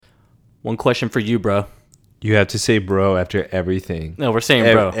One question for you, bro. You have to say bro after everything. No, we're saying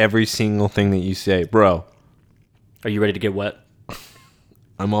bro. Every single thing that you say. Bro. Are you ready to get wet?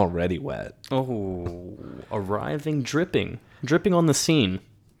 I'm already wet. Oh, arriving dripping. Dripping on the scene.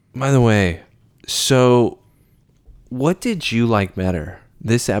 By the way, so what did you like better?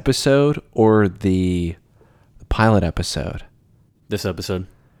 This episode or the pilot episode? This episode.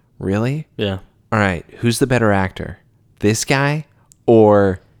 Really? Yeah. All right. Who's the better actor? This guy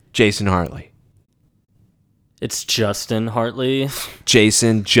or Jason Hartley? It's Justin Hartley.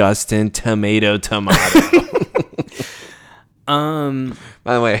 Jason, Justin, tomato.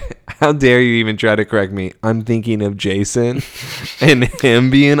 By the way, how dare you even try to correct me? I'm thinking of Jason and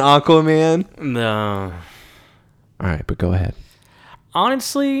him being Aquaman. No. All right, but go ahead.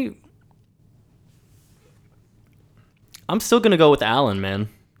 Honestly, I'm still going to go with Alan, man.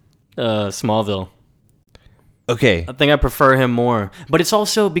 Smallville. Okay. I think I prefer him more. But it's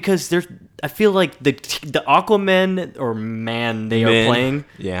also because I feel like the Aquaman or man they are playing.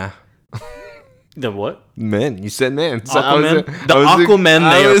 Yeah. The what? Men. You said men. So Aquaman?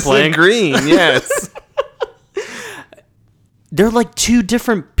 Aquaman they are playing. Green, yes. They're like two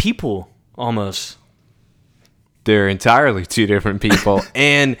different people, almost. They're entirely two different people.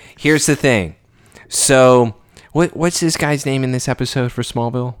 And here's the thing. So, what's this guy's name in this episode for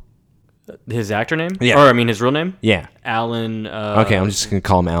Smallville? His actor name? Yeah. Or, I mean, his real name? Yeah. Alan. Okay, I'm just going to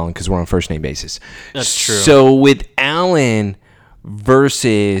call him Alan because we're on first name basis. That's true. So, with Alan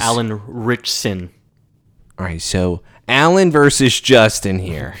versus... Alan Ritchson. All right, so Alan versus Justin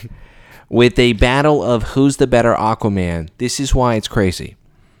here. With a battle of who's the better Aquaman. This is why it's crazy.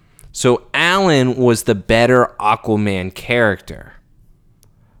 So, Alan was the better Aquaman character.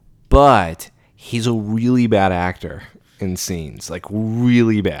 But he's a really bad actor in scenes. Like,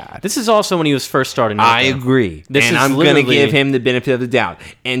 really bad. This is also when he was first starting out. I agree. And I'm going to give him the benefit of the doubt.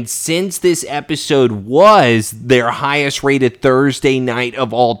 And since this episode was their highest rated Thursday night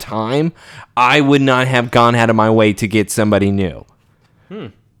of all time, I would not have gone out of my way to get somebody new.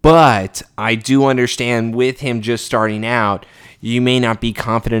 But I do understand with him just starting out, you may not be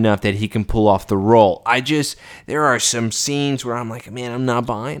confident enough that he can pull off the role. There are some scenes where I'm like, man, I'm not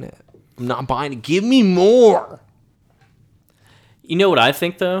buying it. I'm not buying it. Give me more. You know what I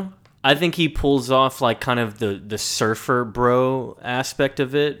think, though? I think he pulls off like kind of the surfer bro aspect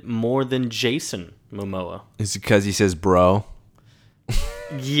of it more than Jason Momoa. Is it because he says bro?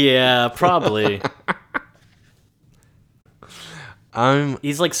 Yeah, probably.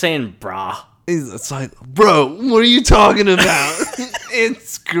 He's like saying brah. It's like, bro, what are you talking about?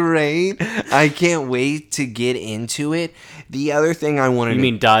 It's great. I can't wait to get into it. The other thing I wanted You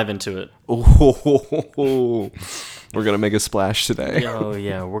mean dive into it? Oh, we're going to make a splash today. Oh,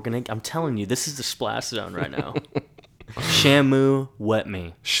 yeah. I'm telling you, this is the splash zone right now. Shamu, wet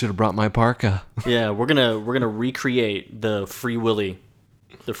me. Should have brought my parka. Yeah, we're gonna recreate the Free Willy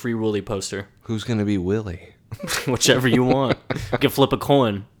poster. Who's going to be Willie? Whichever you want. You can flip a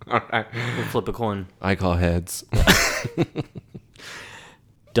coin. All right. We'll flip a coin. I call heads.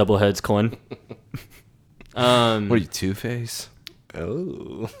 Double heads coin. What are you, Two-Face?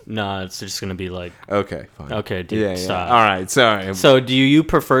 Oh. Nah, it's just gonna be like... Okay, fine. Okay, dude, stop. All right, sorry. So, do you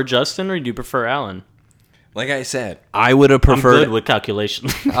prefer Justin or do you prefer Alan? Like I said, I would have preferred... I'm good with calculation.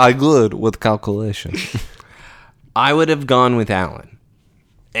 I'm good with calculation. I would have gone with Alan.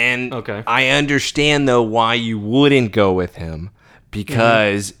 And okay. I understand, though, why you wouldn't go with him.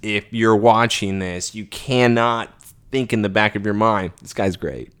 Because if you're watching this, you cannot think in the back of your mind, this guy's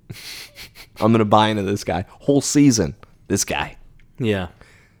great. I'm going to buy into this guy. Whole season, this guy. Yeah.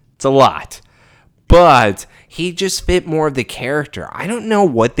 It's a lot. But he just fit more of the character. I don't know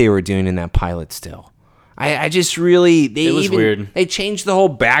what they were doing in that pilot still. I just really... It was weird. They changed the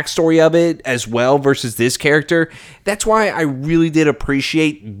whole backstory of it as well versus this character. That's why I really did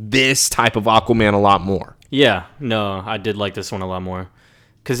appreciate this type of Aquaman a lot more. Yeah. No, I did like this one a lot more.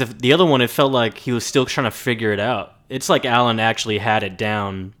 Because if the other one, it felt like he was still trying to figure it out. It's like Alan actually had it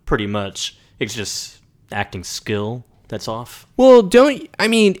down pretty much. It's just acting skill that's off. Well,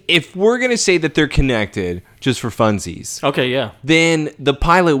 if we're going to say that they're connected just for funsies. Okay, yeah. Then the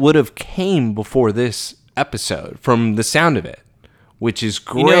pilot would have came before this episode from the sound of it, which is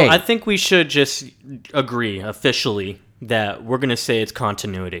great. You know, I think we should just agree officially that we're going to say it's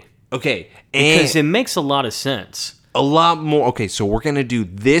continuity. Okay. Because it makes a lot of sense. A lot more. Okay, so we're going to do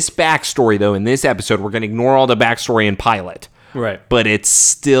this backstory, though, in this episode. We're going to ignore all the backstory in pilot. Right. But it's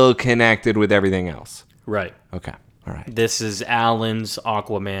still connected with everything else. Right. Okay. All right. This is Alan's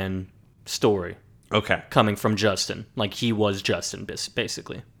Aquaman story. Okay. Coming from Justin. Like he was Justin,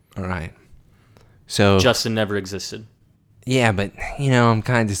 basically. All right. So Justin never existed. Yeah, but, I'm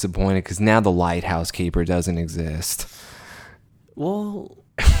kind of disappointed because now the lighthouse keeper doesn't exist. Well,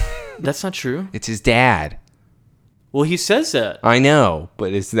 that's not true. It's his dad. Well, he says that. I know,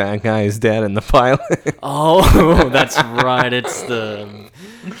 but it's that guy's dad in the pilot. Oh, that's right. It's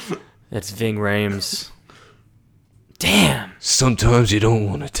Ving Rhames. Damn. Sometimes you don't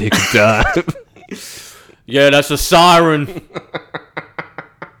want to take a dive. Yeah, that's a siren.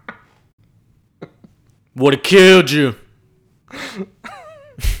 Would have killed you.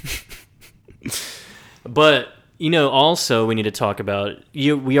 But, also we need to talk about,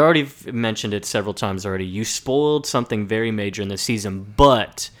 we already mentioned it several times already. You spoiled something very major in the season,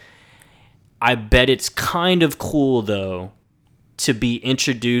 but I bet it's kind of cool, though, to be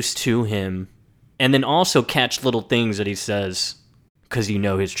introduced to him and then also catch little things that he says because you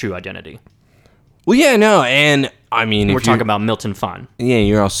know his true identity. Well, yeah, no, and I mean... We're talking about Milton Fine. Yeah,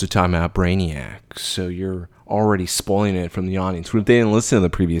 you're also talking about Brainiac, so you're already spoiling it from the audience. What if they didn't listen to the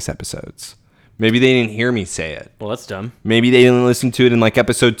previous episodes? Maybe they didn't hear me say it. Well, that's dumb. Maybe they didn't listen to it in like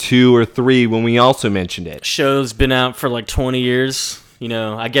episode 2 or 3 when we also mentioned it. Show's been out for like 20 years.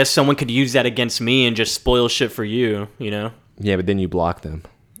 I guess someone could use that against me and just spoil shit for you, Yeah, but then you block them.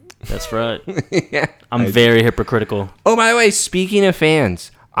 That's right. Yeah, I'm very hypocritical. Oh, by the way, speaking of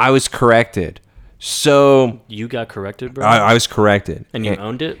fans, I was corrected. So... You got corrected, bro? I was corrected. And you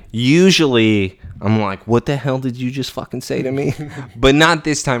owned it? Usually, I'm like, what the hell did you just fucking say to me? But not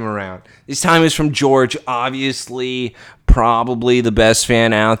this time around. This time is from George. Obviously, probably the best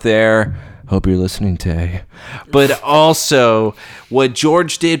fan out there. Hope you're listening, Tay. But also, what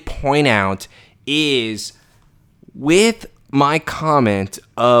George did point out is, with my comment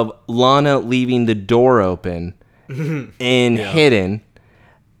of Lana leaving the door open and hidden...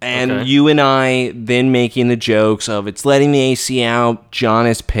 And you and I then making the jokes of it's letting the AC out. John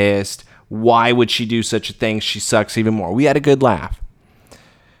is pissed. Why would she do such a thing? She sucks even more. We had a good laugh.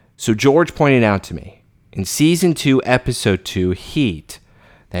 So George pointed out to me in season 2, episode 2, Heat,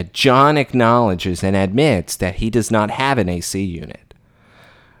 that John acknowledges and admits that he does not have an AC unit.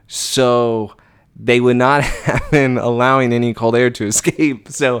 So they would not have been allowing any cold air to escape.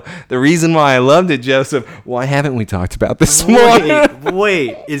 So the reason why I loved it, Joseph, why haven't we talked about this more?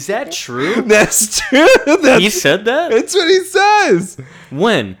 Wait, is that true? That's true. He said that? That's what he says.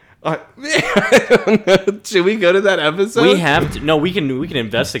 When? I don't know. Should we go to that episode? We have to. No, we can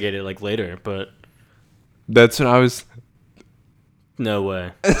investigate it like later, but that's what I was. No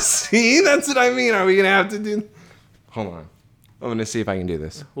way. See, that's what I mean. Are we gonna have to do? Hold on. I'm gonna see if I can do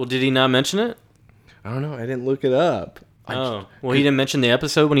this. Well, did he not mention it? I don't know. I didn't look it up. Well, he didn't mention the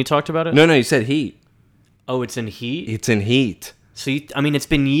episode when he talked about it? No, he said Heat. Oh, it's in Heat? It's in Heat. So, it's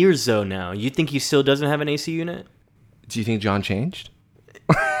been years, though, now. You think he still doesn't have an AC unit? Do you think John changed?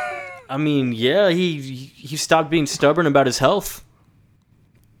 Yeah, he stopped being stubborn about his health.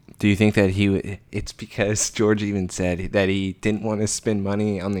 Do you think that it's because George even said that he didn't want to spend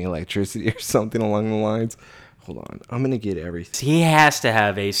money on the electricity or something along the lines? Hold on. I'm going to get everything. He has to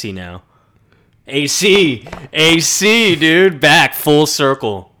have AC now. AC, dude, back full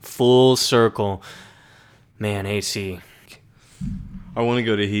circle. Man, AC. I want to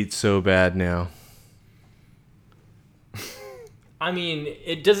go to Heat so bad now.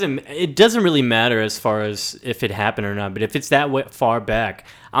 It doesn't really matter as far as if it happened or not, but if it's that far back,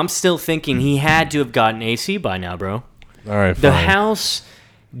 I'm still thinking he had to have gotten AC by now, bro. All right, fine. The house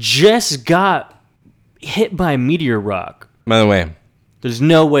just got hit by a meteor rock. By the way, there's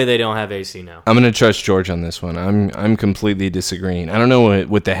no way they don't have AC now. I'm going to trust George on this one. I'm completely disagreeing. I don't know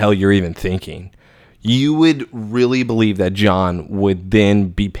what the hell you're even thinking. You would really believe that John would then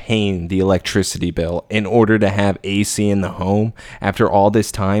be paying the electricity bill in order to have AC in the home after all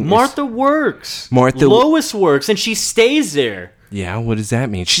this time? Martha works. Lois works, and she stays there. Yeah, what does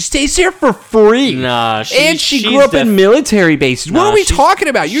that mean? She stays there for free. Nah, she grew up in military bases. What are we talking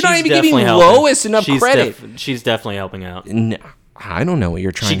about? You're not even giving Lois enough credit. She's definitely helping out. No, I don't know what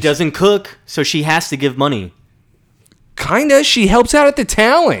you're trying to say. She doesn't cook, so she has to give money. Kinda. She helps out at the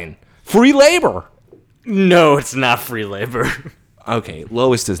Talon. Free labor. No, it's not free labor. Okay,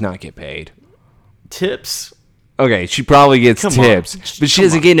 Lois does not get paid. Tips? Okay, she probably gets tips, but she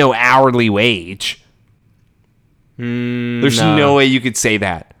doesn't get no hourly wage. There's no way you could say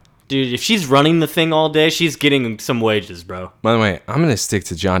that. Dude, if she's running the thing all day, she's getting some wages, bro. By the way, I'm going to stick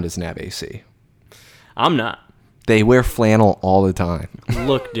to John doesn't have AC. I'm not. They wear flannel all the time.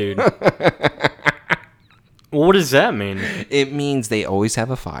 Look, dude. What does that mean? It means they always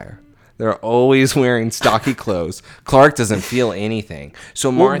have a fire. They're always wearing stocky clothes. Clark doesn't feel anything.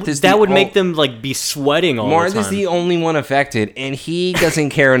 So Martha's that would make them be sweating all the time. Martha's the only one affected, and he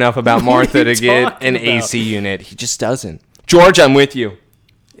doesn't care enough about Martha to get an AC unit. He just doesn't. George, I'm with you.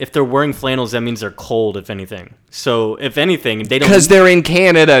 If they're wearing flannels, that means they're cold, if anything. So, if anything, they don't... Because they're in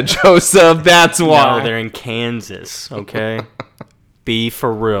Canada, Joseph. That's why. No, they're in Kansas, okay? Be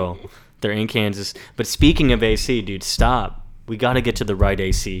for real. They're in Kansas. But speaking of AC, dude, stop. We got to get to the right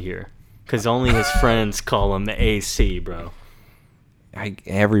AC here. Because only his friends call him AC, bro.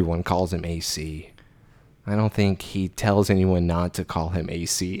 Everyone calls him AC. I don't think he tells anyone not to call him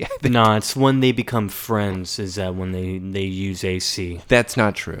AC. No, it's when they become friends is that when they use AC. That's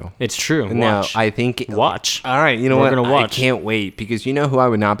not true. It's true. Watch. No, I think... Watch. All right, you know We're what? Gonna watch. I can't wait, because you know who I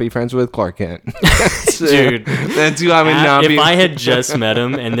would not be friends with? Clark Kent. Dude. That's who I would not be... If I had just met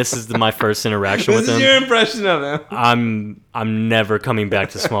him, and this is my first interaction with him... This is your impression of him. I'm never coming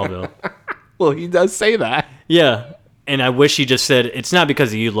back to Smallville. Well, he does say that. Yeah. And I wish he just said, it's not because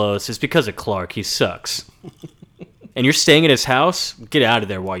of you, Lois. It's because of Clark. He sucks. And you're staying at his house? Get out of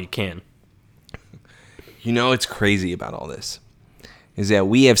there while you can. You know what's crazy about all this? Is that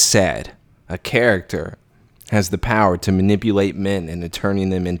we have said a character has the power to manipulate men into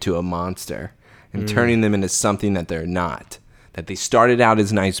turning them into a monster. And turning them into something that they're not. That they started out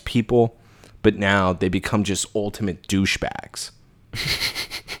as nice people, but now they become just ultimate douchebags.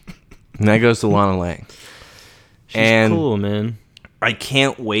 And that goes to Lana Lang. She's cool, man. I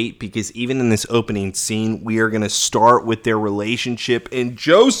can't wait, because even in this opening scene, we are going to start with their relationship. And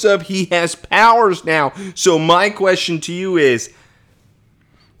Joseph, he has powers now. So my question to you is,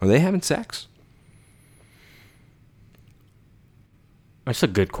 are they having sex? That's a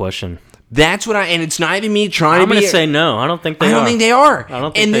good question. That's what and it's not even me trying to be... I'm going to say no. I don't think they are. I don't think they are. I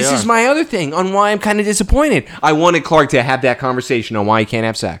don't think and they this are. is my other thing on why I'm kind of disappointed. I wanted Clark to have that conversation on why he can't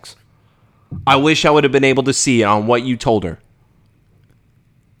have sex. I wish I would have been able to see it on what you told her.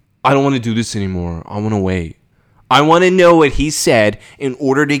 I don't want to do this anymore. I want to wait. I want to know what he said in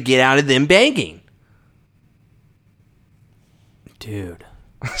order to get out of them banging. Dude.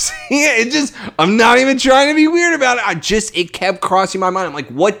 I'm not even trying to be weird about it. It kept crossing my mind. I'm like,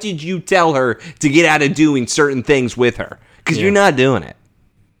 what did you tell her to get out of doing certain things with her? Because you're not doing it.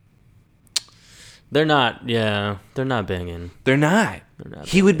 They're not, they're not banging. They're not.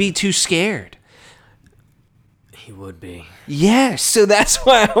 He would be too scared. He would be. Yes, so that's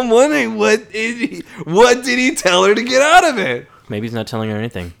why I'm wondering, what did he tell her to get out of it? Maybe he's not telling her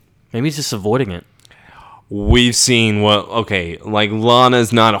anything. Maybe he's just avoiding it. We've seen like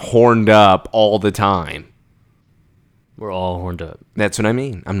Lana's not horned up all the time. We're all horned up. That's what I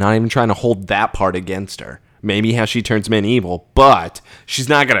mean. I'm not even trying to hold that part against her. Maybe how she turns men evil, but she's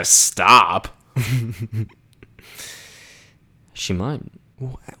not going to stop. She might.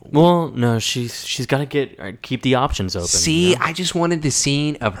 Well, no, she's got to keep the options open. See, you know? I just wanted the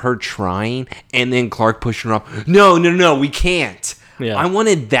scene of her trying and then Clark pushing her off. No, we can't. Yeah. I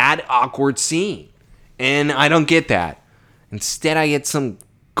wanted that awkward scene, and I don't get that. Instead, I get some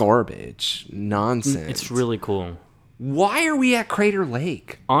garbage nonsense. It's really cool. Why are we at Crater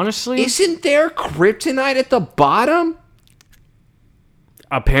Lake? Honestly? Isn't there kryptonite at the bottom?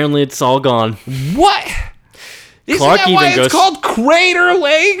 Apparently, it's all gone. What? Isn't Clark that even why goes, it's called Crater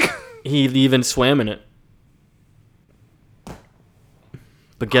Lake? He even swam in it.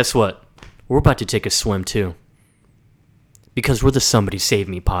 But guess what? We're about to take a swim too. Because we're the Somebody Save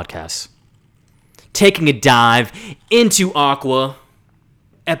Me podcast. Taking a dive into Aqua,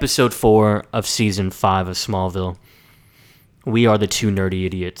 episode 4 of season 5 of Smallville. We are the two nerdy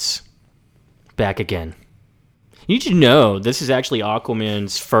idiots. Back again. You need to know this is actually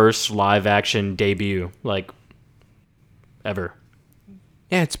Aquaman's first live action debut, ever.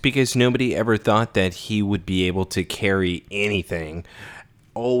 Yeah, it's because nobody ever thought that he would be able to carry anything.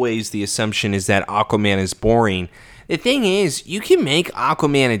 Always the assumption is that Aquaman is boring. The thing is, you can make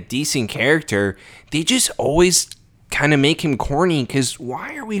Aquaman a decent character. They just always kind of make him corny, because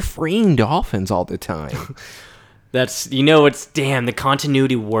why are we freeing dolphins all the time? The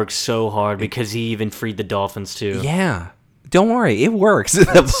continuity works so hard because he even freed the dolphins too. Yeah. Don't worry, it works.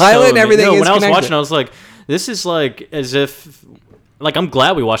 The pilot and everything is when I was connected. watching, I was like, this is as if... I'm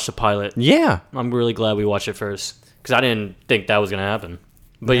glad we watched the pilot. Yeah. I'm really glad we watched it first, because I didn't think that was going to happen.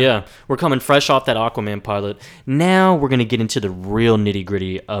 But yeah, we're coming fresh off that Aquaman pilot. Now we're going to get into the real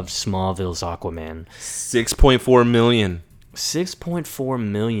nitty-gritty of Smallville's Aquaman. 6.4 million. 6.4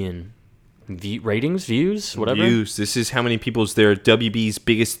 million. Ratings? Views? Whatever? Views. This is how many people's there. WB's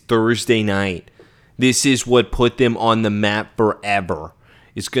biggest Thursday night. This is what put them on the map forever.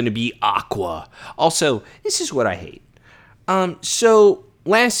 It's going to be Aqua. Also, this is what I hate. So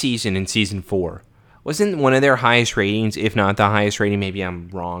last season, in season 4, wasn't one of their highest ratings, if not the highest rating, maybe I'm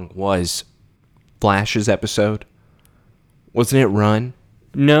wrong, was Flash's episode? Wasn't it Run?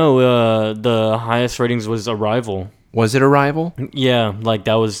 No, the highest ratings was Arrival. Was it Arrival? Yeah, like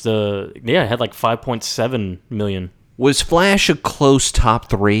that was it had like 5.7 million. Was Flash a close top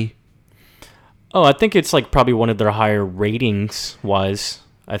 3? Oh, I think it's like probably one of their higher ratings wise,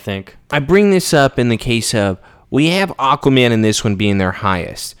 I think. I bring this up in the case of we have Aquaman in this one being their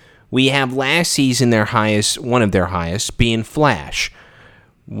highest. We have last season their highest, one of their highest, being Flash.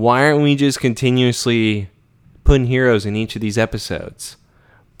 Why aren't we just continuously putting heroes in each of these episodes?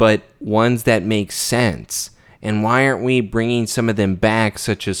 But ones that make sense. And why aren't we bringing some of them back,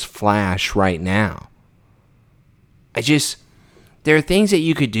 such as Flash, right now? There are things that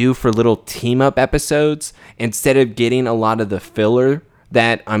you could do for little team-up episodes instead of getting a lot of the filler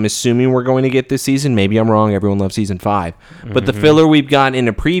that I'm assuming we're going to get this season. Maybe I'm wrong. Everyone loves season 5. But the filler we've got in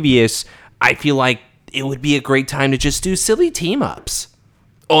the previous, I feel like it would be a great time to just do silly team-ups.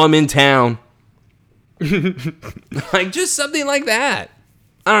 Oh, I'm in town. Like, just something like that.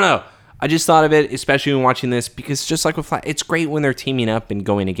 I don't know. I just thought of it, especially when watching this, because just like with Flash, it's great when they're teaming up and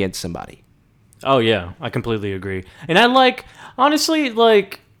going against somebody. Oh, yeah. I completely agree. And I honestly,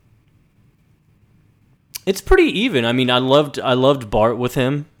 it's pretty even. I mean, I loved Bart with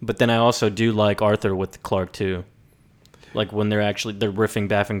him, but then I also do like Arthur with Clark, too. Like, when they're riffing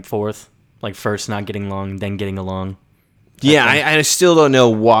back and forth. Like, first not getting along, then getting along. Yeah, I still don't know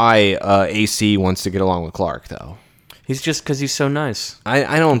why AC wants to get along with Clark, though. He's just because he's so nice.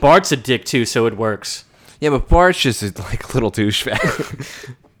 I don't... Bart's a dick, too, so it works. Yeah, but Bart's just a little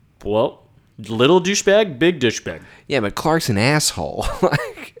douchebag. Well, little douchebag, big douchebag. Yeah, but Clark's an asshole. I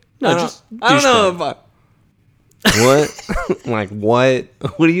don't know if what?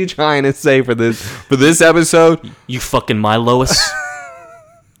 What are you trying to say for this episode? You fucking my Lois.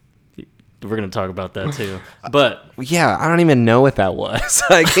 We're going to talk about that, too. But... Yeah, I don't even know what that was.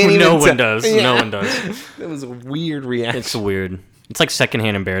 I can't even No one does. Yeah. No one does. That was a weird reaction. It's weird. It's like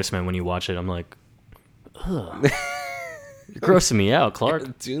secondhand embarrassment when you watch it. I'm like, ugh. You're grossing me out,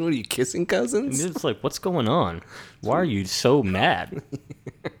 Clark. Dude, what are you, kissing cousins? It's like, what's going on? Why are you so mad?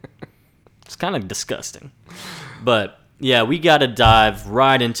 It's kind of disgusting. But, yeah, we got to dive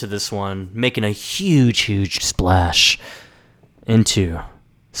right into this one, making a huge, huge splash into...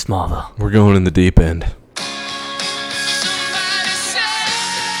 Smallville. We're going in the deep end.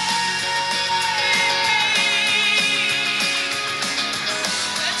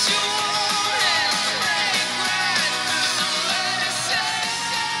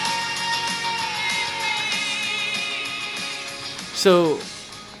 So,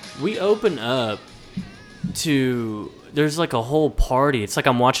 we open up to... There's like a whole party. It's like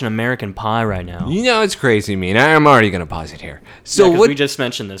I'm watching American Pie right now. You know, it's crazy, man. I'm already going to pause it here. So what? We just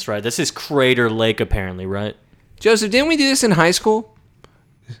mentioned this, right? This is Crater Lake, apparently, right? Joseph, didn't we do this in high school?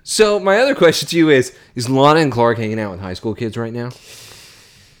 So my other question to you is Lana and Clark hanging out with high school kids right now?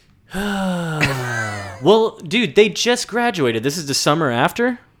 Well, dude, they just graduated. This is the summer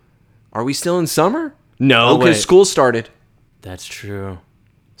after? Are we still in summer? No, because school started. That's true.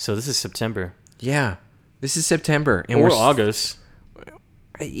 So this is September. Yeah. This is September. And we're August.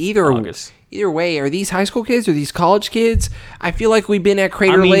 Either way, are these high school kids? Are these college kids? I feel like we've been at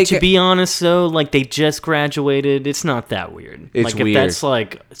Crater Lake. To be honest, though, like they just graduated. It's not that weird. It's like weird. If that's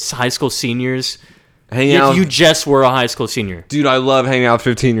like high school seniors. Hang out. You just were a high school senior. Dude, I love hanging out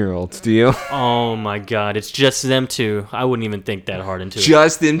with 15-year-olds. Do you? Oh, my God. It's just them two. I wouldn't even think that hard into it.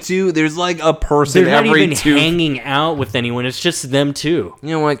 Just them two? There's like a person They're every not even hanging out with anyone. It's just them two. You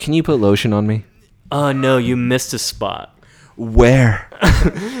know what? Can you put lotion on me? No, you missed a spot. Where?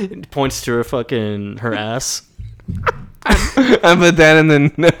 It points to her ass. I put that in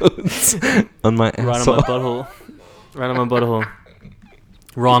the notes. On my asshole. Right on my butthole.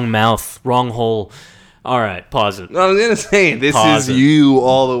 Wrong mouth. Wrong hole. All right, pause it. I was going to say, this is you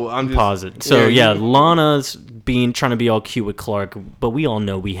all the way. I'm just... Pause it. So, yeah, Lana's trying to be all cute with Clark, but we all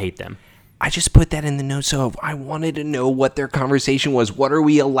know we hate them. I just put that in the notes, so I wanted to know what their conversation was. What are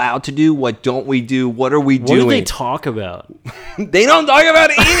we allowed to do? What don't we do? What are we doing? What do they talk about? They don't talk about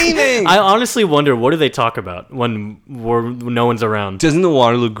anything. I honestly wonder, what do they talk about when no one's around? Doesn't the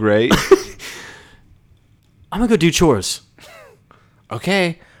water look great? I'm going to go do chores.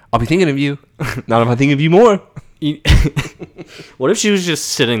 Okay. I'll be thinking of you. Not if I think of you more. What if she was just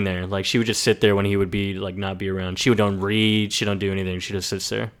sitting there? Like, she would just sit there when he would be, like, not be around. She don't read. She don't do anything. She just sits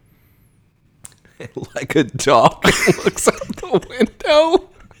there. Like a dog looks out the window.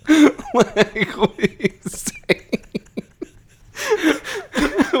 Like, what are you saying?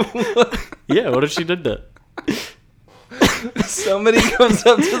 Yeah, what if she did that? Somebody comes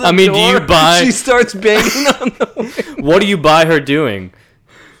up to the door. Do you buy... She starts banging on the window. What do you buy her doing?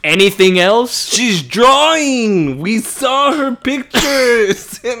 Anything else? She's drawing. We saw her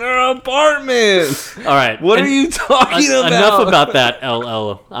pictures in her apartment. All right. What are you talking about? Enough about that,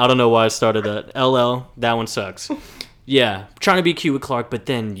 LL. I don't know why I started that. LL, that one sucks. Yeah, trying to be cute with Clark, but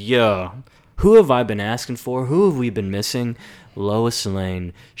then, who have I been asking for? Who have we been missing? Lois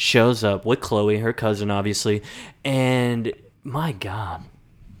Lane shows up with Chloe, her cousin, obviously, and my God,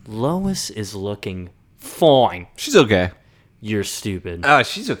 Lois is looking fine. She's okay. You're stupid. Oh,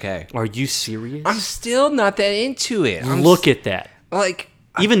 she's okay. Are you serious? I'm still not that into it. Look at that. Like,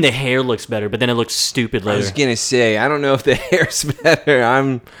 even the hair looks better, but then it looks stupid later. I was gonna say, I don't know if the hair's better.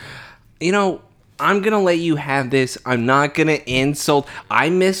 I'm gonna let you have this. I'm not gonna insult. I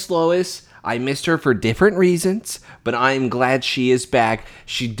miss Lois. I missed her for different reasons, but I'm glad she is back.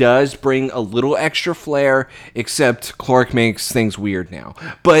 She does bring a little extra flair, except Clark makes things weird now.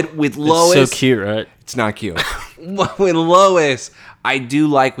 But with Lois... It's so cute, right? It's not cute. With Lois, I do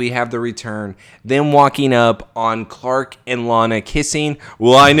like we have the return. Them walking up on Clark and Lana kissing.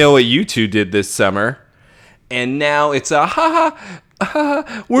 Well, I know what you two did this summer. And now it's a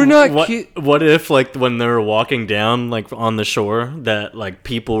we're not What if, like, when they were walking down, like, on the shore, that, like,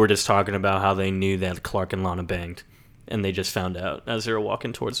 people were just talking about how they knew that Clark and Lana banged, and they just found out as they were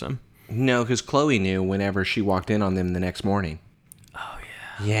walking towards them? No, because Chloe knew whenever she walked in on them the next morning. Oh,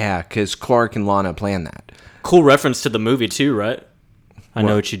 yeah. Yeah, because Clark and Lana planned that. Cool reference to the movie, too, right? I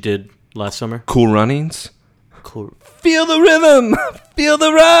Know What You Did Last Summer. Cool Runnings. Cool. Feel the rhythm. Feel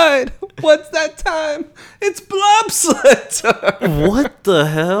the ride. What's that time? It's bobsled time. What the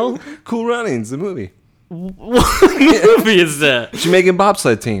hell? Cool Runnings, the movie. What movie is that? Jamaican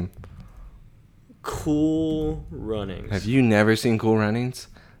bobsled team. Cool Runnings. Have you never seen Cool Runnings?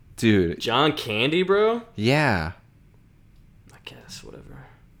 Dude. John Candy, bro? Yeah. I guess, whatever.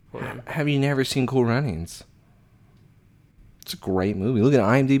 Have you never seen Cool Runnings? It's a great movie. Look at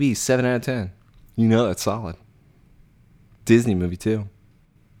IMDb, 7 out of 10. You know that's solid. Disney movie, too.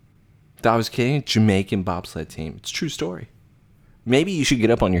 I was kidding. Jamaican bobsled team. It's a true story. Maybe you should get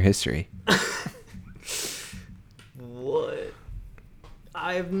up on your history. What?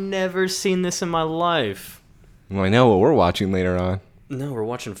 I've never seen this in my life. Well, I know what we're watching later on. No, we're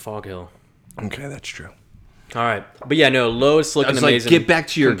watching Fog Hill. Okay, that's true. All right. But yeah, no, Lois looking amazing. Get back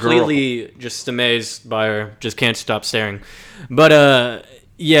to your Completely just amazed by her. Just can't stop staring. But,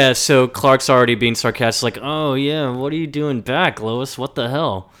 yeah, so Clark's already being sarcastic, like, oh, yeah, what are you doing back, Lois? What the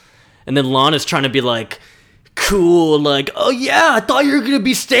hell? And then Lana's trying to be like, cool, like, oh, yeah, I thought you were going to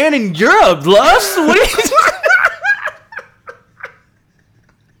be staying in Europe, Lois. What are you doing?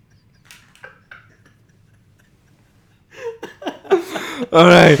 All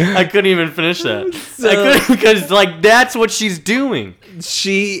right. I couldn't even finish that. I couldn't, because, like, that's what she's doing.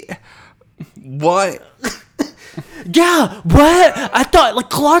 What? Yeah, what? I thought,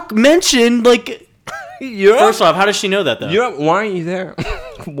 like, Clark mentioned, like... First off, how does she know that, though? Why aren't you there?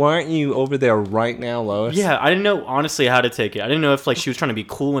 Why aren't you over there right now, Lois? Yeah, I didn't know, honestly, how to take it. I didn't know if, like, she was trying to be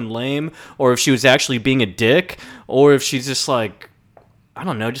cool and lame, or if she was actually being a dick, or if she's just, like, I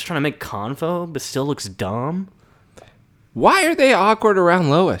don't know, just trying to make convo, but still looks dumb. Why are they awkward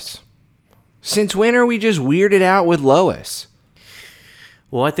around Lois? Since when are we just weirded out with Lois?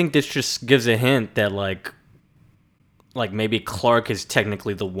 Well, I think this just gives a hint that, like maybe Clark is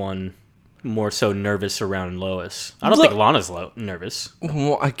technically the one more so nervous around Lois. I don't think Lana's nervous.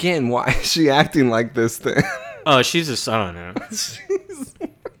 Well, again, why is she acting like this then? Oh, she's just, I don't know.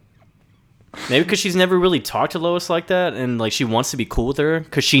 Maybe because she's never really talked to Lois like that, and like she wants to be cool with her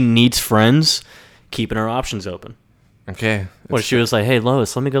because she needs friends, keeping her options open. Okay. What if she was like, hey,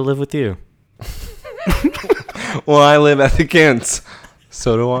 Lois, let me go live with you? Well, I live at the Kents.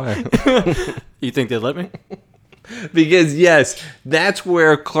 So do I. You think they'd let me? Because, yes, that's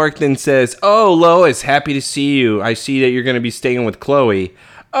where Clark then says, oh, Lois, happy to see you. I see that you're going to be staying with Chloe.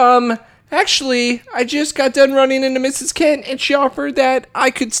 Actually, I just got done running into Mrs. Kent, and she offered that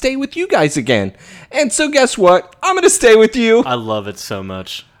I could stay with you guys again. And so guess what? I'm going to stay with you. I love it so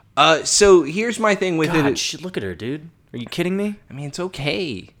much. So here's my thing with it. Look at her, dude. Are you kidding me? I mean, it's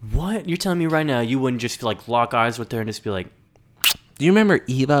okay. What? You're telling me right now you wouldn't just like lock eyes with her and just be like... Do you remember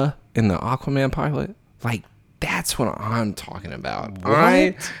Eva in the Aquaman pilot? Like, that's what I'm talking about. What?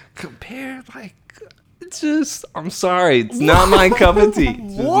 I compare, like, it's just, I'm sorry. It's not my cup of tea.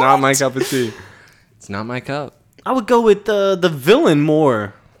 It's just not my cup of tea. It's not my cup. I would go with the villain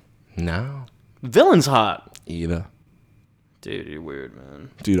more. No. Villain's hot. Eva. Dude, you're weird,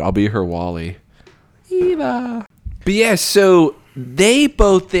 man. Dude, I'll be her Wally. Eva. But yeah, so they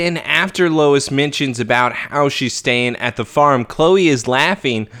both then, after Lois mentions about how she's staying at the farm, Chloe is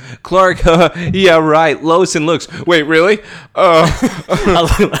laughing. Clark, yeah, right. Lois and looks, wait, really?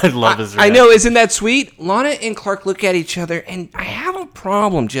 I love his reaction. I know, isn't that sweet? Lana and Clark look at each other, and I have a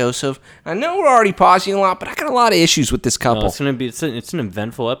problem, Joseph. I know we're already pausing a lot, but I got a lot of issues with this couple. It's an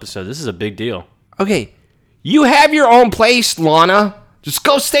eventful episode. This is a big deal. Okay, you have your own place, Lana. Just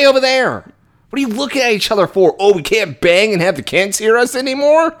go stay over there. What are you looking at each other for? Oh, we can't bang and have the Kents hear us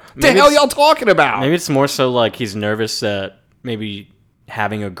anymore? What the hell y'all talking about? Maybe it's more so like he's nervous that maybe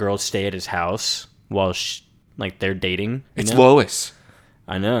having a girl stay at his house while they're dating. It's Lois.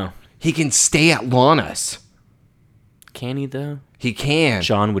 I know. He can stay at Lana's. Can he, though? He can.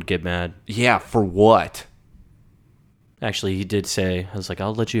 John would get mad. Yeah, for what? Actually, he did say, I was like,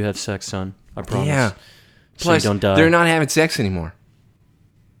 I'll let you have sex, son. I promise. Yeah. So Plus, you don't die. they're not having sex anymore.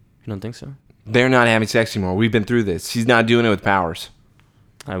 You don't think so? They're not having sex anymore. We've been through this. He's not doing it with Powers.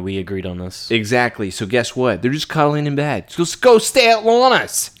 We agreed on this. Exactly. So guess what? They're just cuddling in bed. Just go stay at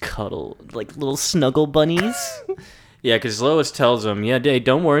Lana's. Cuddle, like little snuggle bunnies. Yeah, because Lois tells him, yeah, Dave,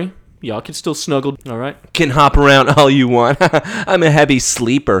 don't worry. Y'all can still snuggle, all right? Can hop around all you want. I'm a heavy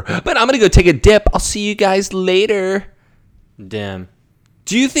sleeper, but I'm going to go take a dip. I'll see you guys later. Damn.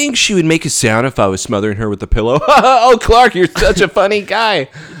 Do you think she would make a sound if I was smothering her with a pillow? Oh, Clark, you're such a funny guy.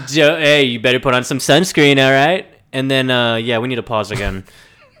 Hey, you better put on some sunscreen, all right? And then, we need to pause again.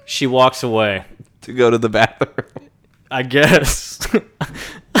 She walks away. To go to the bathroom. I guess.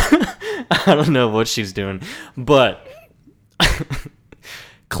 I don't know what she's doing. But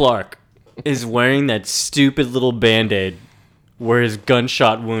Clark is wearing that stupid little Band-Aid where his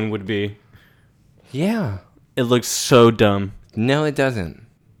gunshot wound would be. Yeah. It looks so dumb. No, it doesn't.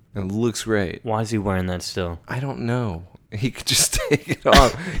 It looks great. Why is he wearing that still? I don't know. He could just take it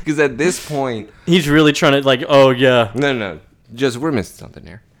off. Because at this point... He's really trying to, oh, yeah. No. Just, we're missing something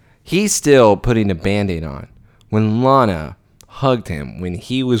here. He's still putting a Band-Aid on when Lana hugged him when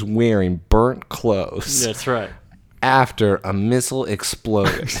he was wearing burnt clothes. That's right. After a missile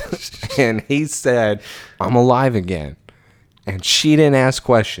exploded. And he said, I'm alive again. And she didn't ask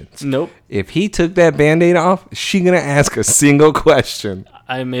questions. Nope. If he took that Band-Aid off, she going to ask a single question.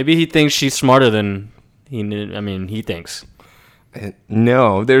 Maybe he thinks she's smarter than he thinks.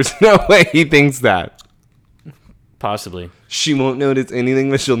 No, there's no way he thinks that. Possibly. She won't notice anything,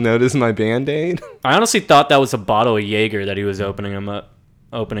 but she'll notice my Band-Aid. I honestly thought that was a bottle of Jaeger that he was opening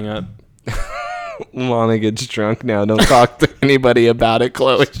up. Lana gets drunk now. Don't talk to anybody about it,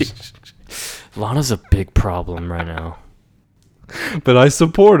 Chloe. Lana's a big problem right now. But I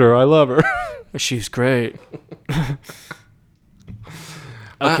support her. I love her. She's great.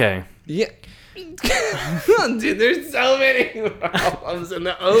 Okay. Yeah. Dude, there's so many problems in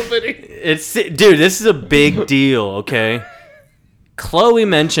the opening. Dude, this is a big deal, okay? Chloe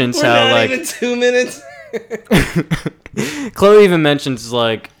mentions We're not even 2 minutes. Chloe even mentions,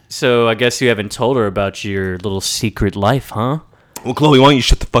 so I guess you haven't told her about your little secret life, huh? Well, Chloe, why don't you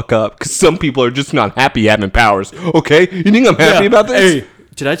shut the fuck up? Because some people are just not happy having powers. Okay? You think I'm happy about this? Hey,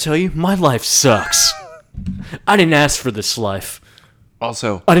 did I tell you? My life sucks. I didn't ask for this life.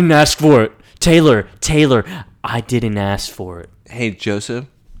 Also, I didn't ask for it. Taylor, I didn't ask for it. Hey, Joseph,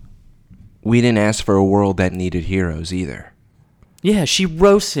 we didn't ask for a world that needed heroes either. Yeah, she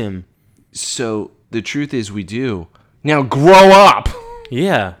roasts him. So, the truth is we do. Now grow up!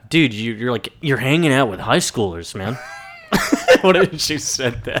 Yeah, dude, you're hanging out with high schoolers, man. What if she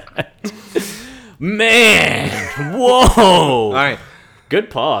said that? Man, whoa! All right. Good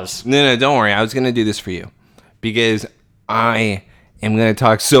pause. No, don't worry. I was going to do this for you. Because I am going to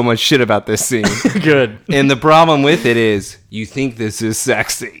talk so much shit about this scene. Good. And the problem with it is, you think this is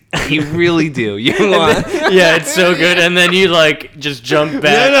sexy. You really do. Yeah, it's so good. And then you just jump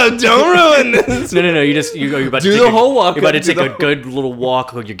back. No, don't ruin this. No. You're about do to the take whole walk. You're about to take a good little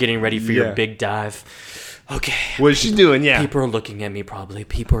walk. You're getting ready for your big dive. Okay. What's she doing? Yeah. People are looking at me, probably.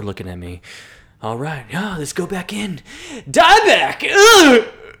 People are looking at me. All right. Yeah, let's go back in. Dive back. Ugh!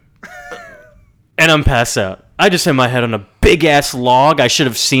 And I'm passed out. I just hit my head on a big-ass log I should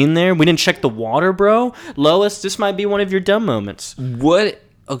have seen there. We didn't check the water, bro. Lois, this might be one of your dumb moments. What?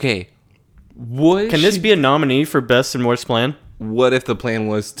 Okay. What? Can this be a nominee for best and worst plan? What if the plan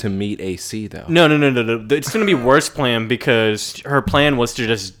was to meet AC, though? No. It's going to be worst plan because her plan was to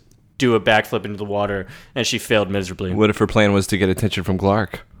just do a backflip into the water, and she failed miserably. What if her plan was to get attention from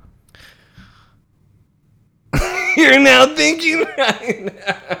Clark? You're now thinking right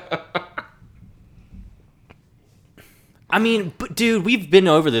now. I mean, but dude, we've been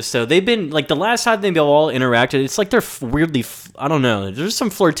over this, though. They've been, like, the last time they've all interacted, it's like they're weirdly, I don't know, there's some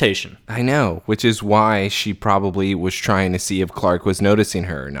flirtation. I know, which is why she probably was trying to see if Clark was noticing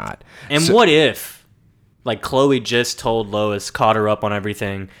her or not. And what if, like, Chloe just told Lois, caught her up on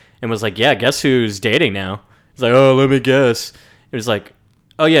everything, and was like, yeah, guess who's dating now? It's like, oh, let me guess. It was like,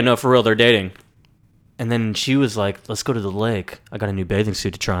 oh, yeah, no, for real, they're dating. And then she was like, let's go to the lake. I got a new bathing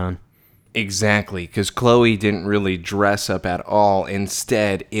suit to try on. Exactly, because Chloe didn't really dress up at all.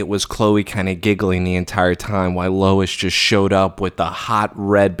 Instead, it was Chloe kind of giggling the entire time while Lois just showed up with the hot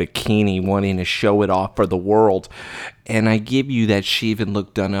red bikini wanting to show it off for the world. And I give you that she even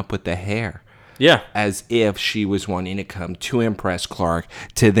looked done up with the hair. Yeah. As if she was wanting to come to impress Clark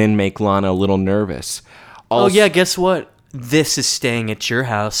to then make Lana a little nervous. Also, yeah, guess what? This is staying at your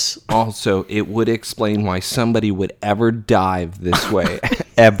house. Also, it would explain why somebody would ever dive this way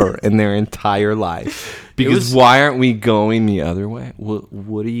ever in their entire life. Because why aren't we going the other way?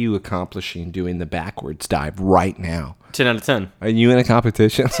 What are you accomplishing doing the backwards dive right now? 10 out of 10. Are you in a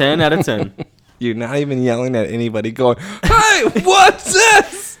competition? 10 out of 10. You're not even yelling at anybody going, hey, what's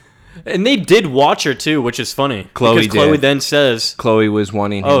this? And they did watch her, too, which is funny. Chloe then says... Chloe was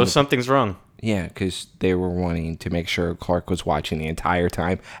wanting him something's wrong. Yeah, because they were wanting to make sure Clark was watching the entire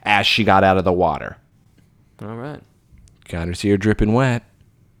time as she got out of the water. All right. Got her see her dripping wet.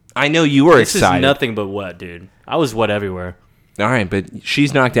 I know you were excited. This is nothing but wet, dude. I was wet everywhere. All right, but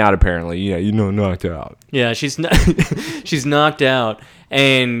she's knocked out apparently. Yeah, knocked out. Yeah, she's she's knocked out.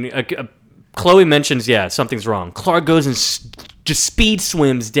 And Chloe mentions, something's wrong. Clark goes and just speed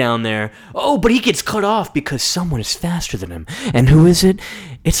swims down there. Oh, but he gets cut off because someone is faster than him. And who is it?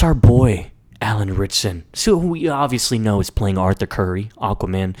 It's our boy, Alan Ritchson, so who we obviously know is playing Arthur Curry,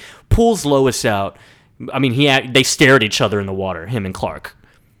 Aquaman, pulls Lois out. I mean, they stare at each other in the water, him and Clark.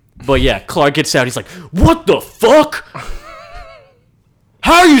 But yeah, Clark gets out. He's like, what the fuck?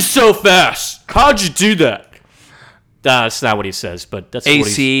 How are you so fast? How'd you do that? That's not what he says, but that's what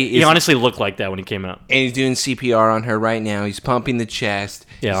he honestly looked like that when he came out. And he's doing CPR on her right now. He's pumping the chest.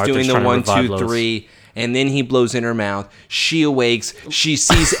 Yeah, he's Arthur's doing the 1, 2, 3. And then he blows in her mouth. She awakes. She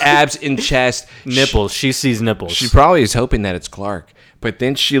sees abs and chest. Nipples. She sees nipples. She probably is hoping that it's Clark. But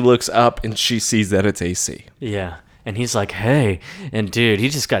then she looks up and she sees that it's AC. Yeah. And he's like, hey. And dude,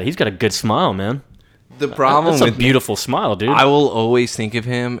 he's got a good smile, man. The problem That's a beautiful smile, dude. I will always think of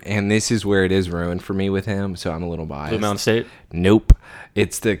him, and this is where it is ruined for me with him, so I'm a little biased. Blue Mountain State? Nope.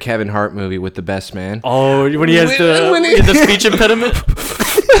 It's the Kevin Hart movie with the best man. Oh, when he has the speech impediment?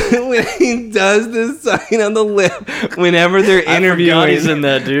 When he does the sign on the lip whenever they're interviewing. I forgot he's in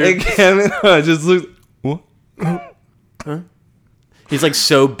that, dude. And Kevin Hart just looks... What? Huh? He's like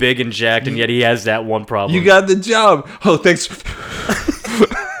so big and jacked, and yet he has that one problem. You got the job. Oh, thanks.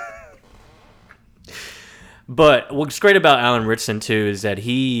 But what's great about Alan Ritchson, too, is that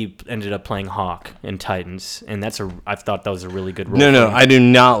he ended up playing Hawk in Titans, and I thought that was a really good role. No, I do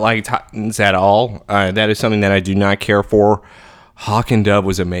not like Titans at all. That is something that I do not care for. Hawk and Dove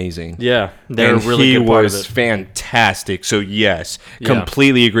was amazing. Yeah, they're a really good part of it. He was fantastic. So, yes,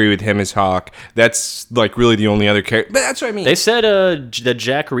 completely agree with him as Hawk. That's like really the only other character. But that's what I mean. They said the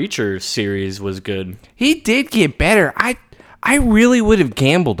Jack Reacher series was good. He did get better. I really would have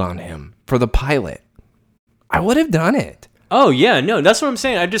gambled on him for the pilot. I would have done it. Oh, yeah. No, that's what I'm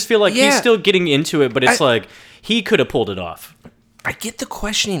saying. I just feel like he's still getting into it, but it's like he could have pulled it off. I get the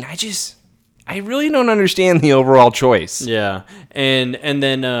questioning. I really don't understand the overall choice. Yeah. And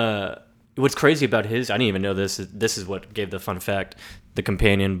then what's crazy about his, I didn't even know this is what gave the fun fact, the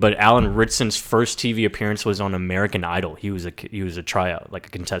companion, but Alan Ritchson's first TV appearance was on American Idol. He was a tryout, like a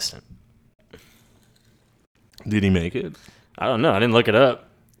contestant. Did he make it? I don't know. I didn't look it up.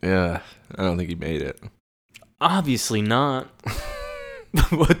 Yeah. I don't think he made it. Obviously not.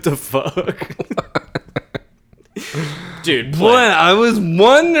 What the fuck? Dude, what? I was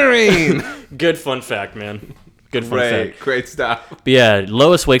wondering. Good fun fact, man. Good fun fact. Great stuff. But yeah,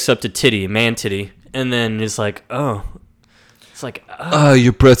 Lois wakes up to man titty, and then is like, oh. It's like, oh,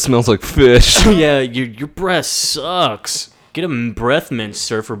 your breath smells like fish. Yeah, your breath sucks. Get a breath mint,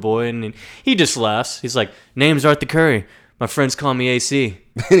 surfer boy. And he just laughs. He's like, name's Arthur Curry. My friends call me AC.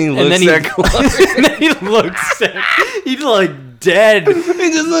 And he looks and then he looks sad. He's like dead. He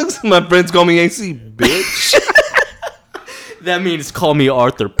just looks. My friends call me AC, bitch. That means call me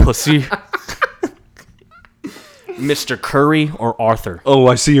Arthur, pussy. Mr. Curry or Arthur? Oh,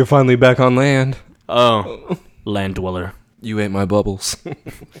 I see you're finally back on land. Oh, land dweller. You ate my bubbles.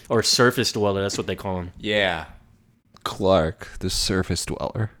 Or surface dweller, that's what they call him. Yeah. Clark, the surface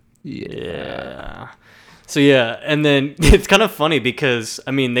dweller. Yeah. So yeah, and then it's kind of funny because,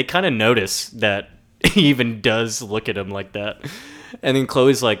 I mean, they kind of notice that he even does look at him like that. And then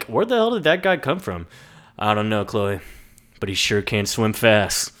Chloe's like, where the hell did that guy come from? I don't know, Chloe, but he sure can swim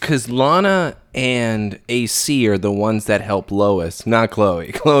fast. Because Lana and AC are the ones that help Lois, not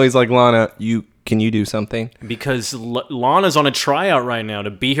Chloe. Chloe's like, Lana, can you do something? Because Lana's on a tryout right now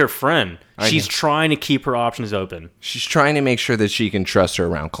to be her friend. She's trying to keep her options open. She's trying to make sure that she can trust her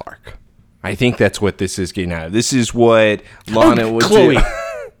around Clark. I think that's what this is getting at. This is what Lana would Chloe, do.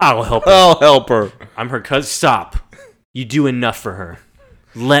 I'll help her. I'll help her. I'm her cousin. Stop. You do enough for her.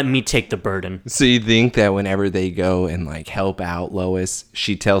 Let me take the burden. So you think that whenever they go and like help out Lois,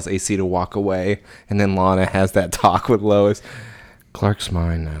 she tells AC to walk away, and then Lana has that talk with Lois. Clark's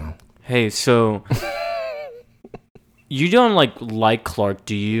mine now. Hey, so you don't like Clark,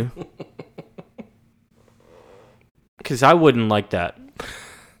 do you? Because I wouldn't like that.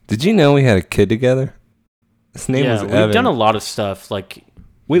 Did you know we had a kid together? His name was Evan. We've done a lot of stuff. Like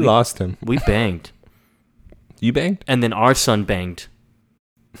we lost him. We banged. You banged? And then our son banged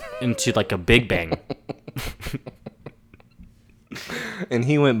into like a big bang. And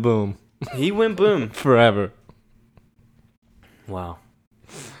he went boom. He went boom. Forever. Wow.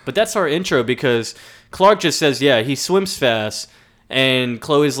 But that's our intro because Clark just says, yeah, he swims fast. And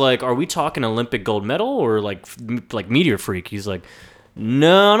Chloe's like, are we talking Olympic gold medal or like meteor freak? He's like,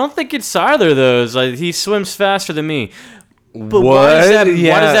 no, I don't think it's either of those. Like, he swims faster than me. But what? Why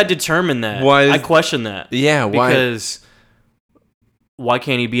does that determine that? I question that. Yeah, why? Because why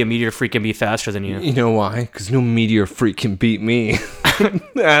can't he be a meteor freak and be faster than you? You know why? Because no meteor freak can beat me.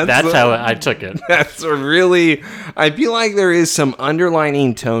 That's how I took it. That's a really... I feel like there is some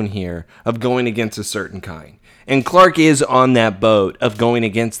underlining tone here of going against a certain kind. And Clark is on that boat of going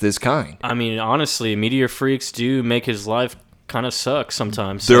against this kind. I mean, honestly, meteor freaks do make his life kind of suck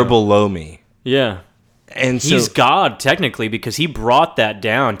sometimes. They're below me. Yeah. And he's God, technically, because he brought that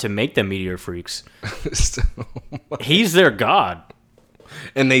down to make them meteor freaks. He's their God.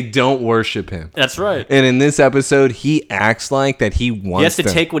 And they don't worship him. That's right. And in this episode, he acts like that he wants He has to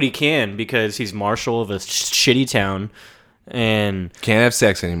take what he can because he's marshal of a shitty town. And can't have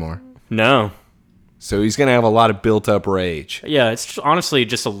sex anymore. No. So he's going to have a lot of built-up rage. Yeah, it's honestly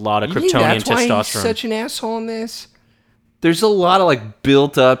just a lot of Kryptonian testosterone. That's why he's such an asshole in this? There's a lot of like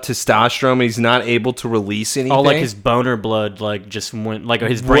built-up testosterone, and he's not able to release anything. Oh, like his boner blood just went... Like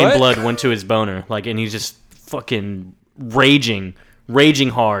his brain blood went to his boner. And he's just fucking raging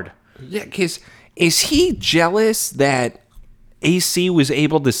hard. Yeah, because is he jealous that AC was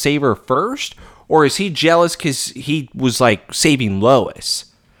able to save her first? Or is he jealous because he was like saving Lois?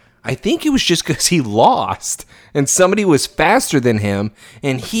 I think it was just because he lost and somebody was faster than him,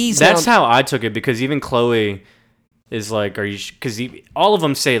 and he's... That's how I took it, because even Chloe is like, are you... Because all of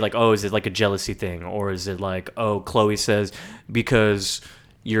them say like, oh, is it like a jealousy thing? Or is it like, oh, Chloe says, because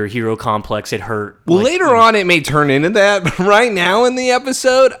your hero complex, it hurt. Well, like, later on it may turn into that, but right now in the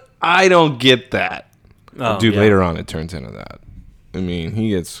episode, I don't get that. Oh, dude, yeah. Later on it turns into that. I mean, he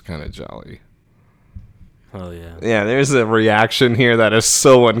gets kind of jolly. Oh, yeah. Yeah, there's a reaction here that is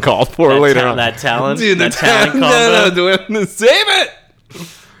so uncalled for later on. That talent? Dude, that talent combo? No, save it!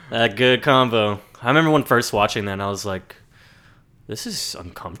 That good combo. I remember when first watching that, and I was like, this is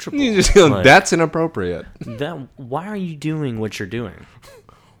uncomfortable. You just go, that's inappropriate. Why are you doing what you're doing?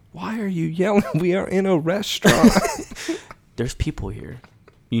 Why are you yelling? We are in a restaurant. There's people here.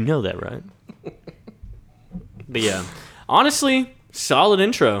 You know that, right? But yeah, honestly, solid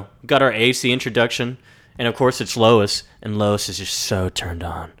intro. Got our AC introduction. And of course, it's Lois, and Lois is just so turned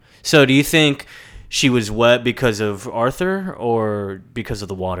on. So, do you think she was wet because of Arthur or because of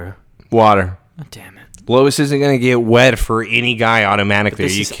the water? Water. Oh, damn it. Lois isn't going to get wet for any guy automatically. Are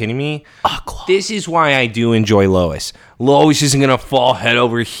you kidding me? Aqua. This is why I do enjoy Lois. Lois isn't going to fall head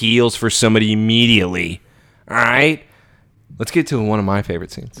over heels for somebody immediately. All right? Let's get to one of my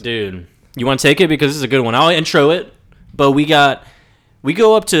favorite scenes. Dude, you want to take it? Because this is a good one. I'll intro it, but we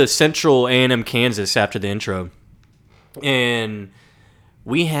go up to Central A&M, Kansas after the intro, and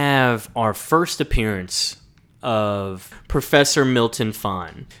we have our first appearance of Professor Milton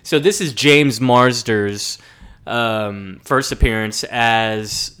Fine. So this is James Marsters' first appearance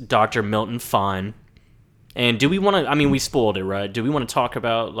as Dr. Milton Fine. And do we want to, I mean, we spoiled it, right? Do we want to talk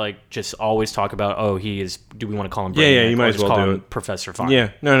about, just always talk about, do we want to call him Brainiac? Yeah, you might as well do it. Professor Fine. Yeah,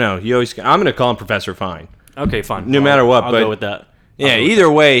 no, you always, I'm going to call him Professor Fine. Okay, fine. No matter what, I'll but go with that. Yeah, either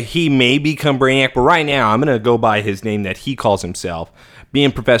way, he may become Brainiac, but right now I'm going to go by his name that he calls himself,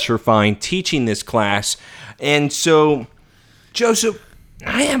 being Professor Fine, teaching this class. And so, Joseph,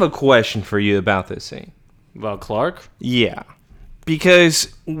 I have a question for you about this scene. About Clark? Yeah,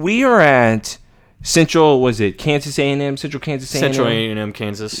 because we are at Central, was it Kansas A&M? Central Kansas A&M? Central A&M,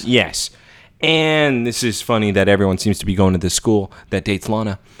 Kansas. Yes. And this is funny that everyone seems to be going to this school that dates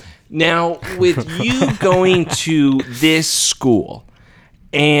Lana. Now, with you going to this school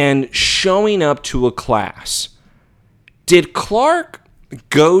and showing up to a class, did Clark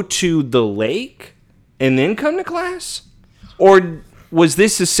go to the lake and then come to class? Or was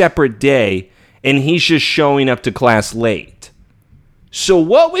this a separate day and he's just showing up to class late? So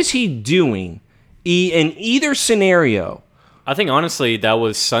what was he doing in either scenario? I think, honestly, that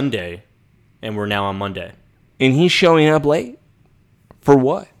was Sunday, and we're now on Monday. And he's showing up late? For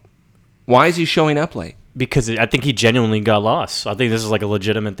what? Why is he showing up late? Because I think he genuinely got lost. I think this is like a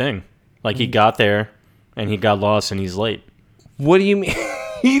legitimate thing. Like, he got there, and he got lost, and he's late. What do you mean?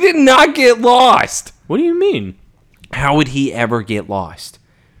 He did not get lost. What do you mean? How would he ever get lost?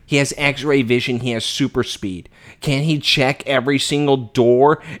 He has X-ray vision. He has super speed. Can he check every single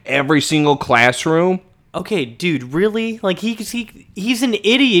door, every single classroom? Okay, dude, really? Like, he's an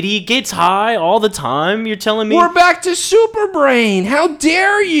idiot. He gets high all the time. You're telling me? We're back to Super Brain. How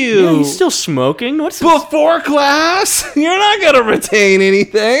dare you? Yeah, he's still smoking. What's before class? You're not gonna retain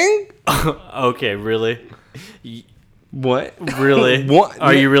anything. Okay, really? What? Really? What?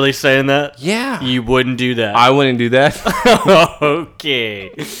 Are you really saying that? Yeah. You wouldn't do that. I wouldn't do that.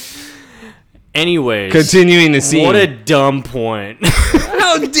 Okay. Anyways. Continuing the scene. What a dumb point.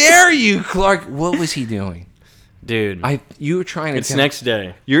 How dare you, Clark? What was he doing? Dude. You were trying to It's next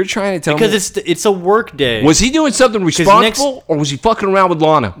day. You're trying to tell me. Because it's a work day. Was he doing something responsible or was he fucking around with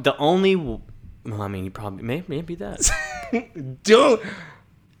Lana? The only... Well, I mean, he probably... Maybe that. Don't...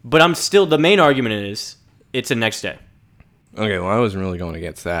 But I'm still... The main argument is it's the next day. Okay, well, I wasn't really going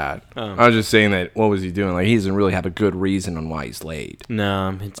against that. I was just saying that, what was he doing? Like, he doesn't really have a good reason on why he's late.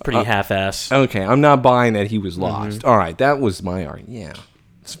 No, it's pretty half-ass. Okay, I'm not buying that he was lost. All right, that was my argument. Yeah,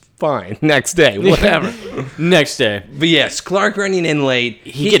 it's fine. Next day, whatever. Next day. But yes, Clark running in late.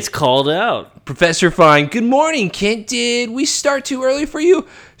 He gets called out. Professor Fine, good morning, Kent. Did we start too early for you?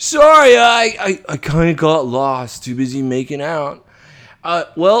 Sorry, I kind of got lost. Too busy making out.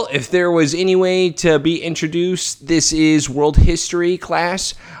 Well, if there was any way to be introduced, this is World History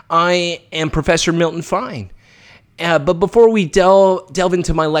class. I am Professor Milton Fine. But before we delve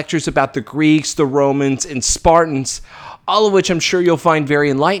into my lectures about the Greeks, the Romans, and Spartans, all of which I'm sure you'll find very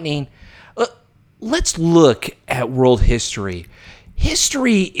enlightening, let's look at world history.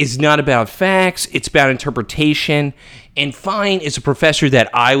 History is not about facts, it's about interpretation. And Fine is a professor that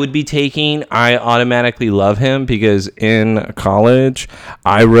I would be taking. I automatically love him because in college,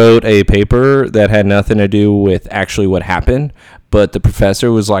 I wrote a paper that had nothing to do with actually what happened. But the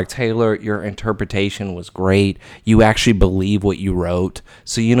professor was like, Taylor, your interpretation was great. You actually believe what you wrote.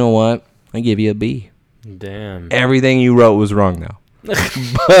 So you know what? I give you a B. Damn. Everything you wrote was wrong, though.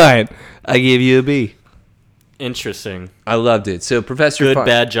 But I give you a B. Interesting. I loved it. So Professor Good, Fine,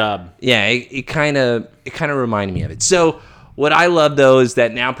 bad job. Yeah, it kind of reminded me of it. So what I love though is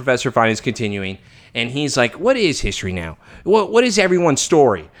that now Professor Fine is continuing, and he's like, "What is history now? What is everyone's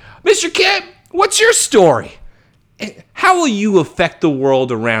story, Mr. Kent? What's your story? How will you affect the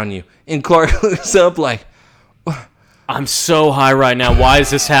world around you?" And Clark looks up like, I'm so high right now. Why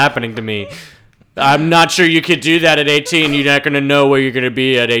is this happening to me? I'm not sure you could do that at 18. You're not going to know where you're going to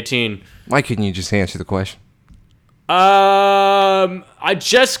be at 18. "Why couldn't you just answer the question?" I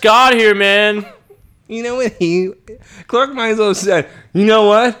just got here, man. You know what? Clark might as well have said, "You know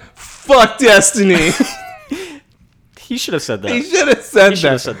what? Fuck destiny." He should have said that. He should have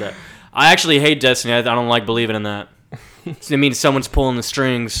said that. I actually hate destiny. I don't like believing in that. It means someone's pulling the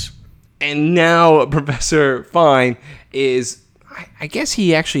strings. And now Professor Fine is... I guess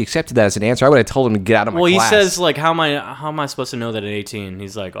he actually accepted that as an answer. I would have told him to get out of my class. Well, he says, like, how am I supposed to know that at 18?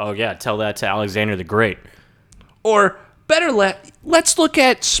 He's like, oh, yeah, tell that to Alexander the Great. Or, better let's look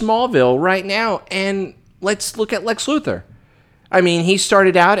at Smallville right now, and let's look at Lex Luthor. I mean, he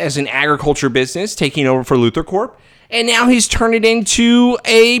started out as an agriculture business, taking over for Luthor Corp, and now he's turned it into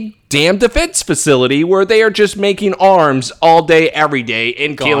a damn defense facility where they are just making arms all day, every day,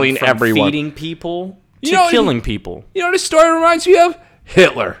 and killing everyone. Feeding people to killing people. You know what this story reminds me of?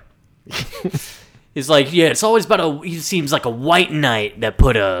 Hitler. He's like, yeah, it's always about he seems like a white knight that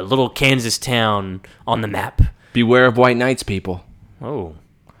put a little Kansas town on the map. Beware of white knights, people. Oh.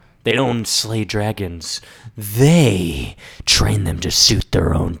 They don't slay dragons. They train them to suit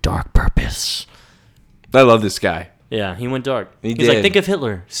their own dark purpose. I love this guy. Yeah, he went dark. He's like, think of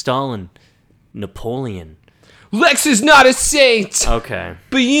Hitler, Stalin, Napoleon. Lex is not a saint. Okay.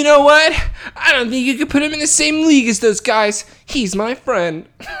 But you know what? I don't think you could put him in the same league as those guys. He's my friend.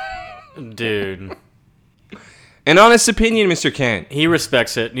 Dude. An honest opinion, Mr. Kent. He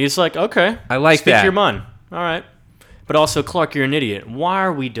respects it. And he's like, okay. I like Speak that. your mind. All right. But also, Clark, you're an idiot. Why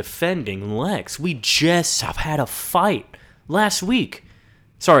are we defending Lex? We just have had a fight last week.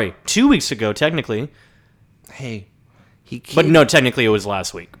 Sorry, 2 weeks ago, technically. Hey, but no, technically it was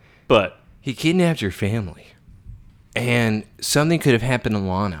last week. But he kidnapped your family. And something could have happened to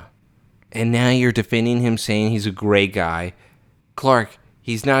Lana. And now you're defending him, saying he's a great guy. Clark,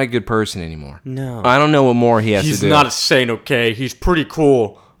 he's not a good person anymore. No. I don't know what more he has to do. He's not a saint, okay? He's pretty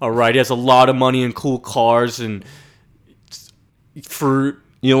cool, all right? He has a lot of money and cool cars and fruit.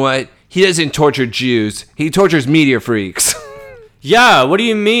 You know what? He doesn't torture Jews. He tortures media freaks. Yeah, what do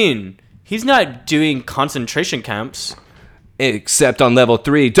you mean? He's not doing concentration camps. Except on level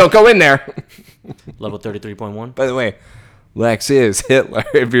 3. Don't go in there! Level 33.1? By the way, Lex is Hitler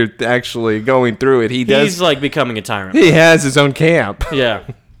if you're actually going through it. He's like becoming a tyrant. He has his own camp. Yeah.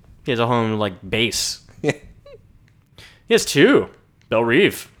 He has a home like base. He has 2. Belle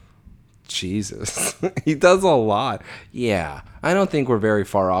Reve. Jesus. He does a lot. Yeah. I don't think we're very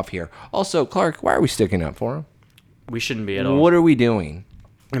far off here. Also, Clark, why are we sticking up for him? We shouldn't be at all. What are we doing?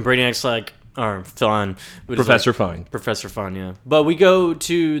 And Brainiac's like, or Fine. Professor Fine. Professor Fine, yeah. But we go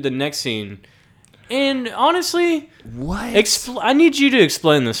to the next scene. And honestly, what? I need you to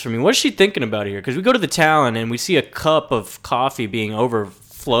explain this for me. What is she thinking about here? Because we go to the Talon and we see a cup of coffee being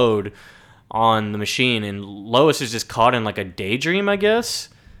overflowed on the machine, and Lois is just caught in like a daydream, I guess.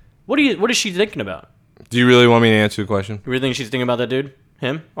 What is she thinking about? Do you really want me to answer the question? You really think she's thinking about that dude?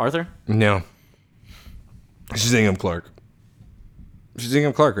 Him? Arthur? No. She's thinking of Clark. She's thinking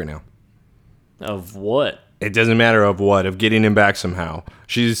of Clark right now. Of what? It doesn't matter of what, of getting him back somehow.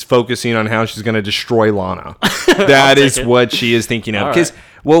 She's focusing on how she's going to destroy Lana. That is what she is thinking of. Because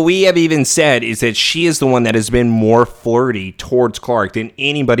what we have even said is that she is the one that has been more flirty towards Clark than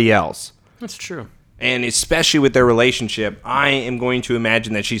anybody else. That's true. And especially with their relationship, I am going to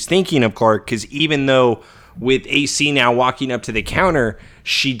imagine that she's thinking of Clark, because even though with AC now walking up to the counter,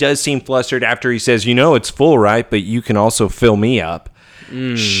 she does seem flustered after he says, you know, it's full, right? But you can also fill me up.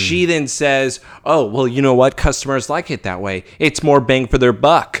 She then says, oh, well, you know what? Customers like it that way. It's more bang for their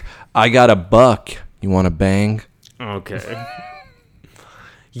buck. I got a buck. You want a bang? Okay.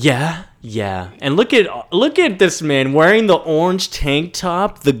 Yeah. And look at this man wearing the orange tank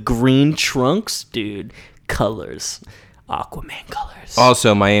top, the green trunks. Dude, colors. Aquaman colors.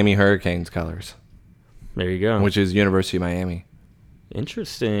 Also, Miami Hurricanes colors. There you go. Which is University of Miami.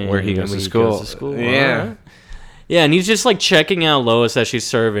 Interesting. Where he goes to school. Yeah. Right. Yeah, and he's just like checking out Lois as she's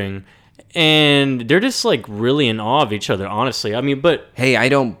serving. And they're just like really in awe of each other, honestly. I mean, but... Hey, I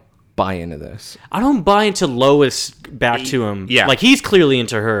don't buy into this. I don't buy into Lois back to him. Yeah. Like, he's clearly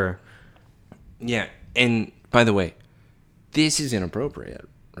into her. Yeah, and by the way, this is inappropriate,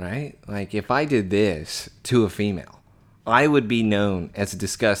 right? Like, if I did this to a female, I would be known as a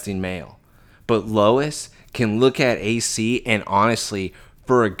disgusting male. But Lois can look at AC and honestly,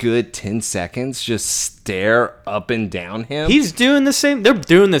 for a good 10 seconds, just stare up and down him. He's doing the same. They're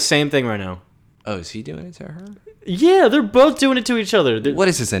doing the same thing right now. Oh, is he doing it to her? Yeah, they're both doing it to each other. What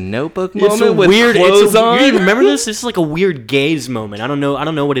is this, a Notebook It's moment a with weird, clothes on? You remember this? This is like a weird gaze moment. I don't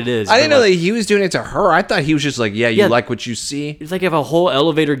know what it is. I didn't know that he was doing it to her. I thought he was just like, yeah, you like what you see? It's like you have a whole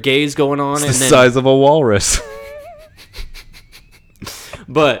elevator gaze going on. It's the size of a walrus.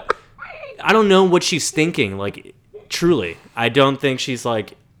 But I don't know what she's thinking. Like, truly, I don't think she's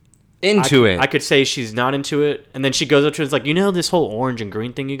like into it. I could say she's not into it, and then she goes up to him and is like, you know, this whole orange and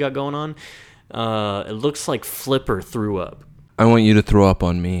green thing you got going on. It looks like Flipper threw up. I want you to throw up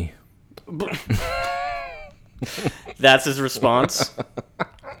on me. That's his response.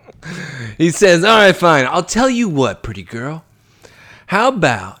 He says, all right, fine. I'll tell you what, pretty girl. How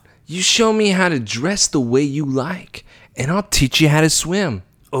about you show me how to dress the way you like, and I'll teach you how to swim.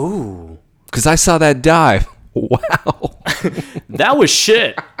 Ooh. Because I saw that dive. Wow. That was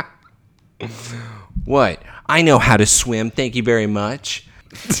shit. What? I know how to swim. Thank you very much.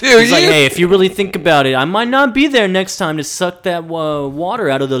 He's like, hey, if you really think about it, I might not be there next time to suck that water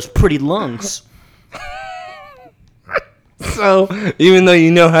out of those pretty lungs. So, even though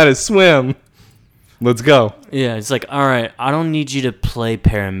you know how to swim, let's go. Yeah, it's like, all right, I don't need you to play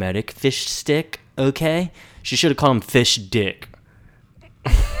paramedic, fish stick, okay? She should have called him fish dick.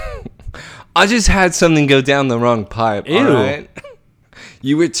 I just had something go down the wrong pipe, Ew. all right?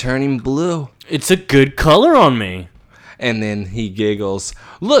 You were turning blue. It's a good color on me. And then he giggles.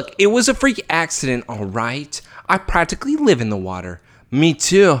 Look, it was a freak accident, all right? I practically live in the water. Me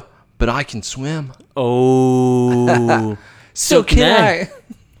too, but I can swim. Oh. So can I.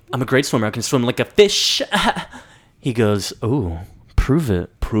 I'm a great swimmer. I can swim like a fish. He goes, oh, prove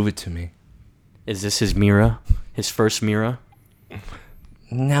it. Prove it to me. Is this his mirror? His first mirror?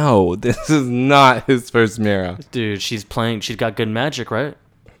 No, this is not his first Mara. Dude, she's got good magic, right?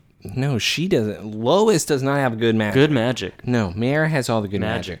 No, she doesn't. Lois does not have good magic. Good magic. No, Mara has all the good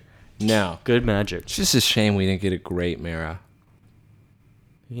magic. No. Good magic. It's just a shame we didn't get a great Mara.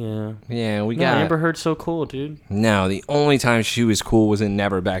 Yeah. Yeah, we got... Amber Heard's so cool, dude. No, the only time she was cool was in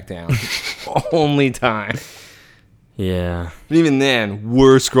Never Back Down. Only time. Yeah. Even then,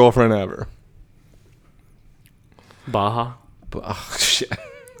 worst girlfriend ever. Baja. Oh, shit.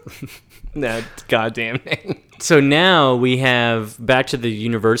 That goddamn name. So now we have, back to the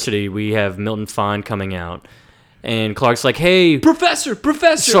university, we have Milton Fine coming out. And Clark's like, hey... Professor!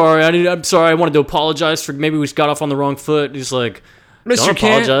 I'm sorry, I wanted to apologize for... Maybe we got off on the wrong foot. He's like, Mr. don't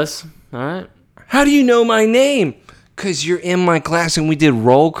apologize. All right. How do you know my name? Because you're in my class and we did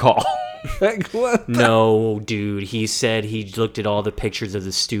roll call. Like, what? No, dude. He said he looked at all the pictures of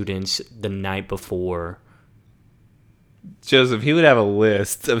the students the night before. Joseph, he would have a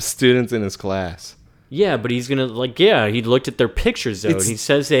list of students in his class. Yeah, but he's gonna he looked at their pictures though. He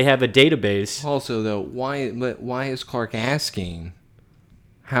says they have a database. Also, though, why is Clark asking?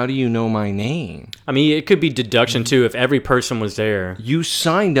 How do you know my name? I mean, it could be deduction too if every person was there. You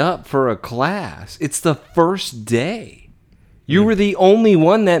signed up for a class. It's the first day. You were the only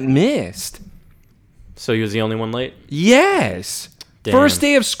one that missed. So he was the only one late? Yes. Damn. First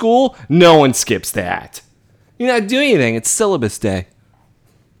day of school, no one skips that. You're not doing anything. It's syllabus day.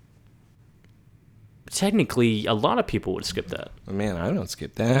 Technically, a lot of people would skip that. Man, I don't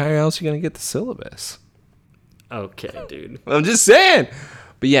skip that. How else are you going to get the syllabus? Okay, dude. I'm just saying.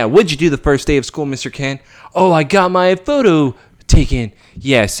 But yeah, what'd you do the first day of school, Mr. Ken? Oh, I got my photo taken.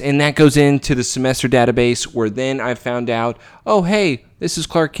 Yes, and that goes into the semester database where then I found out, oh, hey, this is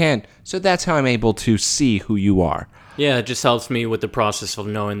Clark Kent. So that's how I'm able to see who you are. Yeah, it just helps me with the process of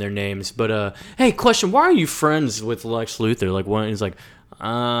knowing their names. But, hey, question, why are you friends with Lex Luthor? Like, one is like,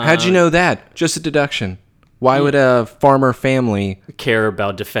 how'd you know that? Just a deduction. Why would a farmer family care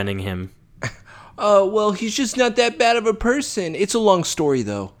about defending him? Oh, well, he's just not that bad of a person. It's a long story,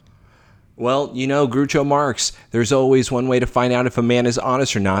 though. Well, you know, Groucho Marx, there's always one way to find out if a man is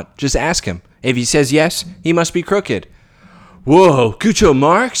honest or not. Just ask him. If he says yes, he must be crooked. Whoa, Groucho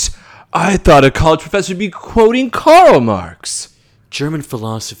Marx? I thought a college professor would be quoting Karl Marx. German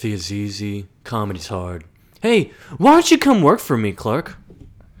philosophy is easy. Comedy's hard. Hey, why don't you come work for me, Clark?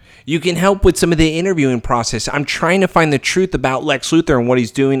 You can help with some of the interviewing process. I'm trying to find the truth about Lex Luthor and what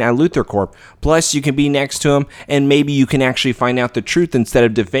he's doing at Luthor Corp. Plus, you can be next to him, and maybe you can actually find out the truth instead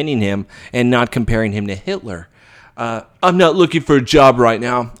of defending him and not comparing him to Hitler. I'm not looking for a job right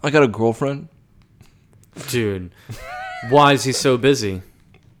now. I got a girlfriend. Dude, why is he so busy?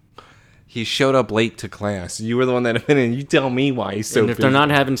 He showed up late to class. You were the one that went in. You tell me why he's so busy. And if they're not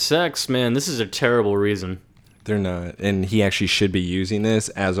having sex, man, this is a terrible reason. They're not. And he actually should be using this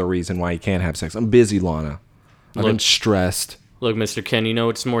as a reason why he can't have sex. I'm busy, Lana. I've been stressed. Look, Mr. Ken, you know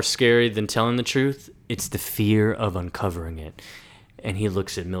what's more scary than telling the truth? It's the fear of uncovering it. And he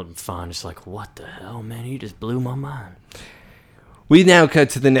looks at Milton Fine, just like, what the hell, man? You just blew my mind. We now cut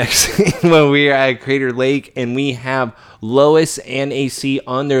to the next scene when we are at Crater Lake, and we have Lois and AC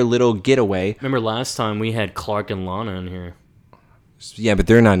on their little getaway. Remember last time we had Clark and Lana in here? Yeah, but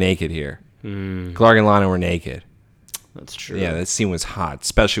they're not naked here. Clark and Lana were naked. That's true. Yeah, that scene was hot,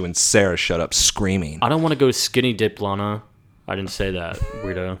 especially when Sarah showed up screaming. I don't want to go skinny dip, Lana. I didn't say that,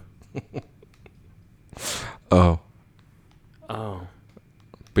 weirdo. Oh. Oh.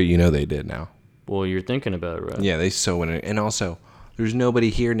 But you know they did now. Well, you're thinking about it, right? Yeah, they so went in. And also, there's nobody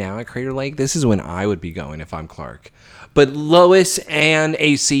here now at Crater Lake. This is when I would be going if I'm Clark. But Lois and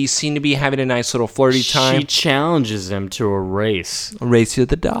AC seem to be having a nice little flirty time. She challenges him to a race. A race to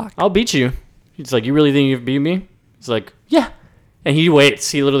the dock. I'll beat you. He's like, you really think you can beat me? He's like, yeah. And he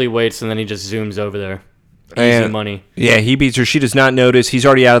waits. He literally waits, and then he just zooms over there. Easy money. Yeah, he beats her. She does not notice. He's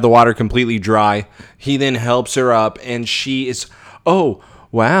already out of the water, completely dry. He then helps her up, and she is, oh,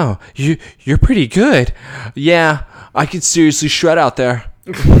 wow, you're pretty good. Yeah, I could seriously shred out there.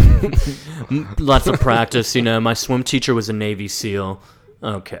 Lots of practice, you know. My swim teacher was a Navy SEAL.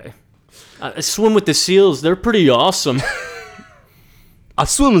 Okay. I swim with the SEALs. They're pretty awesome. I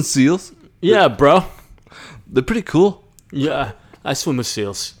swim with SEALs. Yeah, bro. They're pretty cool. Yeah, I swim with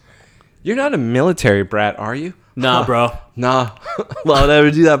SEALs. You're not a military brat, are you? Nah, bro. Nah. Why would I ever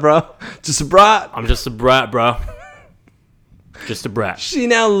do that, bro? Just a brat. I'm just a brat, bro. Just a brat. She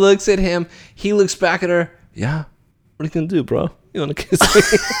now looks at him. He looks back at her. Yeah. What are you going to do, bro? You want to kiss me?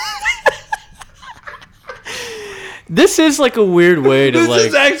 This is like a weird way to This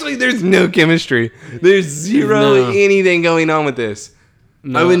is actually, there's no chemistry. There's zero anything going on with this.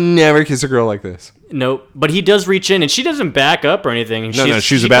 No. I would never kiss a girl like this. Nope. But he does reach in, and she doesn't back up or anything. No,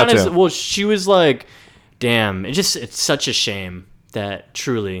 she was about to. Well, she was like, damn. It's such a shame that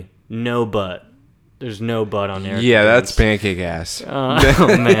truly no butt. There's no butt on there. Yeah, that's pancake ass. Oh,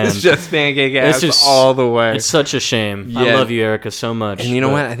 man. It's just pancake ass all the way. It's such a shame. Yeah. I love you, Erica, so much. And you know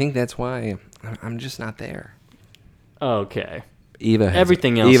what? I think that's why I'm just not there. Okay. Eva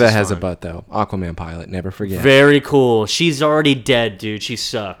has a butt, though. Aquaman pilot, never forget. Very cool. She's already dead, dude. She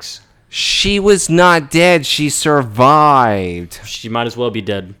sucks. She was not dead. She survived. She might as well be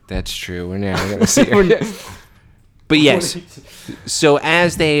dead. That's true. We're never going to see her. But yes, so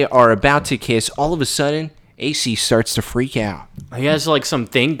as they are about to kiss, all of a sudden, AC starts to freak out. He has like some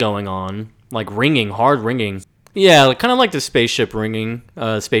thing going on, like ringing, hard ringing. Yeah, kind of like the spaceship ringing,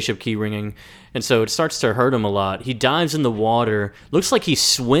 spaceship key ringing. And so it starts to hurt him a lot. He dives in the water. Looks like he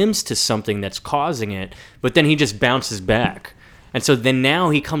swims to something that's causing it, but then he just bounces back. And so then now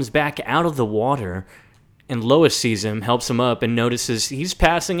he comes back out of the water, and Lois sees him, helps him up, and notices he's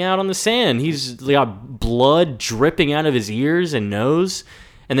passing out on the sand. He's got blood dripping out of his ears and nose.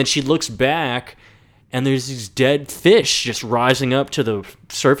 And then she looks back, and there's these dead fish just rising up to the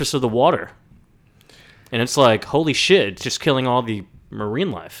surface of the water. And it's like, holy shit, it's just killing all the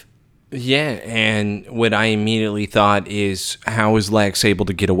marine life. Yeah, and what I immediately thought is, how is Lex able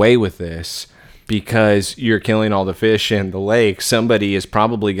to get away with this? Because you're killing all the fish in the lake. Somebody is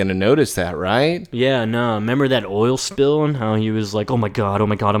probably going to notice that, right? Yeah, no. Remember that oil spill and how he was like, oh my god, oh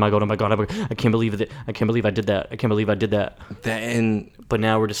my god, oh my god, oh my god, I can't believe it. I can't believe I did that. I can't believe I did that. But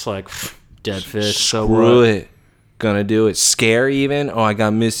now we're just like, dead fish. Screw it. Gonna do it. Scare even? Oh, I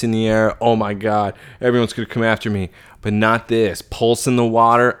got mist in the air. Oh my god. Everyone's going to come after me. But not this. Pulse in the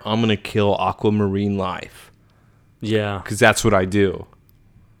water. I'm going to kill aquamarine life. Yeah. Because that's what I do.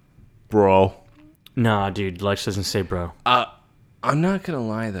 Bro. Nah, dude. Lex doesn't say bro. I'm not going to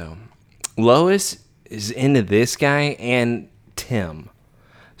lie, though. Lois is into this guy and Tim.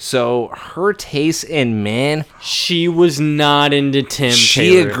 So her taste in men... She was not into Tim She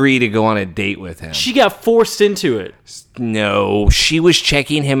Taylor. agreed to go on a date with him. She got forced into it. No, she was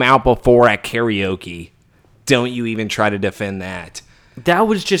checking him out before at karaoke. Don't you even try to defend that. That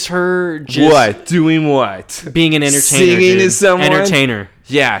was just her... What? Doing what? Being an entertainer, Singing to someone? Entertainer.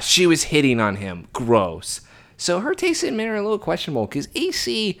 Yeah, she was hitting on him. Gross. So her taste in men are a little questionable because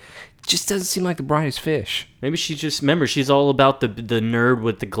AC just doesn't seem like the brightest fish. Maybe she just... Remember, she's all about the nerd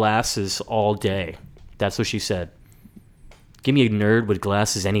with the glasses all day. That's what she said. Give me a nerd with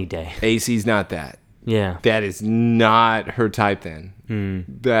glasses any day. AC's not that. Yeah. That is not her type then.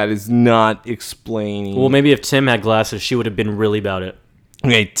 That is not explaining... Well, maybe if Tim had glasses, she would have been really about it.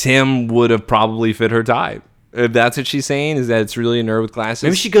 Okay, Tim would have probably fit her type. If that's what she's saying, is that it's really a nerd with glasses?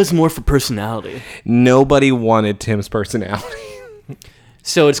 Maybe she goes more for personality. Nobody wanted Tim's personality.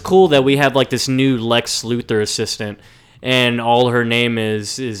 So it's cool that we have like this new Lex Luthor assistant, and all her name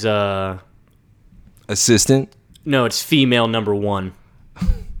is Assistant? No, it's female number 1.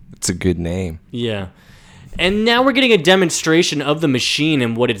 It's a good name. Yeah. And now we're getting a demonstration of the machine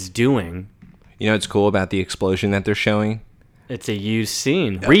and what it's doing. You know what's cool about the explosion that they're showing? It's a used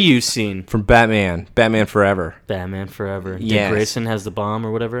scene. Reused scene. From Batman. Batman Forever. Batman Forever. Yes. Dick Grayson has the bomb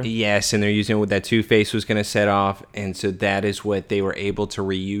or whatever? Yes, and they're using what that Two-Face was going to set off, and so that is what they were able to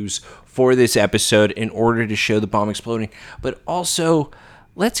reuse for this episode in order to show the bomb exploding. But also,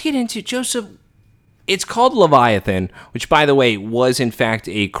 let's get into, Joseph, it's called Leviathan, which, by the way, was in fact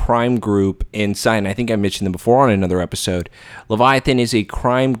a crime group inside, and I think I mentioned them before on another episode. Leviathan is a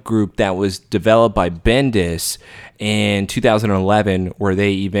crime group that was developed by Bendis in 2011, where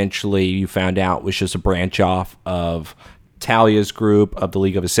they eventually, you found out, was just a branch off of Talia's group of the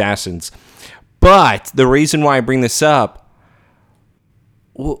League of Assassins. But the reason why I bring this up,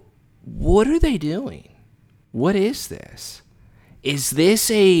 what are they doing? What is this? Is this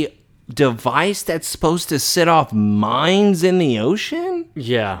a device that's supposed to set off mines in the ocean?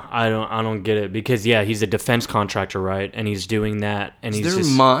 Yeah, I don't get it because he's a defense contractor, right? And he's doing that, and Is there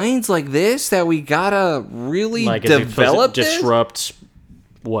mines like this that we gotta really like develop? Disrupt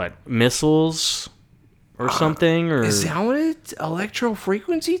what, missiles or something? Or is that what it? Electro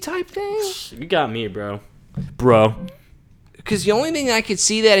frequency type thing? You got me, bro. Because the only thing I could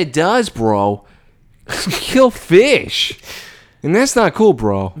see that it does, bro, is kill fish. And that's not cool,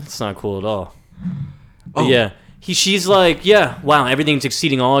 bro. That's not cool at all. Oh. Yeah. She's like, wow, everything's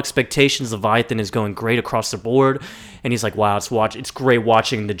exceeding all expectations. Leviathan is going great across the board. And he's like, wow, it's great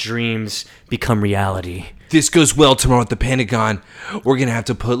watching the dreams become reality. This goes well tomorrow at the Pentagon. We're going to have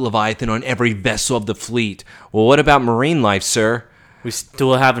to put Leviathan on every vessel of the fleet. Well, what about marine life, sir? We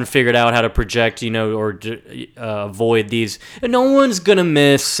still haven't figured out how to project, or avoid these. And no one's going to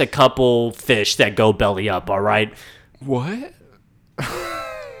miss a couple fish that go belly up, all right? What?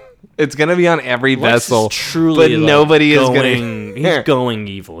 It's going to be on every Lex vessel, is truly, but nobody is going to... He's going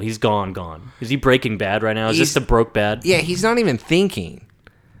evil. He's gone. Is he Breaking Bad right now? Is this the Broke Bad? Yeah, he's not even thinking.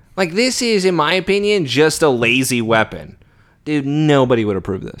 Like, this is, in my opinion, just a lazy weapon. Dude, nobody would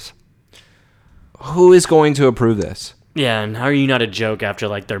approve this. Who is going to approve this? Yeah, and how are you not a joke after,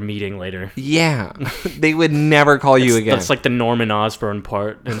 their meeting later? Yeah, they would never call you again. That's like the Norman Osborn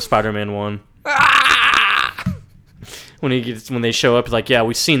part in Spider-Man 1. When they show up, yeah,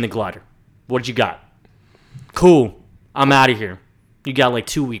 we've seen the glider. What you got? Cool. I'm out of here. You got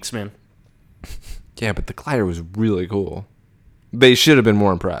 2 weeks, man. Yeah, but the glider was really cool. They should have been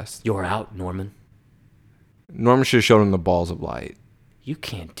more impressed. You're out, Norman. Norman should have showed him the balls of light. You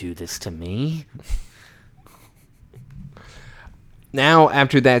can't do this to me. Now,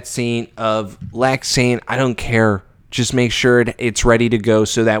 after that scene of Lex saying, I don't care, just make sure it's ready to go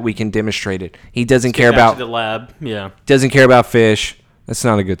so that we can demonstrate it. He doesn't care about the lab. Yeah. Doesn't care about fish. That's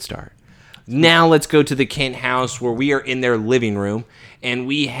not a good start. Now let's go to the Kent house where we are in their living room and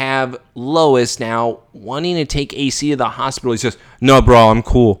we have Lois now wanting to take AC to the hospital. He says, "No, bro, I'm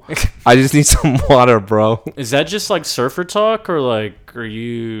cool. I just need some water, bro." Is that just surfer talk or are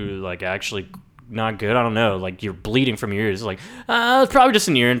you actually not good? I don't know. You're bleeding from your ears. It's probably just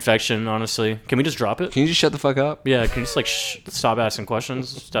an ear infection, honestly. Can we just drop it? Can you just shut the fuck up? Yeah, can you just stop asking questions?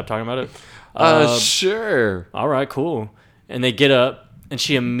 Stop talking about it? Sure. All right, cool. And they get up, and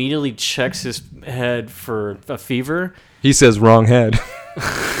she immediately checks his head for a fever. He says, "Wrong head."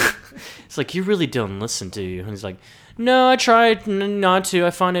 It's you really don't listen to you. And he's like, "No, I tried not to. I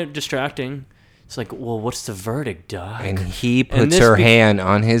find it distracting." It's well, what's the verdict, Doc? And he puts her hand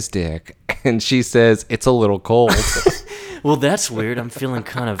on his dick, and she says, "It's a little cold." Well, that's weird. I'm feeling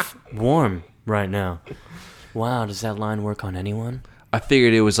kind of warm right now. Wow, does that line work on anyone? I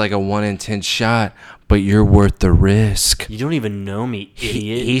figured it was a 1 in 10 shot, but you're worth the risk. You don't even know me,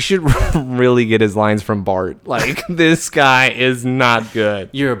 idiot. He should really get his lines from Bart. This guy is not good.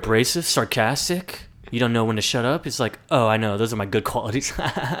 You're abrasive, sarcastic. You don't know when to shut up. It's oh, I know. Those are my good qualities.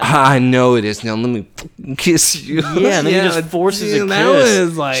 I know it is. Now let me kiss you. Yeah, and then he just forces a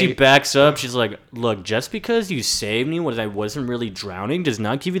kiss. She backs up. She's look, just because you saved me when I wasn't really drowning does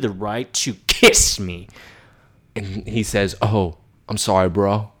not give you the right to kiss me. And he says, "Oh, I'm sorry,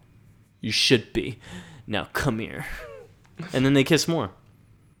 bro." You should be. Now come here. And then they kiss more.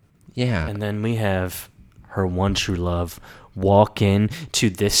 Yeah. And then we have her one true love walk in to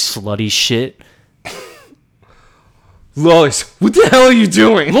this slutty shit. Lois, what the hell are you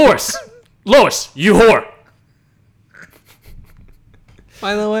doing? Lois, you whore.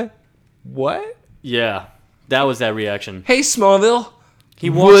 By the way, what? Yeah, that was that reaction. Hey, Smallville.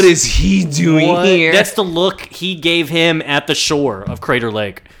 What is he doing here? That's the look he gave him at the shore of Crater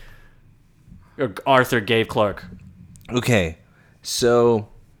Lake. Or Arthur gave Clark. Okay, so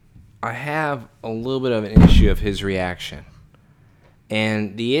I have a little bit of an issue of his reaction.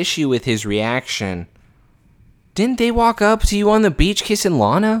 And the issue with his reaction, didn't they walk up to you on the beach kissing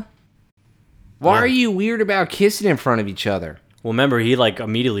Lana? Why are you weird about kissing in front of each other? Well, remember, he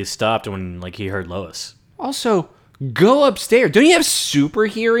immediately stopped when he heard Lois. Also, go upstairs. Don't you have super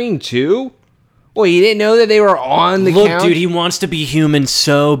hearing too? Well, you didn't know that they were on the couch? Look, dude, he wants to be human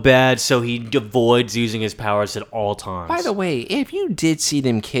so bad, so he avoids using his powers at all times. By the way, if you did see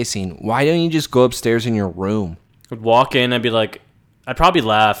them kissing, why don't you just go upstairs in your room? I'd walk in, I'd probably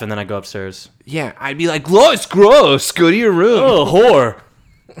laugh, and then I'd go upstairs. Yeah, I'd be like, Lois, gross, go to your room. Oh, whore.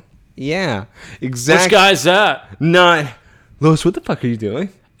 Yeah, exactly. Which guy's that? Not. Lois, what the fuck are you doing?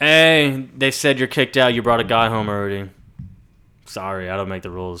 Hey, they said you're kicked out. You brought a guy home already. Sorry, I don't make the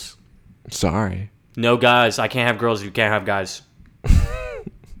rules. Sorry. No guys. I can't have girls if you can't have guys.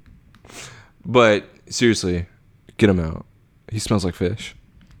 But, seriously, get him out. He smells like fish.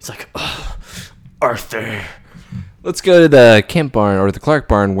 It's Arthur. Let's go to the Kent barn, or the Clark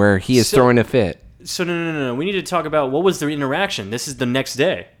barn, where he is throwing a fit. So, no. We need to talk about what was the interaction. This is the next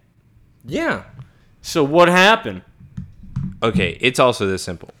day. Yeah. So, what happened? Okay, it's also this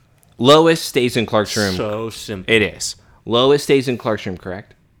simple. Lois stays in Clark's room. So simple. It is. Lois stays in Clark's room,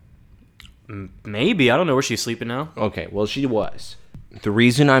 correct? Maybe. I don't know where she's sleeping now. Okay, well, she was. The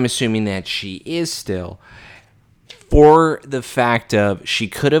reason I'm assuming that she is still, for the fact of she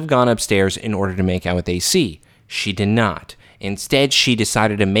could have gone upstairs in order to make out with AC. She did not. Instead, she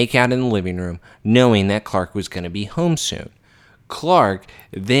decided to make out in the living room, knowing that Clark was going to be home soon. Clark,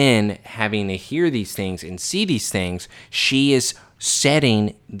 then having to hear these things and see these things, she is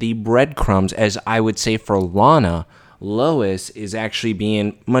setting the breadcrumbs, as I would say for Lana, Lois is actually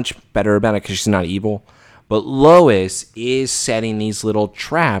being much better about it because she's not evil. But Lois is setting these little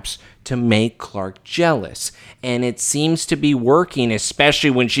traps to make Clark jealous. And it seems to be working, especially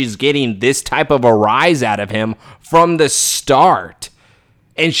when she's getting this type of a rise out of him from the start.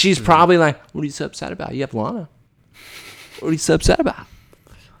 And she's probably like, what are you so upset about? You have Lana. What are you so upset about?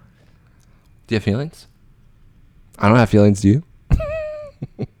 Do you have feelings? I don't have feelings, do you?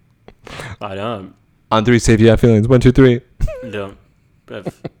 I don't. On 3, say if you have feelings. 1, 2, 3. Don't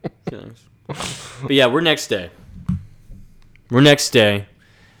have feelings. But yeah, we're next day.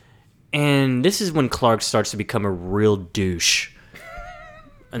 And this is when Clark starts to become a real douche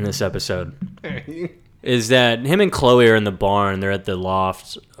in this episode. Is that him and Chloe are in the barn. They're at the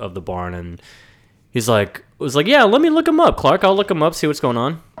loft of the barn. And was like, yeah, let me look him up, Clark. I'll look him up, see what's going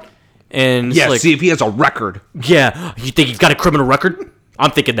on. And yeah, see if he has a record. Yeah, you think he's got a criminal record?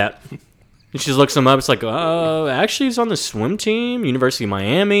 I'm thinking that. And she looks him up. It's like, actually, he's on the swim team, University of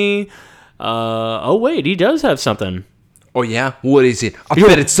Miami. Oh, wait, he does have something. Oh, yeah? What is it? I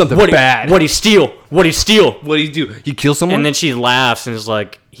bet it's something bad. What'd he steal? What'd he do? He kill someone? And then she laughs and is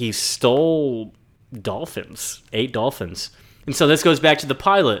like, he stole dolphins, 8 dolphins. And so this goes back to the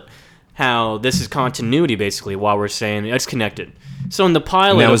pilot, how this is continuity, basically, while we're saying it's connected. So in the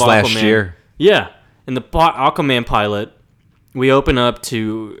pilot that was of Aquaman, last year. Yeah. In the Aquaman pilot, we open up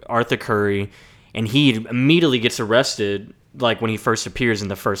to Arthur Curry, and he immediately gets arrested, like when he first appears in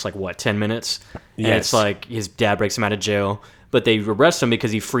the first, 10 minutes? And it's like his dad breaks him out of jail, but they arrest him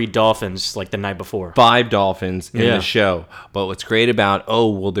because he freed dolphins, the night before. 5 dolphins in the show. But what's great about,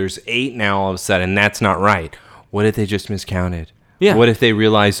 there's 8 now all of a sudden, that's not right. What if they just miscounted? Yeah. What if they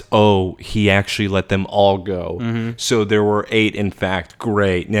realize, he actually let them all go? Mm-hmm. So there were 8, in fact.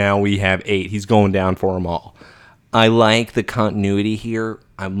 Great. Now we have 8. He's going down for them all. I like the continuity here.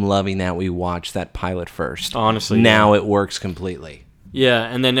 I'm loving that we watched that pilot first. Honestly. Now it works completely. Yeah,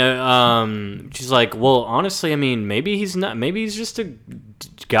 and then she's like, well, honestly, I mean, maybe he's not. Maybe he's just a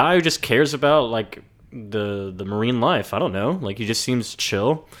guy who just cares about, the marine life. I don't know. He just seems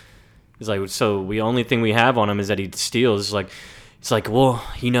chill. He's like, so the only thing we have on him is that he steals. It's like, well,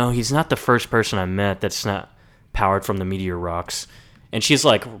 he's not the first person I met that's not powered from the meteor rocks. And she's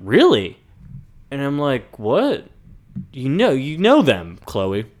like, really? And I'm like, what? You know them,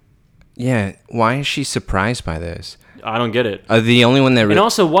 Chloe. Yeah, why is she surprised by this? I don't get it. The only one that... And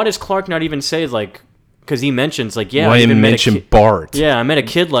also, why does Clark not even say, because he mentions, yeah, why even mention Bart? Yeah, I met a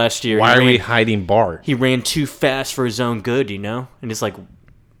kid last year. Why are we hiding Bart? He ran too fast for his own good, And it's like,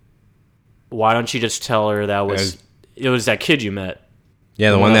 why don't you just tell her it was that kid you met?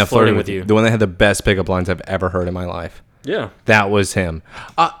 Yeah, the one that flirted with you. The one that had the best pickup lines I've ever heard in my life. Yeah. That was him.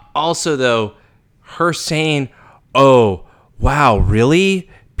 Also, though, her saying, oh, wow, really?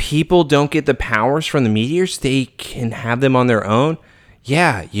 People don't get the powers from the meteors? They can have them on their own?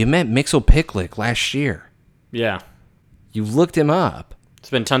 Yeah, you met Mixel-Picklick last year. Yeah. You looked him up. It's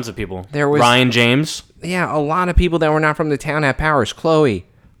been tons of people. There was Ryan James. Yeah, a lot of people that were not from the town have powers. Chloe,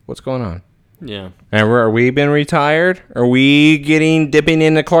 what's going on? Yeah. And are we been retired? Are we dipping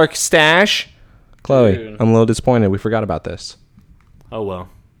into Clark's stash? Chloe, dude. I'm a little disappointed. We forgot about this. Oh, well.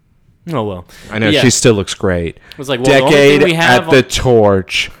 I know, she still looks great. It was like, Decade at the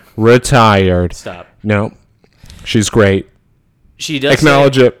torch. Retired. Stop. No. She's great. She does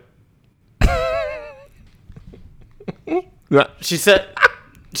acknowledge it. She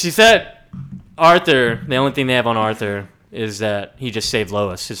said Arthur, the only thing they have on Arthur is that he just saved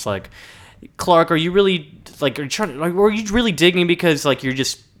Lois. It's like, Clark, are you really were you really digging because you're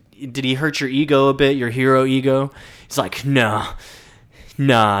just, did he hurt your ego a bit, your hero ego? It's like, nah,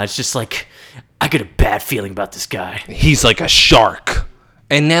 it's just I get a bad feeling about this guy. He's like a shark.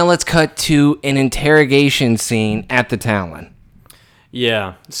 And now let's cut to an interrogation scene at the Talon.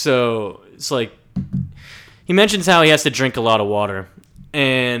 Yeah, so it's he mentions how he has to drink a lot of water,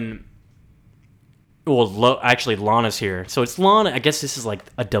 and actually Lana's here, so it's Lana. I guess this is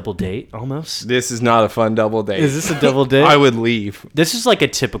a double date almost. This is not a fun double date. Is this a double date? I would leave. This is a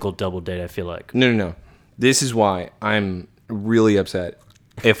typical double date, I feel like. No. This is why I'm really upset.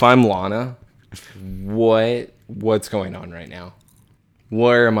 If I'm Lana, what's going on right now?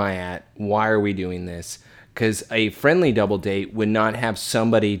 Where am I at? Why are we doing this? Because a friendly double date would not have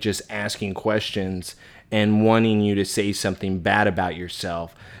somebody just asking questions and wanting you to say something bad about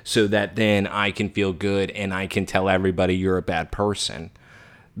yourself so that then I can feel good and I can tell everybody you're a bad person.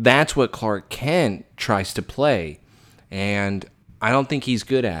 That's what Clark Kent tries to play, and I don't think he's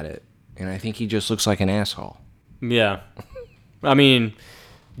good at it, and I think he just looks like an asshole. Yeah. I mean,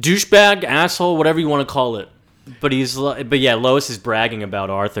 douchebag, asshole, whatever you want to call it. But yeah, Lois is bragging about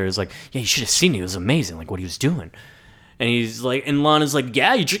Arthur. It's like, yeah, you should have seen it. It was amazing, what he was doing. And he's like, and Lana's like,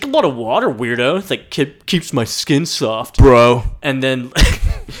 yeah, you drink a lot of water, weirdo. It's like, keeps my skin soft. Bro. And then,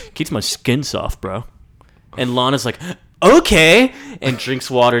 keeps my skin soft, bro. And Lana's like, okay. And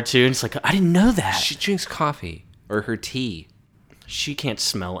drinks water too. And it's like, I didn't know that. She drinks coffee or her tea. She can't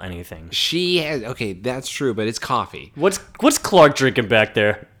smell anything. She has, okay, that's true, but it's coffee. What's Clark drinking back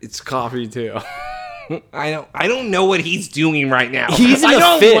there? It's coffee too. I don't know what he's doing right now. He's in I a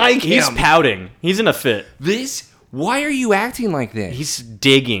don't fit. like He's him. pouting. He's in a fit. Why are you acting like this? He's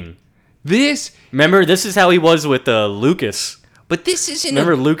digging. This. Remember, this is how he was with Lucas. But this isn't.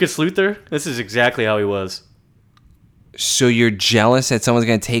 Remember Lucas Luthor? This is exactly how he was. So you're jealous that someone's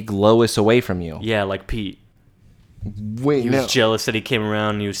gonna take Lois away from you? Yeah, like Pete. Wait, He was jealous that he came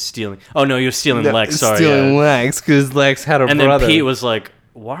around and he was stealing. Oh no, he was stealing Lex. Sorry, stealing Lex because Lex had a and brother. then Pete was like,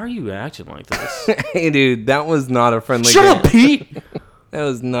 "Why are you acting like this?" Hey, dude, that was not a friendly. Shut game. up, Pete. That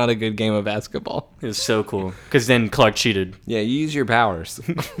was not a good game of basketball. It was so cool because then Clark cheated. Yeah, you use your powers.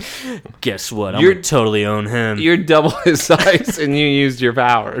 Guess what? I'm gonna totally own him. You're double his size, and you used your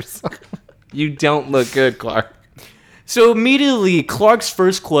powers. You don't look good, Clark. So immediately, Clark's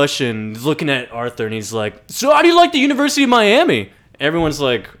first question is looking at Arthur, and he's like, "So how do you like the University of Miami?" Everyone's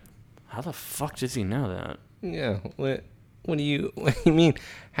like, "How the fuck does he know that?" Yeah. What do you mean?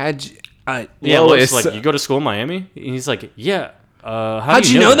 Yeah, Lois, Lois, like, you go to school in Miami? And he's like, "Yeah." How'd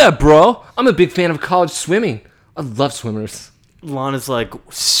you know that, bro? I'm a big fan of college swimming. I love swimmers. Lana's like,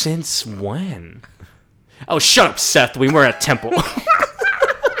 "Since when?" Oh, shut up, Seth. We were at Temple.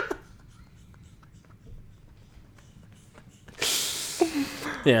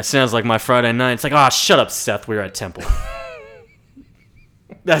 Yeah, sounds like my Friday night. It's like, oh, shut up, Seth. We were at Temple.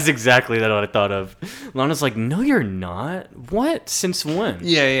 That's exactly what I thought of. Lana's like, no, you're not. What? Since when?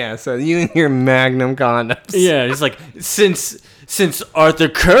 Yeah. So you and your Magnum condoms. Yeah, he's like, since Arthur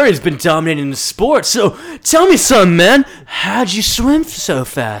Curry's been dominating the sport. So tell me something, man. How'd you swim so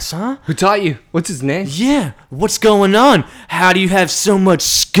fast, huh? Who taught you? What's his name? Yeah, what's going on? How do you have so much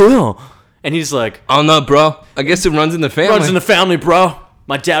skill? And he's like, I don't know, bro. I guess it runs in the family. runs in the family, bro.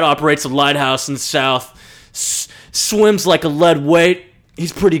 My dad operates a lighthouse in the South. Swims like a lead weight.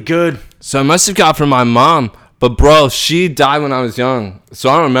 He's pretty good. So I must have got from my mom. But, bro, she died when I was young. So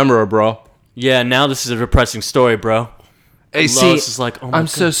I don't remember her, bro. Yeah, now this is a depressing story, bro. Hey, Lois is like, oh my I'm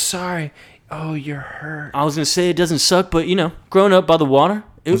God. so sorry. Oh, you're hurt. I was going to say it doesn't suck, but, growing up by the water,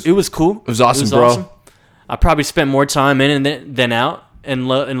 it was cool. It was awesome, bro. I probably spent more time in than out. And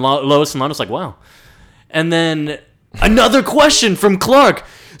Lois and Lana's like, wow. And then another question from Clark.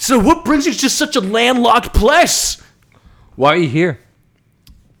 So what brings you to such a landlocked place? Why are you here?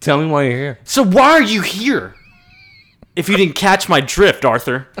 Tell me why you're here. So why are you here? If you didn't catch my drift,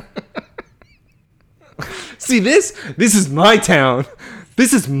 Arthur. See, this is my town.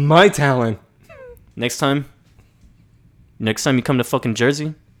 This is my talent. Next time you come to fucking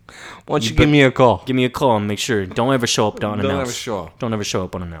Jersey, Why don't you give me a call? give me a call and make sure. Don't ever show up unannounced. Don't ever show up. Don't ever show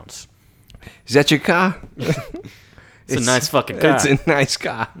up unannounced. Is that your car? It's a nice fucking car. It's a nice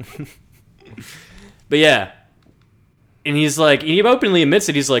car. But yeah. And he's like, he openly admits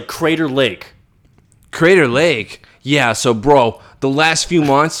it. He's like, Crater Lake. Crater Lake. Yeah, so bro, the last few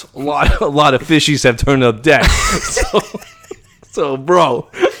months, a lot of fishies have turned up dead. So bro,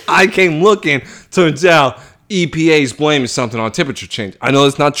 I came looking. Turns out EPA's blaming something on temperature change. I know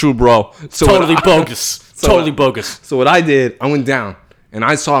it's not true, bro. So Totally bogus. Totally bogus. So what I did, I went down and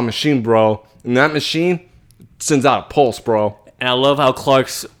I saw a machine, bro. And that machine sends out a pulse, bro. And I love how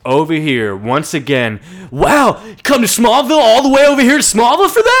Clark's over here once again. Wow, come to Smallville all the way over here to Smallville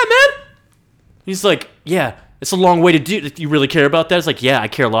for that, man? He's like, yeah, it's a long way to do. You really care about that? It's like, yeah, I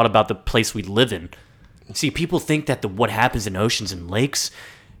care a lot about the place we live in. See, people think that what happens in oceans and lakes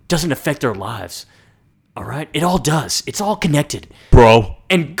doesn't affect their lives. All right? It all does. It's all connected. Bro.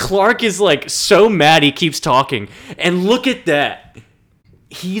 And Clark is like so mad he keeps talking. And look at that.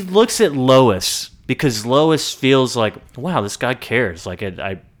 He looks at Lois because Lois feels like, wow, this guy cares. Like,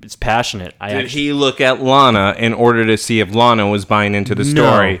 it's passionate. Did he look at Lana in order to see if Lana was buying into the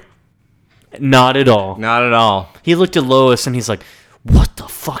story? Not at all. Not at all. He looked at Lois and he's like, what the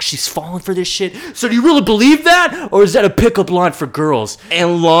fuck? She's falling for this shit? So do you really believe that? Or is that a pickup line for girls?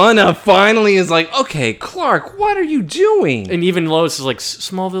 And Lana finally is like, okay, Clark, what are you doing? And even Lois is like,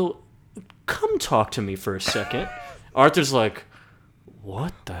 Smallville, come talk to me for a second. Arthur's like,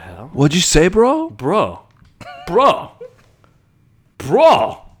 what the hell? What'd you say, bro? Bro.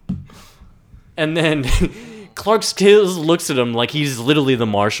 And then Clark still looks at him like he's literally the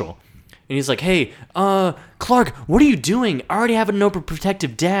marshal. And he's like, hey, Clark, what are you doing? I already have an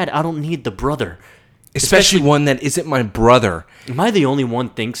overprotective dad. I don't need the brother. Especially one that isn't my brother. Am I the only one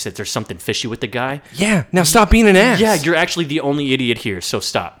thinks that there's something fishy with the guy? Yeah, now stop being an ass. Yeah, you're actually the only idiot here, so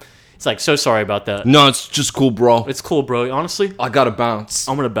stop. It's like, so sorry about that. No, it's just cool, bro. It's cool, bro. Honestly, I gotta bounce.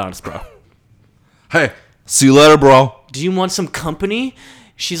 I'm gonna bounce, bro. Hey, see you later, bro. Do you want some company?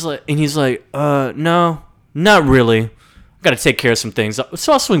 She's like, and he's like, no, not really. I gotta take care of some things,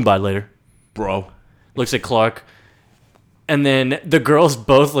 so I'll swing by later. Bro. Looks at Clark. And then the girls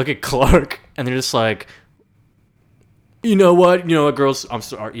both look at Clark, and they're just like, you know what, girls? I'm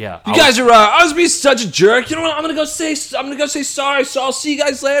sorry. Yeah, You guys are. I was being such a jerk. You know what? I'm gonna go say sorry. So I'll see you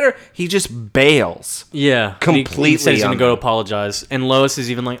guys later. He just bails. Yeah, Completely He says he's gonna go on apologize, and Lois is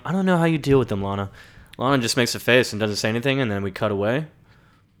even like, I don't know how you deal with them, Lana. Lana just makes a face and doesn't say anything, and then we cut away.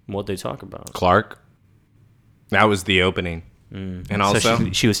 What they talk about? Clark. That was the opening, and also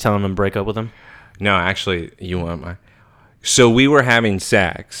so she was telling him to break up with him. no, actually, you want my. So we were having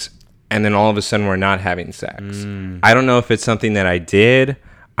sex. And then all of a sudden, we're not having sex. I don't know if it's something that I did.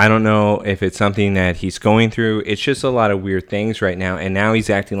 I don't know if it's something that he's going through. It's just a lot of weird things right now. And now he's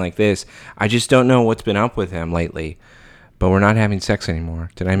acting like this. I just don't know what's been up with him lately. But we're not having sex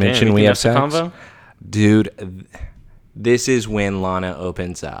anymore. Did I mention we have sex? Convo? Dude, this is when Lana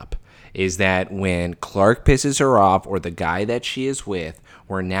opens up. Is that when Clark pisses her off, or the guy that she is with,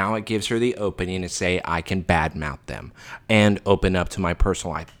 where now it gives her the opening to say, I can badmouth them and open up to my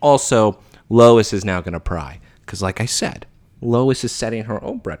personal life. Also, Lois is now going to pry. Because like I said, Lois is setting her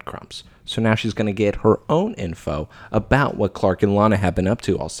own breadcrumbs. So now she's going to get her own info about what Clark and Lana have been up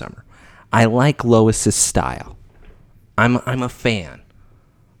to all summer. I like Lois's style. I'm a fan.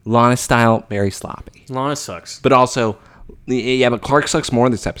 Lana's style, very sloppy. Lana sucks. But also, yeah, but Clark sucks more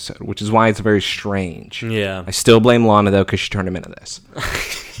in this episode, which is why it's very strange. Yeah. I still blame Lana, though, because she turned him into this.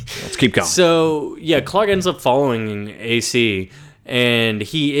 Let's keep going. So, yeah, Clark ends up following AC, and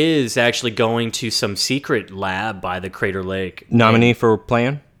he is actually going to some secret lab by the Crater Lake. Nominee for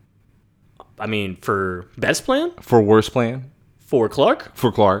plan? I mean, for best plan? For worst plan? For Clark?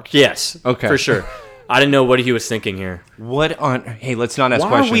 For Clark? Yes. Okay. For sure. I didn't know what he was thinking here. What on... Hey, let's not ask Why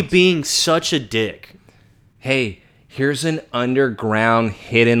questions. are we being such a dick? Hey, here's an underground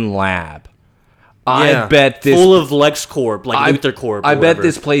hidden lab. I Yeah, bet this... full of LexCorp, like Luthor Corp. I bet whatever.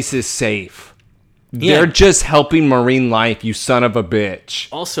 this place is safe. Yeah. They're just helping marine life, you son of a bitch.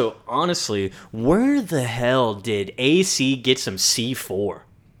 Also, honestly, where the hell did AC get some C4?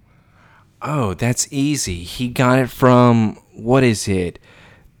 Oh, that's easy. He got it from... What is it?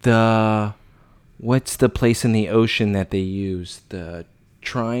 What's the place in the ocean that they use? The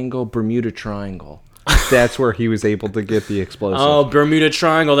Triangle? Bermuda Triangle. That's where he was able to get the explosive. Oh, Bermuda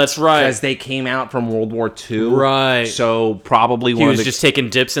Triangle, that's right. Because they came out from World War II. Right. So probably He was just taking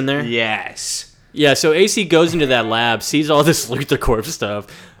dips in there? Yes. Yeah, so AC goes into that lab, sees all this Luthor Corp stuff,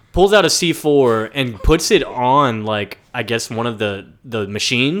 pulls out a C4, and puts it on, like, I guess one of the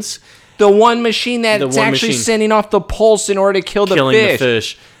machines. The one machine that's actually sending off the pulse in order to kill the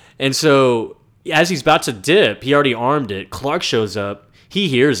fish. And so, as he's about to dip, he already armed it. Clark shows up. He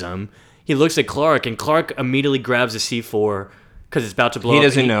hears him. He looks at Clark, and Clark immediately grabs a C4 because it's about to blow up. He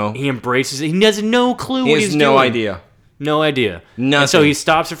doesn't know. He embraces it. He has no clue what he's doing. He has no idea. No idea. Nothing. And so he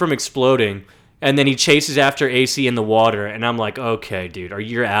stops it from exploding, and then he chases after AC in the water, and I'm like, okay, dude,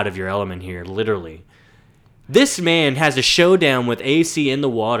 you're out of your element here, literally. This man has a showdown with AC in the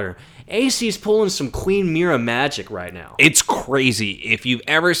water. AC's pulling some Queen Mira magic right now. It's crazy. If you've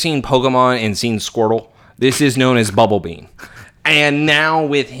ever seen Pokemon and seen Squirtle, this is known as Bubble Beam. And now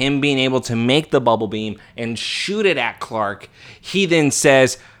with him being able to make the Bubble Beam and shoot it at Clark, he then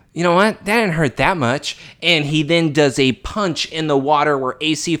says, you know what? That didn't hurt that much. And he then does a punch in the water where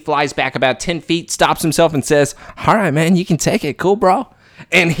AC flies back about 10 feet, stops himself and says, all right, man, you can take it. Cool, bro.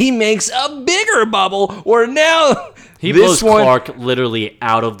 And he makes a bigger bubble where now... He blows Clark literally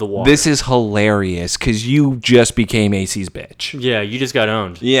out of the water. This is hilarious because you just became AC's bitch. Yeah, you just got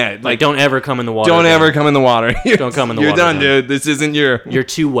owned. Yeah. Like don't ever come in the water. Don't ever come in the water. Don't come in the water. You're done, again. dude. This isn't your... You're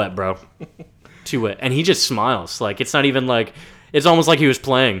too wet, bro. Too wet. And he just smiles. Like, it's not even like... It's almost like he was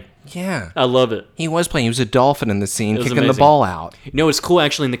playing. Yeah. I love it. He was playing. He was a dolphin in the scene, kicking amazing. the ball out. You know, it's cool,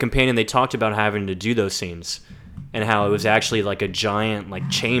 actually, in the companion, they talked about having to do those scenes. And how it was actually like a giant,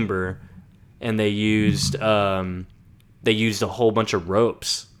 like, chamber. And they used a whole bunch of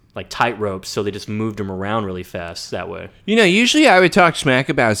ropes. Like tight ropes, so they just moved them around really fast that way. You know, usually I would talk smack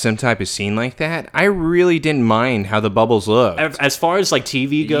about some type of scene like that. I really didn't mind how the bubbles looked. As far as like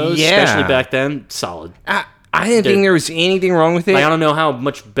TV goes, Yeah. especially back then, solid. I didn't think there was anything wrong with it. Like, I don't know how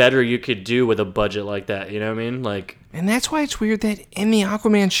much better you could do with a budget like that. You know what I mean? Like, and that's why it's weird that in the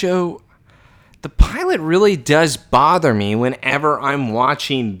Aquaman show, the pilot really does bother me whenever I'm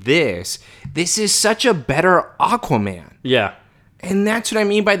watching this. This is such a better Aquaman. Yeah. And that's what I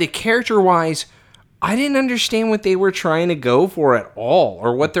mean by the character-wise. I didn't understand what they were trying to go for at all,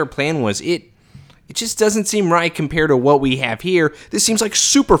 or what their plan was. It just doesn't seem right compared to what we have here. This seems like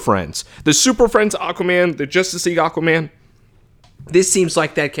Super Friends. The Super Friends Aquaman, the Justice League Aquaman. This seems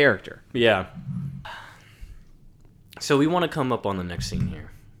like that character. Yeah. So we want to come up on the next scene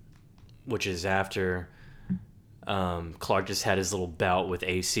here, which is after Clark just had his little bout with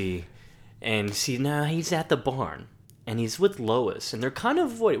AC. And see, now he's at the barn. And he's with Lois. And they're kind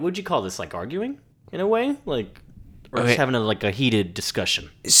of, what would you call this, like arguing? In a way? Like, or just having a heated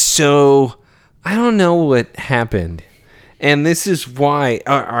discussion. So, I don't know what happened. And this is why,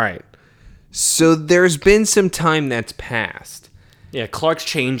 all right. So, there's been some time that's passed. Yeah, Clark's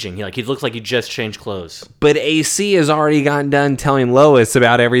changing. He looks like he just changed clothes. But AC has already gotten done telling Lois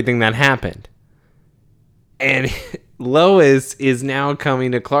about everything that happened. And Lois is now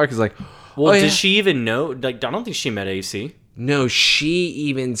coming to Clark. He's like, well, does she even know? Like, I don't think she met AC. No, she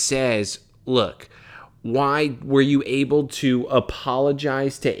even says, look, why were you able to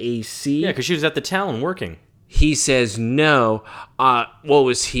apologize to AC? Yeah, because she was at the Talon working. He says, no. What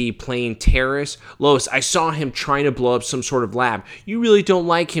was he, playing terrorist? Lois, I saw him trying to blow up some sort of lab. You really don't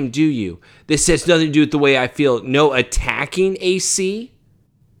like him, do you? This has nothing to do with the way I feel. No attacking AC?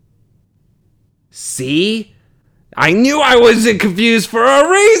 See? I knew I wasn't confused for a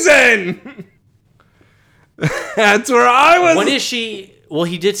reason! That's where I was. When is she? Well,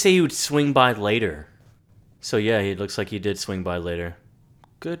 he did say he would swing by later. So yeah, it looks like he did swing by later.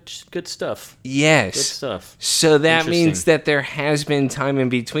 Good stuff. Yes. Good stuff. So that means that there has been time in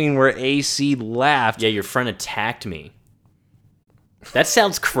between where AC left. Yeah, your friend attacked me. That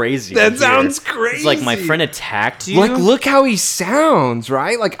sounds crazy. That sounds crazy. It's like, my friend attacked you? Like, look how he sounds,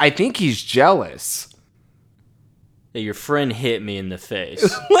 right? Like, I think he's jealous. Yeah, your friend hit me in the face.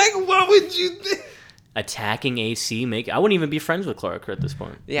 Like, what would you think? Attacking AC? I wouldn't even be friends with Clark at this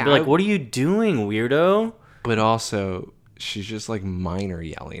point. Yeah. I'd be like, what are you doing, weirdo? But also, she's just like minor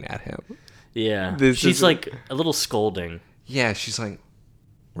yelling at him. Yeah. She's like a little scolding. Yeah, she's like,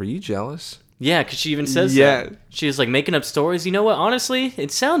 were you jealous? Yeah, because she even says that. She was like making up stories. You know what? Honestly,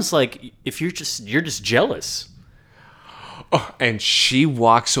 it sounds like if you're just jealous. Oh, and she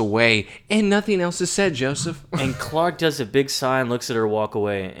walks away, and nothing else is said, Joseph. And Clark does a big sigh and looks at her walk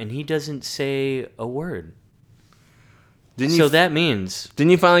away, and he doesn't say a word. That means...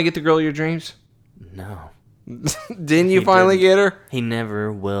 Didn't you finally get the girl of your dreams? No. Didn't you finally get her? He never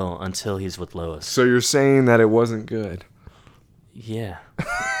will until he's with Lois. So you're saying that it wasn't good? Yeah.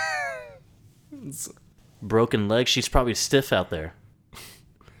 Broken legs. She's probably stiff out there.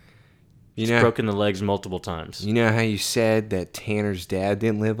 She's broken the legs multiple times. You know how you said that Tanner's dad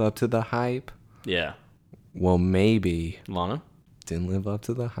didn't live up to the hype? Yeah. Well, maybe Lana didn't live up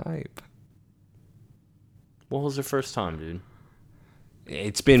to the hype. What was her first time, dude?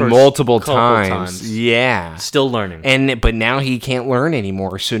 It's been multiple times. Yeah. Still learning. But now he can't learn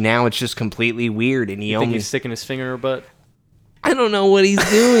anymore, so now it's just completely weird. And you think he's sticking his finger in her butt? I don't know what he's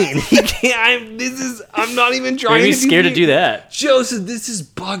doing. He can't. I'm not even trying. Maybe he's scared to do that. Joseph, this has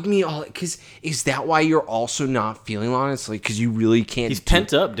bugged me all. Because is that why you're also not feeling honestly? Because you really can't. He's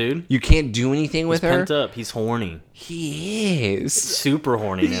pent up, dude. You can't do anything with her. He's pent up. He's horny. He is super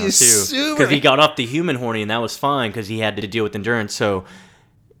horny now too. Because he got off the human horny, and that was fine because he had to deal with endurance. So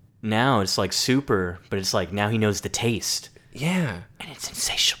now it's like super, but it's like now he knows the taste. Yeah, and it's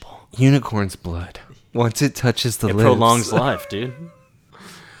insatiable. Unicorn's blood. Once it touches the lips. It prolongs life, dude.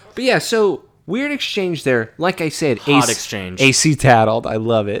 But yeah, so weird exchange there. Like I said, hot exchange. AC tattled. I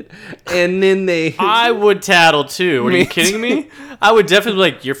love it. And then they... I would tattle too. Are you kidding me? I would definitely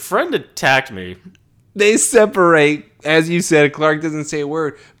be like, your friend attacked me. They separate. As you said, Clark doesn't say a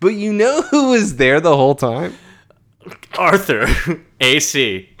word. But you know who was there the whole time? Arthur.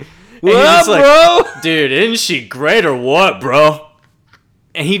 AC. What up, like, bro? Dude, isn't she great or what, bro?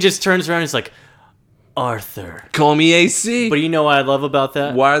 And he just turns around and he's like, Arthur. Call me AC. But you know what I love about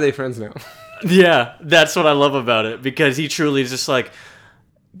that? Why are they friends now? Yeah, that's what I love about it. Because he truly is just like,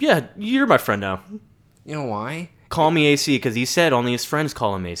 yeah, you're my friend now. You know why? Call me AC, because he said only his friends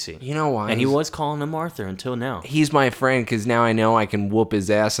call him AC. You know why? And he was calling him Arthur until now. He's my friend because now I know I can whoop his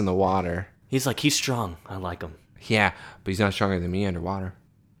ass in the water. He's like, he's strong. I like him. Yeah, but he's not stronger than me underwater.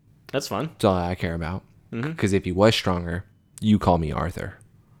 That's fine. That's all I care about. Because if he was stronger, you call me Arthur.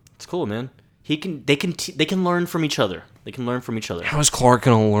 It's cool, man. They can learn from each other. They can learn from each other. How is Clark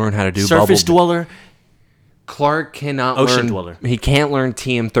going to learn how to do surface dweller? Clark cannot ocean dweller. He can't learn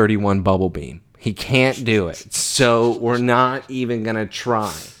TM31 bubble beam. He can't do it. So we're not even going to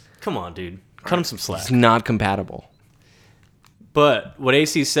try. Come on, dude. Cut him some slack. It's not compatible. But what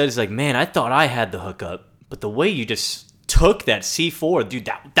AC said is like, man, I thought I had the hookup, but the way you just took that C4, dude,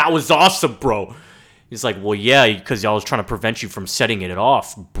 that was awesome, bro. He's like, well, yeah, because y'all was trying to prevent you from setting it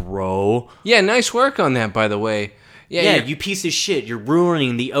off, bro. Yeah, nice work on that, by the way. Yeah, you piece of shit. You're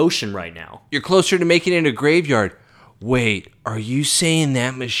ruining the ocean right now. You're closer to making it a graveyard. Wait, are you saying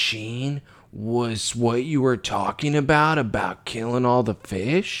that machine was what you were talking about killing all the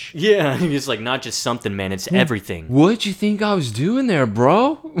fish? Yeah, he's like, not just something, man. It's everything. What'd you think I was doing there,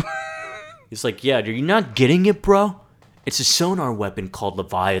 bro? He's like, yeah, are you not getting it, bro? It's a sonar weapon called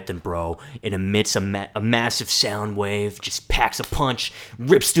Leviathan, bro. It emits a massive sound wave, just packs a punch,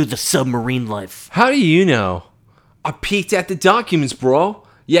 rips through the submarine life. How do you know? I peeked at the documents, bro.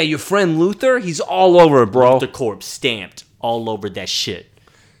 Yeah, your friend Luthor, he's all over it, bro. The corpse stamped all over that shit.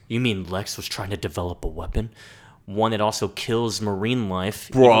 You mean Lex was trying to develop a weapon? One that also kills marine life,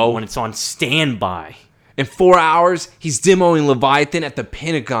 bro, even when it's on standby. In 4 hours, he's demoing Leviathan at the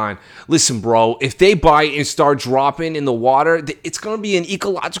Pentagon. Listen, bro, if they bite and start dropping in the water, it's going to be an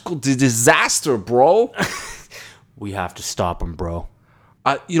ecological disaster, bro. We have to stop him, bro.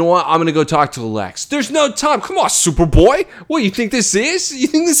 You know what? I'm going to go talk to Lex. There's no time. Come on, Superboy. What, you think this is? You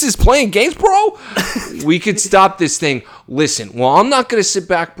think this is playing games, bro? We could stop this thing. Listen, well, I'm not going to sit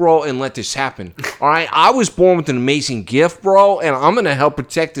back, bro, and let this happen. All right? I was born with an amazing gift, bro, and I'm going to help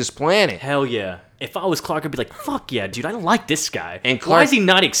protect this planet. Hell yeah. If I was Clark, I'd be like, fuck yeah, dude, I like this guy. And Clark, why is he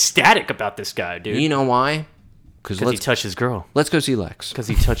not ecstatic about this guy, dude? You know why? Because he touched his girl. Let's go see Lex. Because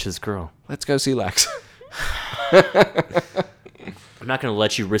he touched his girl. Let's go see Lex. I'm not going to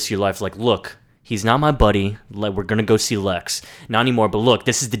let you risk your life. Like, look, he's not my buddy. We're going to go see Lex. Not anymore, but look,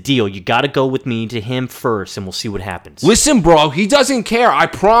 this is the deal. You got to go with me to him first, and we'll see what happens. Listen, bro, he doesn't care. I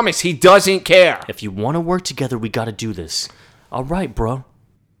promise, he doesn't care. If you want to work together, we got to do this. All right, bro.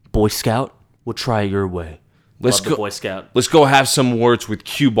 Boy Scout, we'll try it your way. Let's go, Boy Scout. Let's go have some words with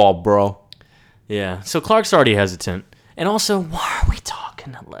Q-Ball, bro. Yeah, so Clark's already hesitant. And also, why are we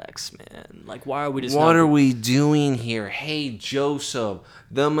talking to Lex, man? Like, why are we just... What are we doing here? Hey, Joseph,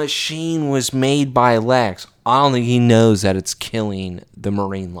 the machine was made by Lex. I don't think he knows that it's killing the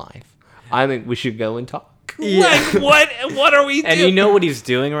marine life. I think we should go and talk. Yeah. Like, what are we doing? And you know what he's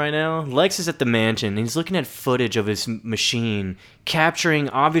doing right now? Lex is at the mansion, and he's looking at footage of his machine, capturing,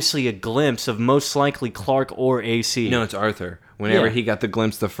 obviously, a glimpse of most likely Clark or AC. No, it's Arthur. Whenever he got the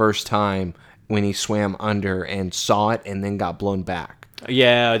glimpse the first time... when he swam under and saw it and then got blown back.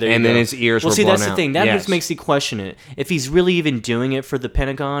 Yeah, there you go. And then his ears were blown out. Well, see, that's the thing. That just makes you question it. If he's really even doing it for the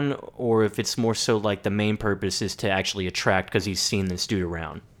Pentagon, or if it's more so like the main purpose is to actually attract because he's seen this dude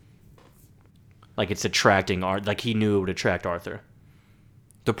around. Like it's attracting Arthur. Like he knew it would attract Arthur.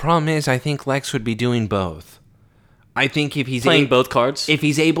 The problem is, I think Lex would be doing both. I think if he's playing both cards, if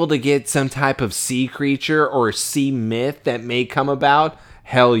he's able to get some type of sea creature or sea myth that may come about,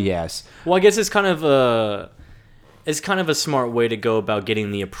 hell yes. Well, I guess it's kind of a smart way to go about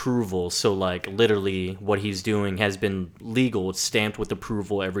getting the approval. So, like, literally, what he's doing has been legal. It's stamped with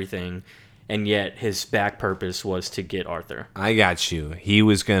approval, everything. And yet, his back purpose was to get Arthur. I got you. He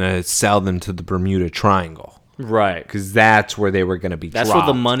was going to sell them to the Bermuda Triangle. Right. Because that's where they were going to be dropped. That's where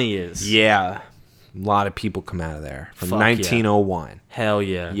the money is. Yeah. A lot of people come out of there. From 1901. Yeah. Hell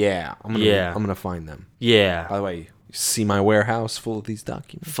yeah. Yeah. I'm gonna find them. Yeah. By the way, see my warehouse full of these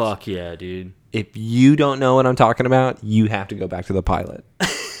documents? Fuck yeah, dude. If you don't know what I'm talking about, you have to go back to the pilot.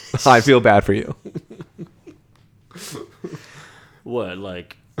 I feel bad for you. What,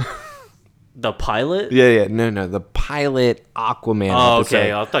 like the pilot? Yeah. No. The pilot Aquaman. Oh,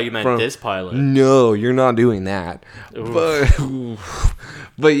 okay. I thought you meant this pilot. No, you're not doing that.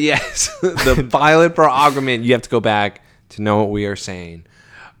 But yes, the pilot for Aquaman, you have to go back to know what we are saying.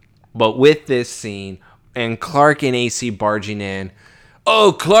 But with this scene, and Clark and AC barging in.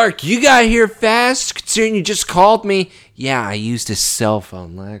 Oh, Clark, you got here fast, considering you just called me. Yeah, I used his cell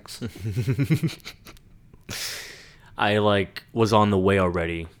phone, Lex. I, was on the way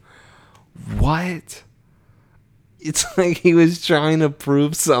already. What? It's like he was trying to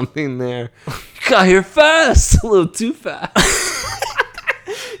prove something there. You got here fast. A little too fast.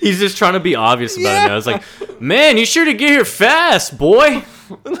 He's just trying to be obvious about it now. It's like, man, you sure to get here fast, boy.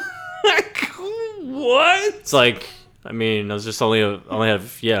 What? It's like, I mean, I was just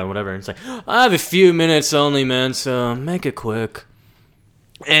whatever. It's like, I have a few minutes only, man, so make it quick.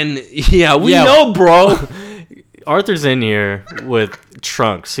 And we know, bro. Arthur's in here with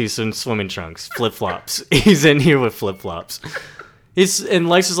trunks. He's in swimming trunks, flip-flops. He's in here with flip-flops. And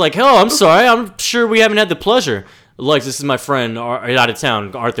Lex is like, hell, I'm sorry. I'm sure we haven't had the pleasure. Lex, this is my friend out of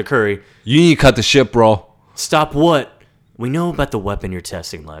town, Arthur Curry. You need to cut the ship, bro. Stop what? We know about the weapon you're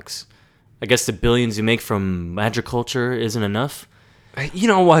testing, Lex. I guess the billions you make from agriculture isn't enough. You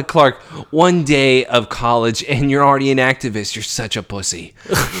know what, Clark? One day of college and you're already an activist. You're such a pussy.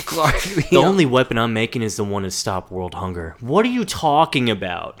 Clark, the only weapon I'm making is the one to stop world hunger. What are you talking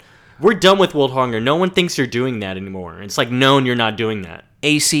about? We're done with world hunger. No one thinks you're doing that anymore. It's like, no, you're not doing that.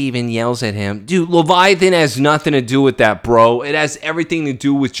 AC even yells at him. Dude, Leviathan has nothing to do with that, bro. It has everything to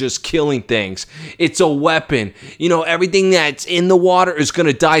do with just killing things. It's a weapon. You know, everything that's in the water is going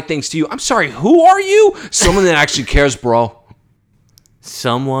to die thanks to you. I'm sorry, who are you? Someone that actually cares, bro.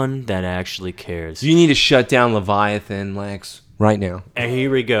 Someone that actually cares. You need to shut down Leviathan, Lex, right now. And here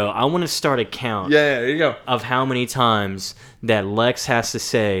we go. I want to start a count. Yeah, there you go. Of how many times that Lex has to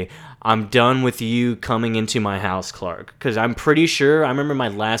say, I'm done with you coming into my house, Clark. Because I'm pretty sure, I remember my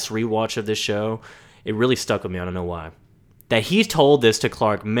last rewatch of this show, it really stuck with me. I don't know why. That he told this to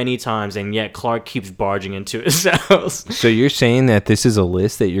Clark many times, and yet Clark keeps barging into his house. So you're saying that this is a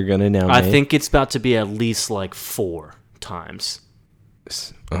list that you're going to now make? I think it's about to be at least like 4 times.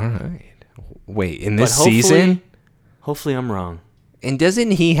 All right. Wait, in this season? Hopefully I'm wrong. And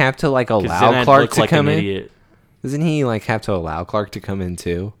doesn't he have to like allow Clark to come in? Idiot. Doesn't he like have to allow Clark to come in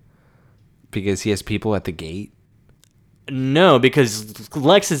too? Because he has people at the gate? No, because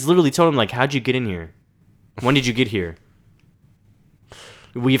Lex has literally told him like, how'd you get in here? When did you get here?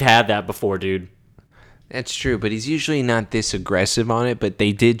 We've had that before, dude. That's true, but he's usually not this aggressive on it, but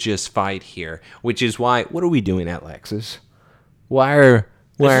they did just fight here, which is why, what are we doing at Lex's? This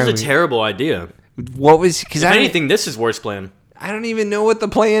is a terrible idea. What was... If anything, this is worse plan. I don't even know what the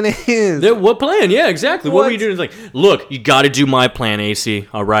plan is. What plan? Yeah, exactly. What were you doing? It's like, look, you got to do my plan, AC.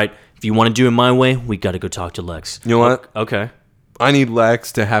 All right? If you want to do it my way, we got to go talk to Lex. You know what? Okay. I need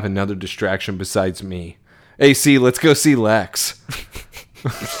Lex to have another distraction besides me. AC, let's go see Lex.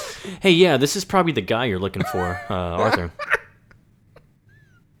 Hey, yeah, this is probably the guy you're looking for, Arthur.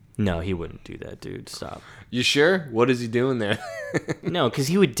 No, he wouldn't do that, dude. Stop. You sure? What is he doing there? No, because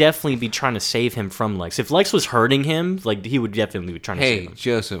he would definitely be trying to save him from Lex. If Lex was hurting him, like he would definitely be trying to save him. Hey,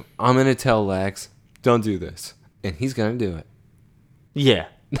 Joseph, I'm going to tell Lex, don't do this. And he's going to do it. Yeah.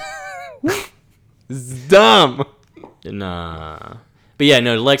 This is dumb. Nah. But yeah,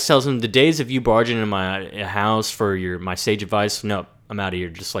 no, Lex tells him, the days of you barging into my house for my sage advice, nope, I'm out of here.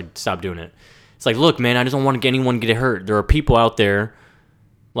 Just like, stop doing it. It's like, look, man, I just don't want to get anyone get hurt. There are people out there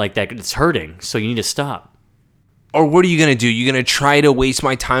like that it's hurting, so you need to stop. Or what are you going to do? You going to try to waste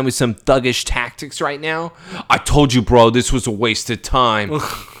my time with some thuggish tactics right now? I told you, bro, this was a waste of time.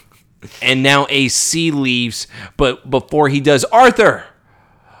 And now AC leaves, but before he does, Arthur!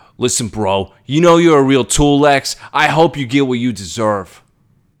 Listen, bro, you know you're a real tool, Lex. I hope you get what you deserve,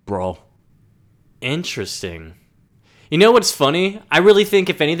 bro. Interesting. You know what's funny? I really think,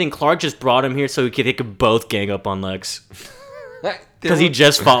 if anything, Clark just brought him here so they could both gang up on Lex. Because he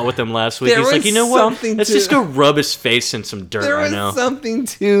just fought with him last week. He's like, you know what? Let's just go rub his face in some dirt right now. There was something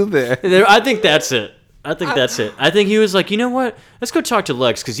to there. I think that's it. I think he was like, you know what? Let's go talk to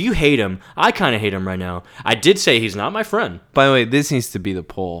Lex because you hate him. I kind of hate him right now. I did say he's not my friend. By the way, this needs to be the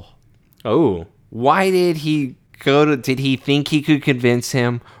poll. Oh. Why did he did he think he could convince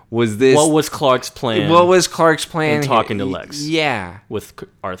him? What was Clark's plan? What was Clark's plan? In talking to Lex. Yeah. With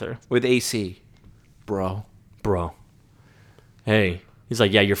Arthur. With AC. Bro. Hey. He's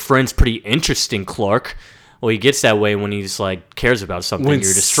like, yeah, your friend's pretty interesting, Clark. Well, he gets that way when he's like cares about something. You're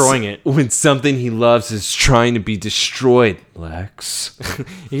destroying it. When something he loves is trying to be destroyed, Lex.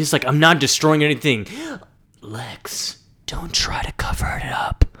 He's like, I'm not destroying anything. Lex, don't try to cover it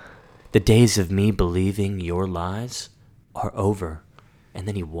up. The days of me believing your lies are over. And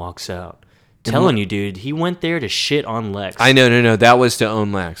then he walks out. Telling you, dude, he went there to shit on Lex. I know, no. That was to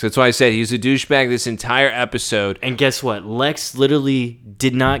own Lex. That's why I said he's a douchebag this entire episode. And guess what? Lex literally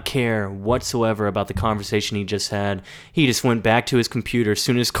did not care whatsoever about the conversation he just had. He just went back to his computer as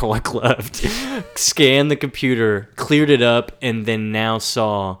soon as Clark left, scanned the computer, cleared it up, and then now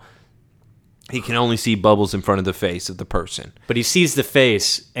saw... He can only see bubbles in front of the face of the person. But he sees the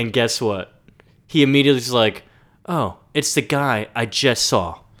face, and guess what? He immediately is like, oh, it's the guy I just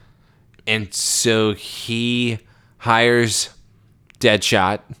saw. And so he hires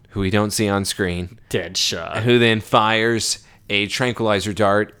Deadshot, who we don't see on screen. Deadshot. Who then fires a tranquilizer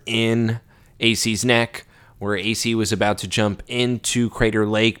dart in AC's neck, where AC was about to jump into Crater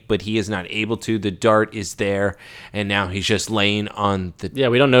Lake, but he is not able to. The dart is there, and now he's just laying on the... Yeah,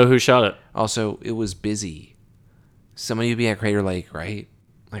 we don't know who shot it. Also, it was busy. Somebody would be at Crater Lake, right?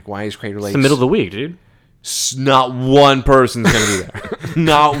 Like, why is Crater Lake... It's the middle of the week, dude. Not one person's going to be there.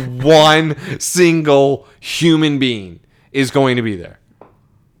 Not one single human being is going to be there.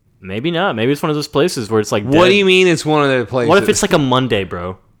 Maybe not. Maybe it's one of those places where it's like... What do you mean it's one of those places? What if it's like a Monday,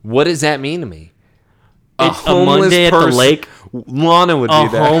 bro? What does that mean to me? A Monday at the lake. Lana would do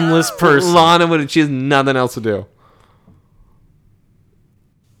that. A homeless person. Lana would. She has nothing else to do.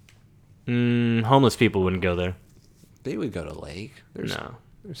 Homeless people wouldn't go there. They would go to lake.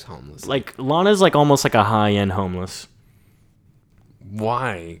 There's homeless. Like Lana's like almost like a high-end homeless.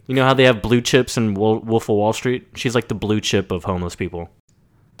 Why? You know how they have blue chips in Wolf of Wall Street? She's like the blue chip of homeless people.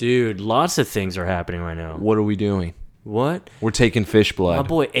 Dude, lots of things are happening right now. What are we doing? What? We're taking fish blood. My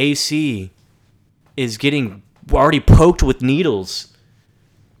boy AC is getting already poked with needles.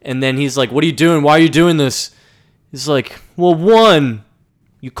 And then he's like, what are you doing? Why are you doing this? He's like, well, one,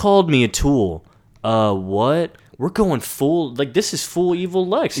 you called me a tool. What? We're going full, like, this is full evil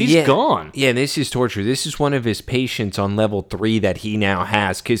Lex. He's gone. Yeah, this is torture. This is one of his patients on level 3 that he now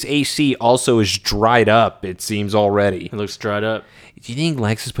has, because AC also is dried up, it seems, already. It looks dried up. Do you think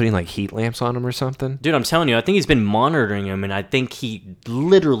Lex is putting, like, heat lamps on him or something? Dude, I'm telling you, I think he's been monitoring him, and I think he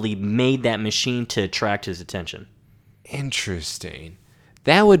literally made that machine to attract his attention. Interesting.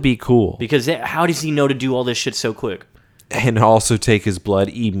 That would be cool. Because how does he know to do all this shit so quick? And also take his blood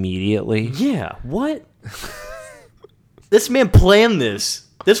immediately? Yeah, what? This man planned this.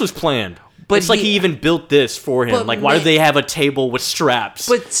 This was planned. But it's like he even built this for him. Like, why do they have a table with straps?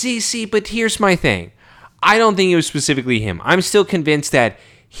 But but here's my thing. I don't think it was specifically him. I'm still convinced that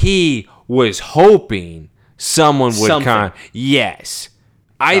he was hoping someone would come. Yes.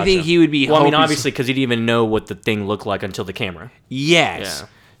 I think he would be hoping. Well, I mean, obviously, because he didn't even know what the thing looked like until the camera. Yes. Yeah.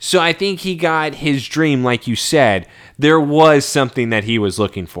 So I think he got his dream, like you said. There was something that he was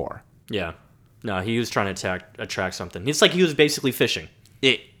looking for. Yeah. No, he was trying to attract something. It's like he was basically fishing.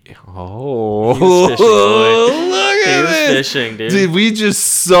 He was fishing, boy. Look at this. He was fishing, dude. Did we just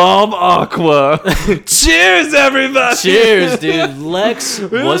solve Aqua? Cheers, everybody. Cheers, dude. Lex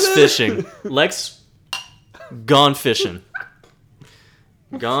was fishing. Lex gone fishing.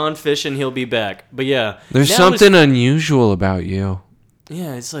 Gone fishing, he'll be back. But yeah. There's something unusual about you.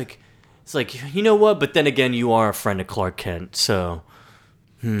 Yeah, it's like, you know what? But then again, you are a friend of Clark Kent, so...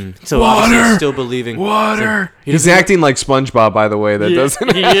 So obviously he's still believing. Water. Like, he's acting like SpongeBob, by the way. That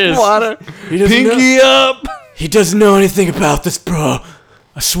doesn't he have is. Water. He Pinky up. He doesn't know anything about this, bro.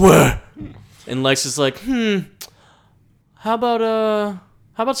 I swear. And Lex is like, how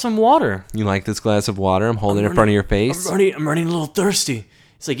about some water? You like this glass of water? I'm holding it in front of your face. I'm running a little thirsty.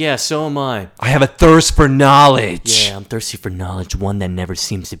 He's like, yeah, so am I. I have a thirst for knowledge. Yeah, I'm thirsty for knowledge, one that never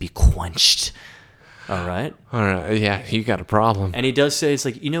seems to be quenched. All right. Yeah, you got a problem. And he does say, it's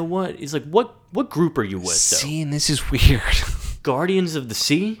like, you know what? He's like, what group are you with, though? See, and this is weird. Guardians of the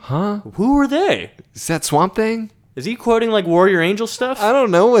Sea? Huh? Who are they? Is that Swamp Thing? Is he quoting, like, Warrior Angel stuff? I don't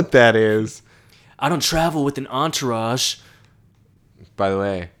know what that is. I don't travel with an entourage. By the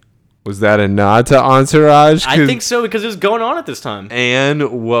way, was that a nod to Entourage? I think so, because it was going on at this time.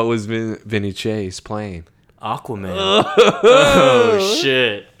 And what was Vinny Chase playing? Aquaman. Oh,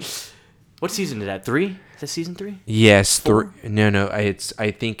 shit. What season is that? 3? Is that season 3? Yes, 3. No.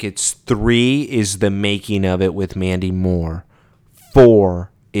 I think it's 3 is the making of it with Mandy Moore.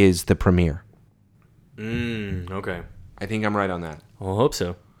 4 is the premiere. Okay. I think I'm right on that. Well, I hope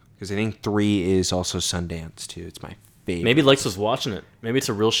so. Because I think 3 is also Sundance too. It's my favorite. Maybe Lex was watching it. Maybe it's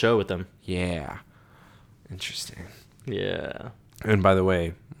a real show with them. Yeah. Interesting. Yeah. And by the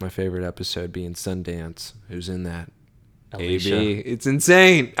way, my favorite episode being Sundance. Who's in that? Alicia. AB. It's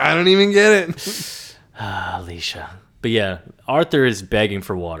insane. I don't even get it. Alicia. But yeah, Arthur is begging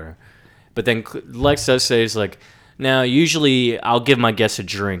for water. But then Lex does say, he's like, now, usually I'll give my guests a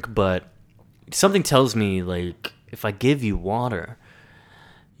drink, but something tells me, like, if I give you water,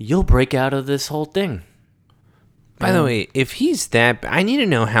 you'll break out of this whole thing. By the way, if he's that... I need to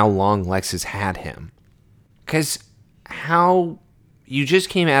know how long Lex has had him. Because how... You just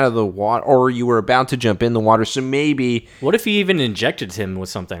came out of the water, or you were about to jump in the water, so maybe... What if he even injected him with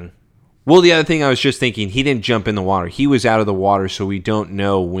something? Well, the other thing I was just thinking, he didn't jump in the water. He was out of the water, so we don't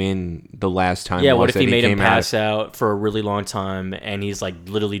know when the last time Yeah, was what if that he made him pass out out for a really long time, and he's, like,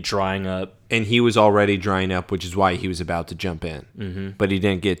 literally drying up? And he was already drying up, which is why he was about to jump in. Mm-hmm. But he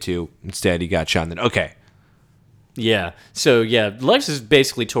didn't get to. Instead, he got shot. And then, okay. Yeah. So, yeah, Lex is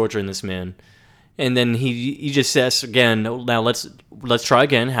basically torturing this man. And then he just says again, now let's try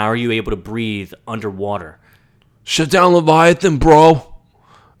again. How are you able to breathe underwater? Shut down Leviathan, bro.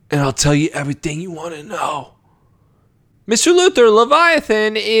 And I'll tell you everything you want to know. Mr. Luthor,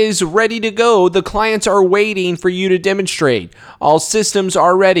 Leviathan is ready to go. The clients are waiting for you to demonstrate. All systems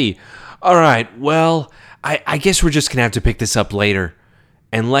are ready. All right, well, I guess we're just going to have to pick this up later.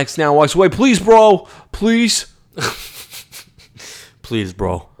 And Lex now walks away. Please, bro. Please. Please,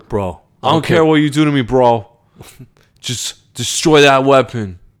 bro. I don't care what you do to me, bro. Just destroy that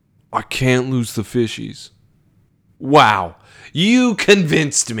weapon. I can't lose the fishies. Wow, you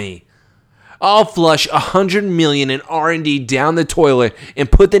convinced me. I'll flush $100 million in R&D down the toilet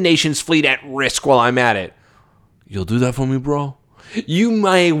and put the nation's fleet at risk while I'm at it. You'll do that for me, bro? You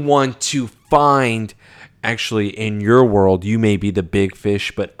may want to find... Actually, in your world, you may be the big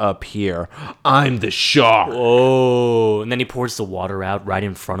fish, but up here, I'm the shark. Oh, and then he pours the water out right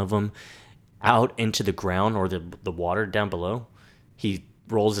in front of him, out into the ground or the water down below. He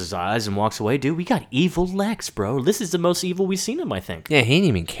rolls his eyes and walks away. Dude, we got evil Lex, bro. This is the most evil we've seen him, I think. Yeah, he didn't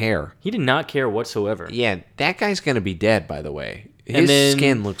even care. He did not care whatsoever. Yeah, that guy's going to be dead, by the way. His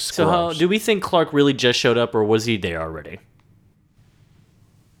skin looks gross. So do we think Clark really just showed up, or was he there already?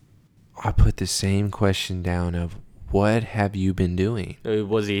 I put the same question down of, what have you been doing?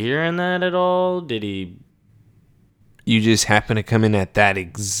 Was he hearing that at all? Did he... You just happen to come in at that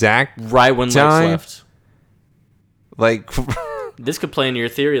exact right when time? Lex left? Like... This could play into your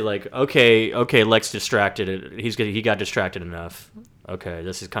theory, like, okay, Lex distracted. He got distracted enough. Okay,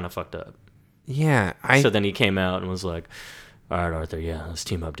 this is kind of fucked up. Yeah, So then he came out and was like, all right, Arthur, yeah, let's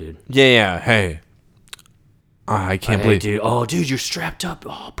team up, dude. Yeah, hey. I can't believe... Dude. Oh, dude, you're strapped up.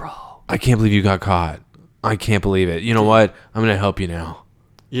 Oh, bro. I can't believe you got caught. I can't believe it. You know what? I'm going to help you now.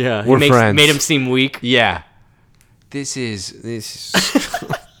 Yeah, we're friends. Made him seem weak. Yeah. This is this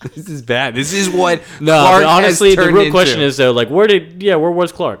is bad. This is what No, Clark but honestly, the real question into. is though, like, where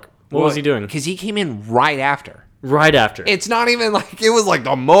was Clark? What was he doing? Because he came in right after. Right after. It's not even like it was like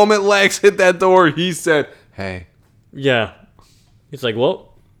the moment Lex hit that door, he said, "Hey." Yeah. He's like,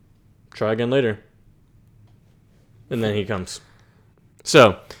 well, try again later. And then he comes.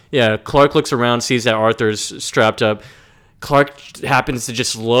 So, yeah, Clark looks around, sees that Arthur's strapped up. Clark happens to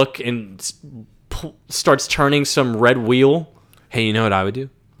just look and starts turning some red wheel. Hey, you know what I would do?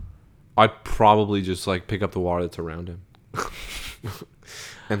 I'd probably just like pick up the water that's around him.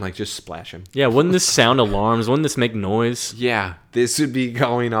 And like just splash him. Yeah, wouldn't this sound alarms? Wouldn't this make noise? Yeah, this would be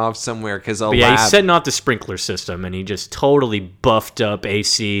going off somewhere because yeah, he's setting off the sprinkler system and he just totally buffed up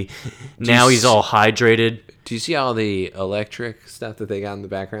AC. Now he's all hydrated. Do you see all the electric stuff that they got in the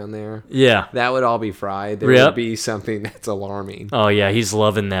background there? Yeah. That would all be fried. There would be something that's alarming. Oh, yeah, he's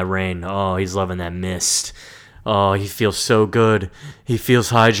loving that rain. Oh, he's loving that mist. Oh, he feels so good. He feels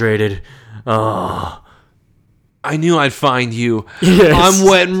hydrated. Oh. I knew I'd find you. Yes. I'm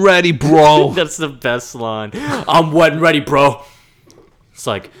wet and ready, bro. That's the best line. I'm wet and ready, bro. It's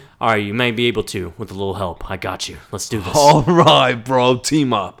like, all right, you may be able to with a little help. I got you. Let's do this. All right, bro.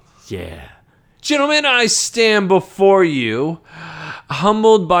 Team up. Yeah. Gentlemen, I stand before you,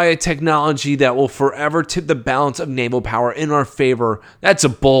 humbled by a technology that will forever tip the balance of naval power in our favor. That's a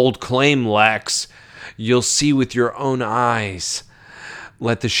bold claim, Lex. You'll see with your own eyes.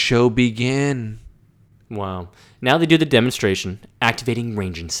 Let the show begin. Wow. Now they do the demonstration, activating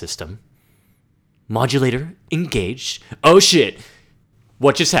ranging system. Modulator engaged. Oh shit.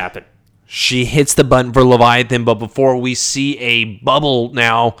 What just happened? She hits the button for Leviathan, but before we see a bubble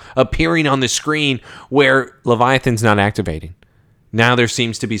now appearing on the screen where Leviathan's not activating. Now there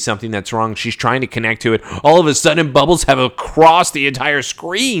seems to be something that's wrong. She's trying to connect to it. All of a sudden, bubbles have crossed the entire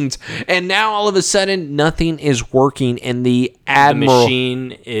screens. And now all of a sudden, nothing is working. And the Admiral... The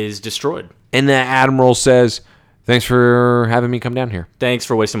machine is destroyed. And the Admiral says, thanks for having me come down here. Thanks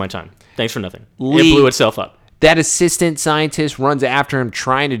for wasting my time. Thanks for nothing. It blew itself up. That assistant scientist runs after him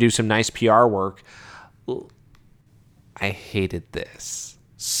trying to do some nice PR work. I hated this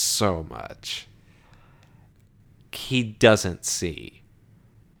so much. He doesn't see.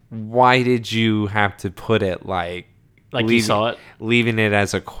 Why did you have to put it like you saw it? Leaving it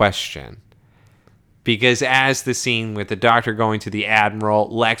as a question? Because as the scene with the doctor going to the Admiral,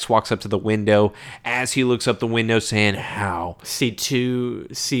 Lex walks up to the window. As he looks up the window saying, how? We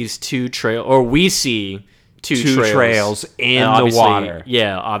see two trails in the water.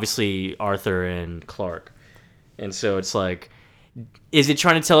 Yeah, obviously Arthur and Clark. And so it's like, is it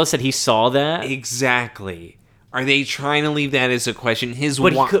trying to tell us that he saw that? Exactly. Are they trying to leave that as a question?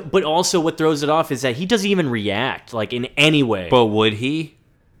 But also what throws it off is that he doesn't even react, like, in any way. But would he?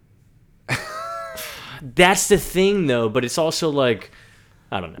 That's the thing, though. But it's also like,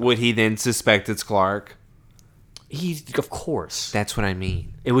 I don't know. Would he then suspect it's Clark? Of course. That's what I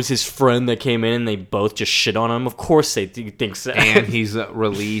mean. It was his friend that came in and they both just shit on him. Of course they think so. And he's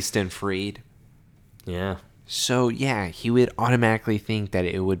released and freed. Yeah. So, yeah, he would automatically think that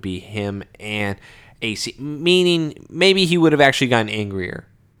it would be him and AC. Meaning, maybe he would have actually gotten angrier.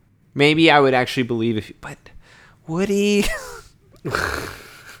 Maybe I would actually believe but would he?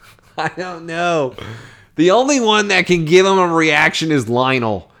 I don't know. The only one that can give him a reaction is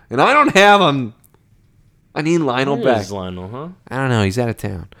Lionel. And I don't have him. I need Lionel back. Where is Lionel, huh? I don't know. He's out of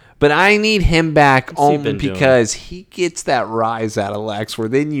town. But I need him back only because he gets that rise out of Lex where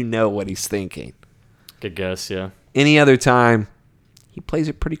then you know what he's thinking. Good guess, yeah. Any other time, he plays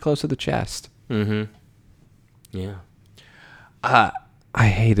it pretty close to the chest. Mm-hmm. Yeah. I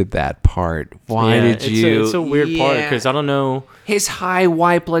hated that part. Why did you? It's a weird part because I don't know. His high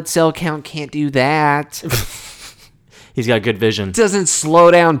white blood cell count can't do that. He's got good vision. Doesn't slow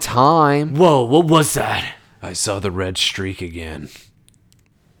down time. Whoa, what was that? I saw the red streak again.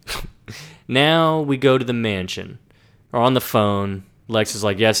 Now we go to the mansion. Or on the phone. Lex is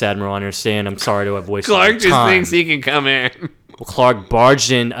like, yes, Admiral, I understand. I'm sorry to have wasted Clark your time. just thinks he can come in. Well, Clark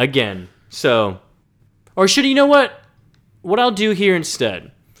barged in again. So, or should you know what? What I'll do here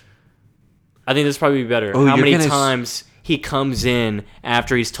instead, I think this probably be better. How many times he comes in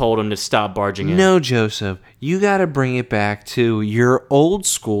after he's told him to stop barging in? No, Joseph. You got to bring it back to your old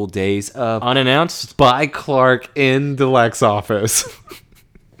school days of unannounced by Clark in the Lex office.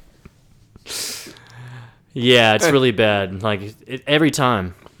 Yeah, it's really bad. Like every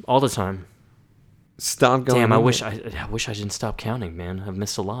time, all the time. Stop going. Damn, I wish I didn't stop counting, man. I've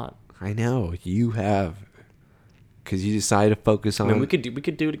missed a lot. I know you have. Because you decided to focus on... I mean, we could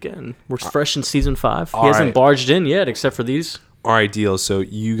do it again. We're fresh in season 5. He All hasn't right. barged in yet, except for these. All right, deal. So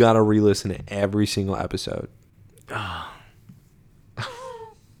you got to re-listen to every single episode.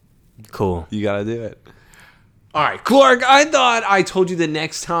 Cool. You got to do it. All right, Clark, I thought I told you the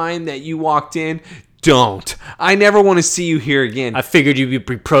next time that you walked in, don't. I never want to see you here again. I figured you'd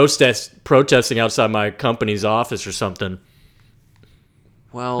be protesting outside my company's office or something.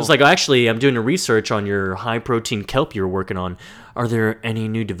 Well, It's like, actually, I'm doing a research on your high-protein kelp you're working on. Are there any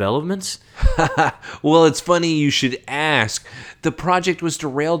new developments? well, it's funny you should ask. The project was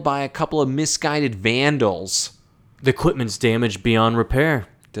derailed by a couple of misguided vandals. The equipment's damaged beyond repair.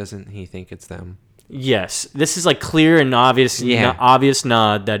 Doesn't he think it's them? Yes. This is like clear and obvious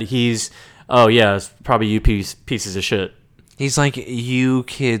nod that he's, it's probably you pieces of shit. He's like, you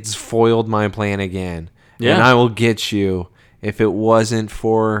kids foiled my plan again. Yeah. And I will get you if it wasn't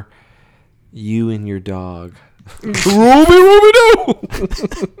for you and your dog. Your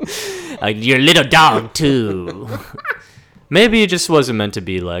little dog, too. Maybe it just wasn't meant to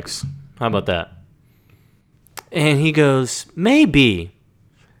be, Lex. How about that? And he goes, maybe.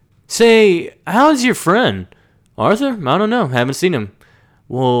 Say, how's your friend? Arthur? I don't know. Haven't seen him.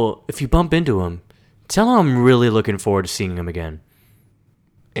 Well, if you bump into him, tell him I'm really looking forward to seeing him again.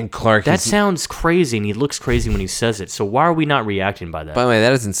 And Clark... That sounds crazy, and he looks crazy when he says it. So why are we not reacting by that? By the way, that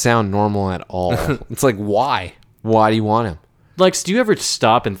doesn't sound normal at all. It's like, why? Why do you want him? Lex, do you ever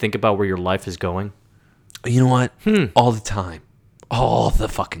stop and think about where your life is going? You know what? All the time. All the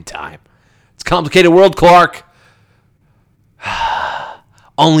fucking time. It's a complicated world, Clark.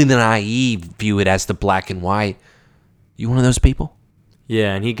 Only the naive view it as the black and white. You one of those people?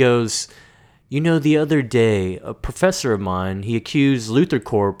 Yeah, and he goes, the other day, a professor of mine, he accused Luthor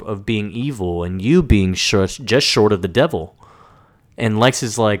Corp of being evil and you being just short of the devil. And Lex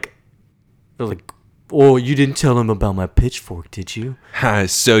is like, oh, you didn't tell him about my pitchfork, did you?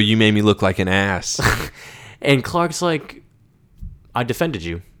 So you made me look like an ass. And Clark's like, I defended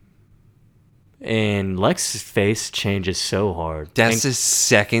you. And Lex's face changes so hard. That's the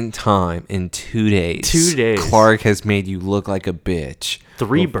second time in 2 days. 2 days. Clark has made you look like a bitch.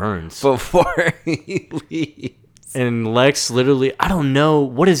 3 burns. Before he leaves. And Lex literally, I don't know,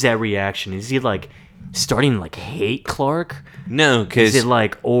 what is that reaction? Is he like starting to like hate Clark? No, because... Is it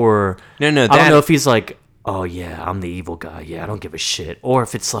like, or... No, I don't know if he's like, oh yeah, I'm the evil guy. Yeah, I don't give a shit. Or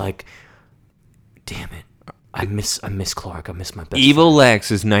if it's like, damn it. I miss Clark. I miss my best Evil friend.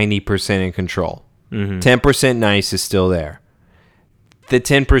 Lex is 90% in control. 10% nice is still there. The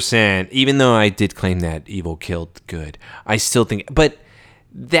 10%, even though I did claim that evil killed good, I still think... But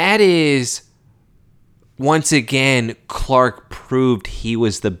that is... Once again, Clark proved he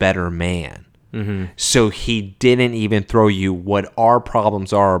was the better man. So he didn't even throw you what our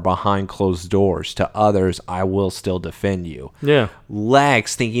problems are behind closed doors. To others, I will still defend you. Yeah.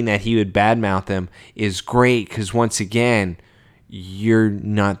 Lex thinking that he would badmouth them is great because once again, you're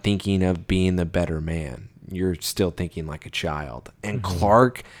not thinking of being the better man. You're still thinking like a child. And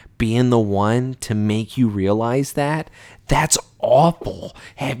Clark being the one to make you realize that's awful.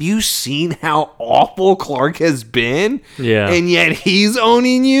 Have you seen how awful Clark has been? Yeah. And yet he's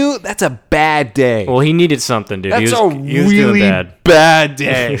owning you? That's a bad day. Well, he needed something, dude. That's he was doing really bad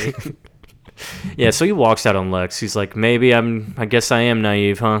day. Yeah, so he walks out on Lex. He's like, maybe I guess I am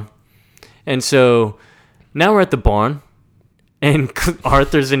naive, huh? And so now we're at the barn, and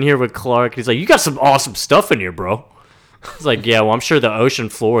Arthur's in here with Clark. He's like, you got some awesome stuff in here, bro. It's like, yeah, well, I'm sure the ocean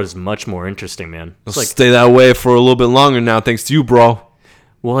floor is much more interesting, man. It's It'll like, stay that way for a little bit longer now, thanks to you, bro.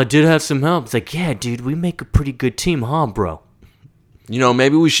 well, I did have some help. It's like, yeah, dude, we make a pretty good team, huh, bro?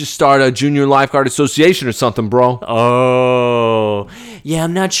 Maybe we should start a junior lifeguard association or something, bro. Oh, yeah,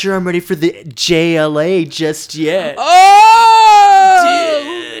 I'm not sure I'm ready for the JLA just yet. Oh!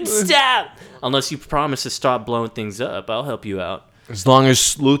 Dude, stop. Unless you promise to stop blowing things up, I'll help you out. As long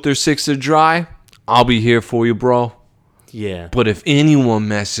as Luthor 6 are dry, I'll be here for you, bro. Yeah. But if anyone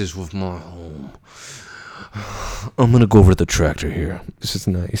messes with my home, I'm gonna go over to the tractor here. This is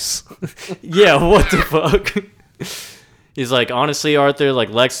nice. Yeah, what the fuck? He's like, honestly, Arthur, like,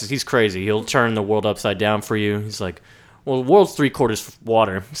 Lex, he's crazy. He'll turn the world upside down for you. He's like, well, the world's 3/4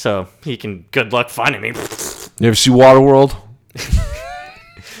 water, so he can, good luck finding me. You ever see Waterworld?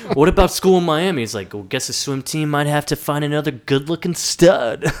 What about school in Miami? He's like, well, guess the swim team might have to find another good-looking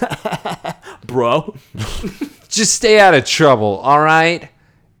stud. Bro. Just stay out of trouble, all right?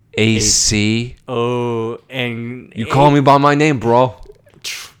 AC. Oh, and... You call me by my name, bro.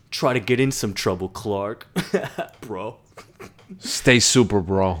 Try to get in some trouble, Clark. Bro. Stay super,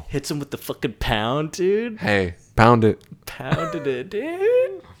 bro. Hits him with the fucking pound, dude. Hey, pound it. Pounded it,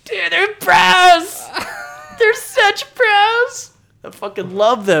 dude. Dude, they're pros. They're such pros. I fucking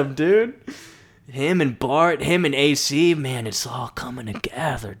love them, dude. Him and Bart, him and AC, man, it's all coming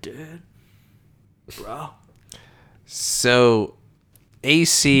together, dude. Bro. So,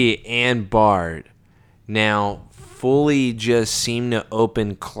 AC and Bart now fully just seem to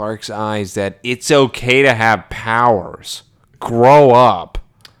open Clark's eyes that it's okay to have powers. Grow up.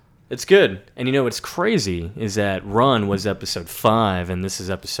 It's good. And you know what's crazy is that Run was episode 5 and this is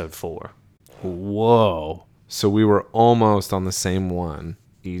episode 4. Whoa. So we were almost on the same one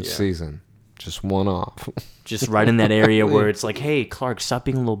each season. Just one off. Just right in that area where it's like, hey, Clark, stop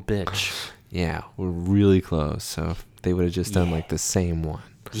being a little bitch. Yeah, we're really close. So they would have just done like the same one.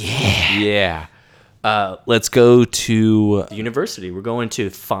 Yeah. Yeah. Let's go to The university. We're going to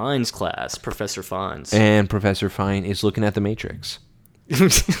Fine's class, Professor Fine's. And Professor Fine is looking at the Matrix.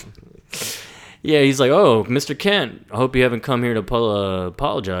 Yeah, he's like, oh, Mr. Kent, I hope you haven't come here to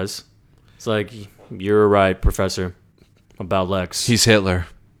apologize. It's like, you're right, Professor, about Lex. He's Hitler.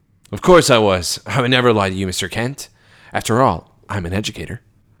 Of course I was. I would never lie to you, Mr. Kent. After all, I'm an educator.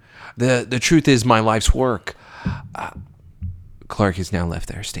 The truth is my life's work. Clark is now left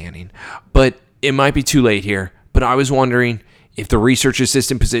there standing. But it might be too late here. But I was wondering if the research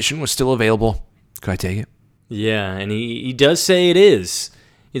assistant position was still available. Could I take it? Yeah, and he does say it is.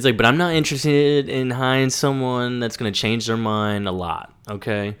 He's like, but I'm not interested in hiring someone that's going to change their mind a lot,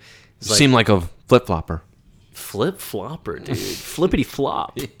 okay? It's like, seem like a flip-flopper. Flip-flopper, dude.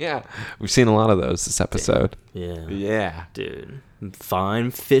 Flippity-flop. Yeah, we've seen a lot of those this episode. Yeah. Yeah. Dude.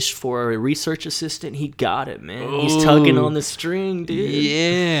 Fine fish for a research assistant. He got it, man. Ooh. He's tugging on the string, dude.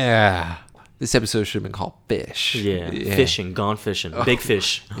 Yeah. This episode should have been called Fish. Yeah. Fishing. Gone fishing. Big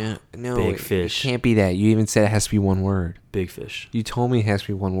fish. Yeah. No. Big fish. It can't be that. You even said it has to be one word. Big fish. You told me it has to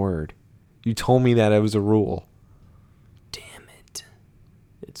be one word. You told me that it was a rule. Damn it.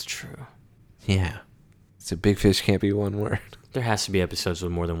 It's true. Yeah. So big fish can't be one word. There has to be episodes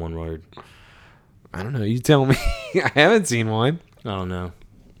with more than one word. I don't know. You tell me. I haven't seen one. I don't know.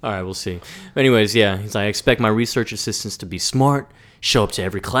 All right, we'll see. But anyways, yeah. He's like, I expect my research assistants to be smart, show up to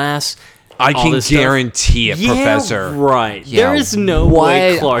every class. I can guarantee it, Professor. Right. Yeah, there is no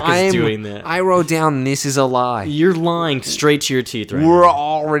way Clark is doing that. I wrote down this is a lie. You're lying straight to your teeth right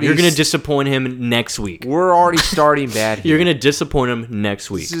now. You're going to disappoint him next week. We're already starting bad here. You're going to disappoint him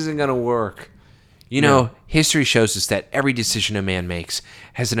next week. This isn't going to work. You know, history shows us that every decision a man makes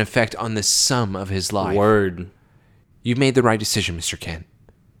has an effect on the sum of his life. Word. You've made the right decision, Mr. Kent.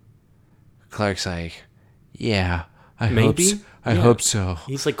 Clark's like, yeah, I hope so.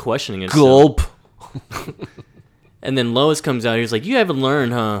 He's like questioning it. Gulp. And then Lois comes out. He's like, you haven't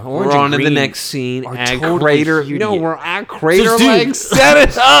learned, huh? Orange we're on to the next scene. At Crater. No, we're at Crater Lake. Set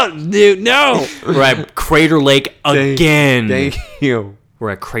it up, dude. No. We're at Crater Lake again. Thank you.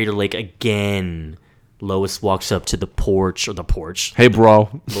 We're at Crater Lake again. Lois walks up to the porch. Hey,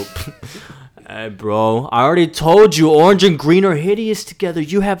 bro. Hey, bro. I already told you orange and green are hideous together.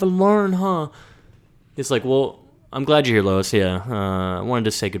 You haven't learned, huh? He's like, well, I'm glad you're here, Lois. Yeah. I wanted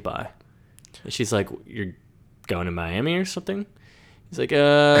to say goodbye. And she's like, you're going to Miami or something? He's like,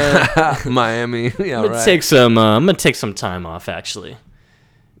 Miami. Yeah, I'm gonna take some time off, actually.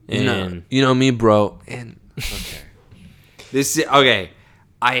 And you know me, bro. And okay.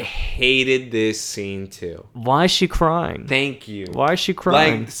 I hated this scene too. Why is she crying? Thank you. Why is she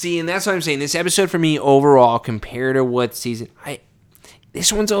crying? Like, see, and that's what I'm saying. This episode for me overall, compared to what season, I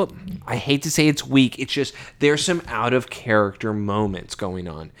hate to say it's weak. It's just there's some out of character moments going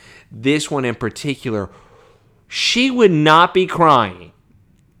on. This one in particular, she would not be crying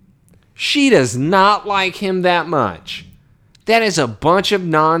She does not like him that much. That is a bunch of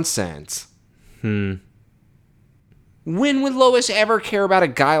nonsense. When would Lois ever care about a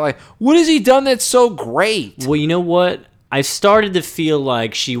guy like... What has he done that's so great? Well, you know what? I started to feel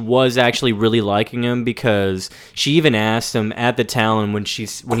like she was actually really liking him because she even asked him at the Talon when he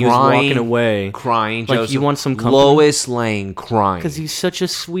was walking away. Crying, like, Joseph. You want some company? Lois Lane crying. Because he's such a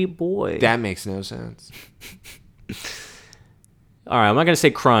sweet boy. That makes no sense. All right, I'm not going to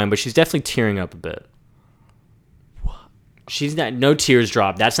say crying, but she's definitely tearing up a bit. What? She's not... No tears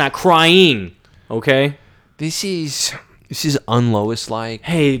dropped. That's not crying. Okay? This is un-Lois-like.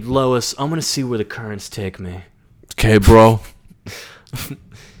 Hey, Lois, I'm going to see where the currents take me. Okay, bro.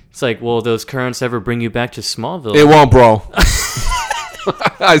 It's like, well, those currents ever bring you back to Smallville? It won't, bro.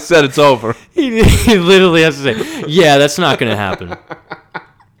 I said it's over. He literally has to say, yeah, that's not going to happen.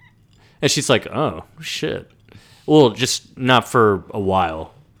 And she's like, oh, shit. Well, just not for a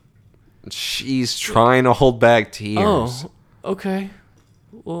while. She's trying to hold back tears. Oh, okay.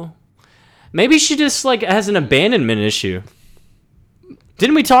 Well, maybe she just, like, has an abandonment issue.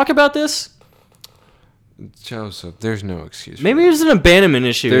 Didn't we talk about this? Joseph, there's no excuse. Maybe there's an abandonment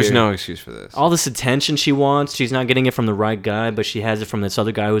issue. There's no excuse for this. All this attention she wants, she's not getting it from the right guy, but she has it from this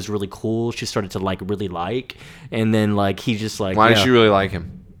other guy who's really cool. She started to really like, and then he just Why does she really like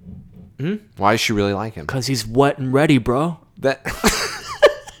him? Why does she really like him? Because he's wet and ready, bro. This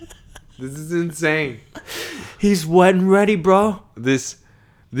is insane. He's wet and ready, bro. This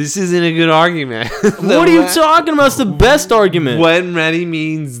isn't a good argument. What are you talking about? It's the best argument. Wet and ready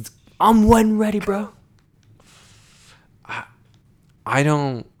means I'm wet and ready, bro. I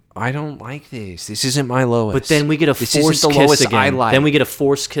don't like this. This isn't my Lois. But then we get a forced kiss again. Then we get a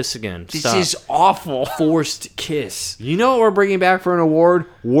forced kiss again. This is awful. Forced kiss. You know what we're bringing back for an award?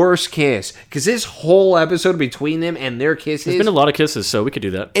 Worst kiss. Because this whole episode between them and their kisses... There's been a lot of kisses, so we could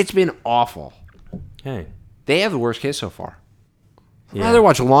do that. It's been awful. Hey. They have the worst kiss so far. Yeah. I'd rather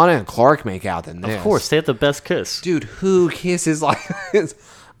watch Lana and Clark make out than this. Of course, they have the best kiss. Dude, who kisses like this?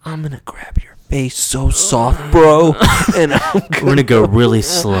 I'm going to grab your face so soft, bro. And we're going to go really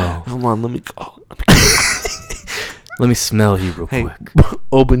slow. Come on, let me go. Let me smell you real quick.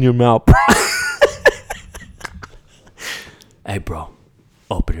 Open your mouth, bro. Hey, bro.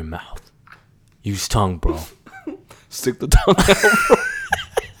 Open your mouth. Use tongue, bro. Stick the tongue out, bro.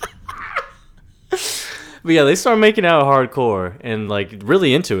 But yeah, they start making out hardcore and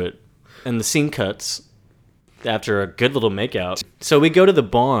really into it. And the scene cuts after a good little makeout. So we go to the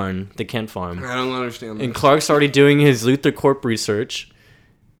barn, the Kent farm. I don't understand this. And Clark's already doing his Luthor Corp research.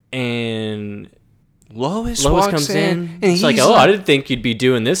 And Lois comes in. And he's like, I didn't think you'd be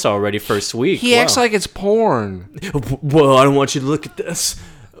doing this already first week. He acts like it's porn. Well, I don't want you to look at this.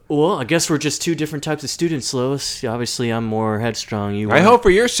 Well, I guess we're just two different types of students, Lois. Obviously, I'm more headstrong. I hope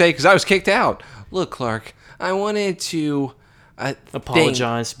for your sake, because I was kicked out. Look, Clark, I wanted to...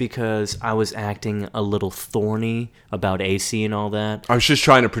 apologize because I was acting a little thorny about AC and all that. I was just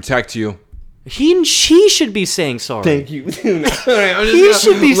trying to protect you. She should be saying sorry. Thank you. He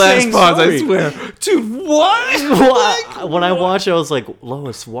should be saying sorry. I swear. Dude, what? When I watched it, I was like,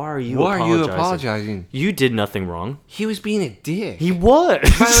 Lois, why are you apologizing? You did nothing wrong. He was being a dick. He was.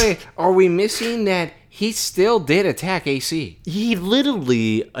 By the way, are we missing that he still did attack AC? He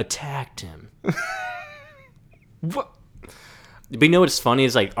literally attacked him. What? But you know what's funny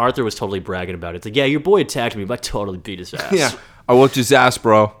is Arthur was totally bragging about it. It's like, yeah, your boy attacked me, but I totally beat his ass. Yeah, I whooped his ass,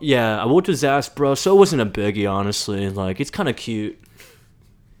 bro. Yeah, I whooped his ass, bro. So it wasn't a biggie, honestly. It's kind of cute.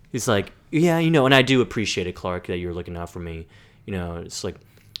 He's like, yeah, and I do appreciate it, Clark, that you're looking out for me. It's like,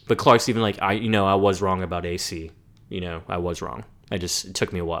 but Clark's even like, I was wrong about AC. I was wrong. It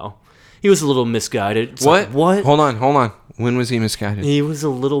took me a while. He was a little misguided. It's what? What? Hold on. When was he misguided? He was a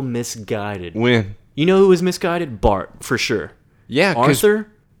little misguided. When? You know who was misguided? Bart, for sure. Yeah,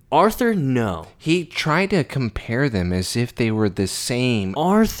 Arthur, no. He tried to compare them as if they were the same.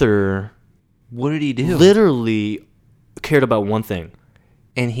 Arthur, what did he do? Literally cared about one thing.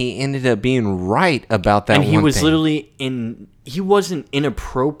 And he ended up being right about that one thing. And he was literally he wasn't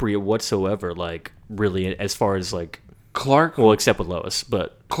inappropriate whatsoever, really, as far as, Clark. Well, except with Lois,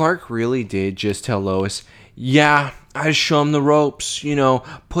 but... Clark really did just tell Lois, yeah, I show him the ropes,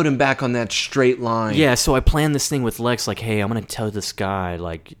 put him back on that straight line. Yeah, so I planned this thing with Lex, hey, I'm going to tell this guy,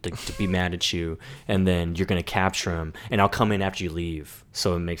 to be mad at you, and then you're going to capture him, and I'll come in after you leave,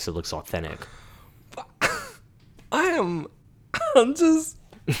 so it makes it look authentic. I'm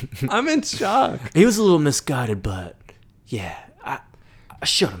in shock. He was a little misguided, but, yeah, I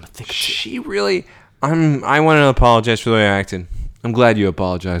showed him a thing. She really... I want to apologize for the way I acted. I'm glad you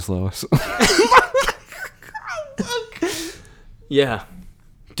apologized, Lois. Yeah.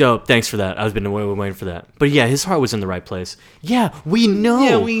 Dope. Thanks for that. I've been waiting for that. But yeah, his heart was in the right place. Yeah, we know.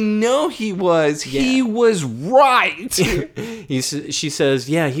 Yeah, we know he was. Yeah. He was right. She says,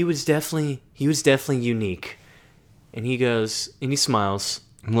 yeah, he was definitely unique. And he goes, and he smiles.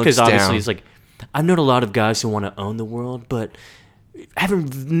 Because obviously he's like, I've known a lot of guys who want to own the world, but I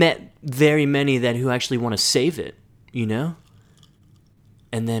haven't met very many who actually want to save it, you know?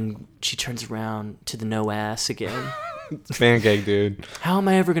 And then she turns around to the no ass again. Pancake, dude. How am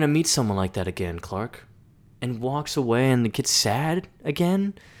I ever going to meet someone like that again, Clark? And walks away and gets sad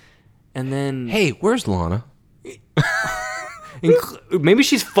again. And then... Hey, where's Lana? Maybe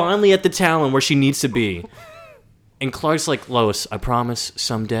she's finally at the Talon where she needs to be. And Clark's like, Lois, I promise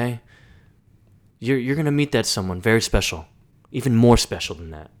someday you're going to meet that someone very special. Even more special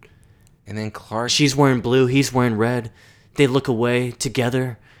than that. And then Clark... She's wearing blue, he's wearing red. They look away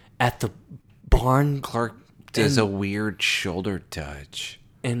together at the barn. Clark does a weird shoulder touch.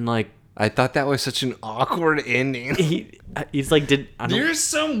 And like... I thought that was such an awkward ending. He's like, There's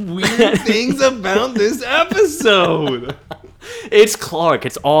some weird things about this episode. It's Clark.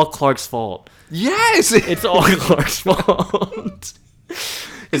 It's all Clark's fault. Yes! It's all Clark's fault.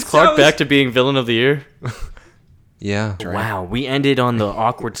 Is Clark back to being villain of the year? Yeah. Wow, we ended on the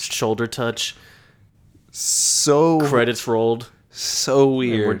awkward shoulder touch. So... Credits rolled. So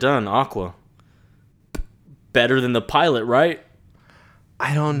weird. And we're done. Aqua. Better than the pilot, right?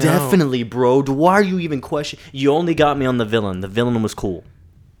 I don't know. Definitely, bro. Why are you even questioning? You only got me on the villain. The villain was cool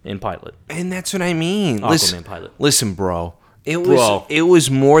in pilot. And that's what I mean. Aquaman pilot. Listen, bro. It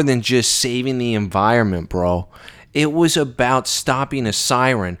was more than just saving the environment, bro. It was about stopping a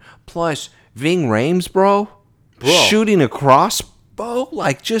siren. Plus, Ving Rhames, bro. Shooting a crossbow?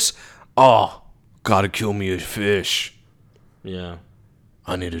 Like, just... Oh, gotta kill me a fish. Yeah.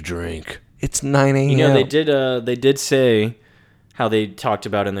 I need a drink. It's 9 a.m. You know, they did say how they talked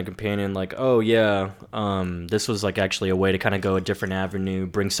about in the companion, like, oh, yeah, this was, like, actually a way to kind of go a different avenue,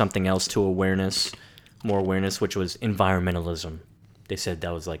 bring something else to awareness, more awareness, which was environmentalism. They said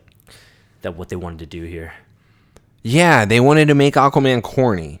that was, like, what they wanted to do here. Yeah, they wanted to make Aquaman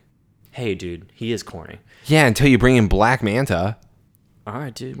corny. Hey, dude, he is corny. Yeah, until you bring in Black Manta. All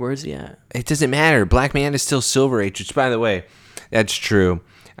right, dude, where is he at? It doesn't matter. Black Manta's still Silver Age, which, by the way, that's true.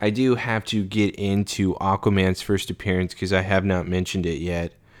 I do have to get into Aquaman's first appearance because I have not mentioned it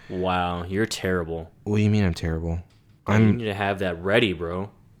yet. Wow, you're terrible. What do you mean I'm terrible? You need to have that ready, bro.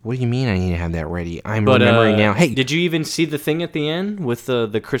 What do you mean I need to have that ready? I'm remembering now. Hey, did you even see the thing at the end with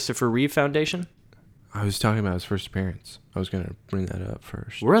the Christopher Reeve Foundation? I was talking about his first appearance. I was going to bring that up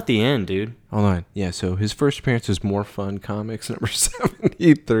first. We're at the end, dude. Hold on. Yeah, so his first appearance is More Fun Comics number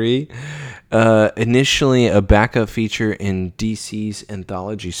 73. Initially a backup feature in DC's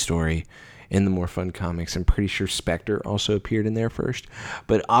anthology story in the More Fun Comics. I'm pretty sure Spectre also appeared in there first.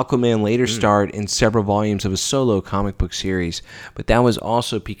 But Aquaman later starred in several volumes of a solo comic book series. But that was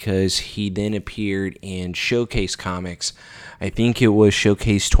also because he then appeared in Showcase Comics. I think it was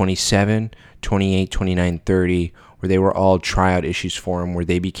Showcase 27, 28, 29, 30, where they were all tryout issues for him, where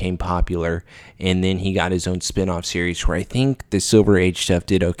they became popular. And then he got his own spin-off series where I think the Silver Age stuff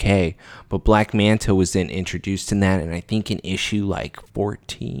did okay. But Black Manta was then introduced in that, and I think in issue like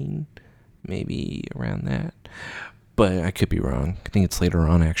 14, maybe around that. But I could be wrong. I think it's later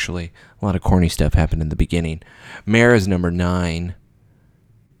on, actually. A lot of corny stuff happened in the beginning. Mara's number 9.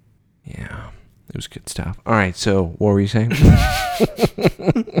 Yeah, it was good stuff. All right, so what were you saying?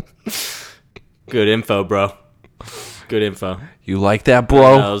 Good info, bro. Good info. You like that,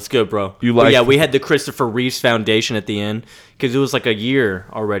 bro? No, it's good, bro. Yeah, we had the Christopher Reeves Foundation at the end because it was like a year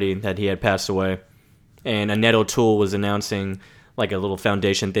already that he had passed away. And Annette O'Toole was announcing like a little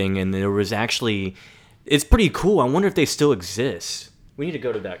foundation thing, and there was actually... It's pretty cool. I wonder if they still exist. We need to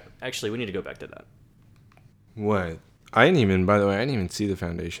go to that. Actually, we need to go back to that. What? I didn't even see the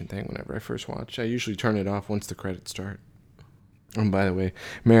foundation thing whenever I first watched. I usually turn it off once the credits start. And by the way,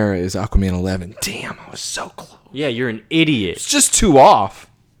 Mara is Aquaman 11. Damn, I was so close. Yeah, you're an idiot. It's just 2 off.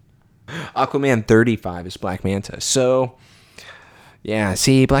 Aquaman 35 is Black Manta. So, yeah,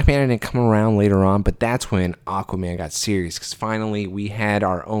 see, Black Manta didn't come around later on, but that's when Aquaman got serious, because finally we had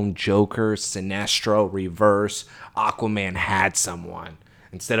our own Joker, Sinestro, Reverse. Aquaman had someone.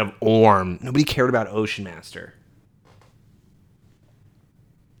 Instead of Orm, nobody cared about Ocean Master.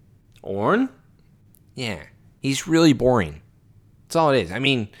 Orn? Yeah, he's really boring. That's all it is. I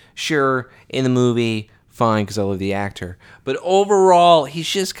mean, sure, in the movie, fine, because I love the actor. But overall, he's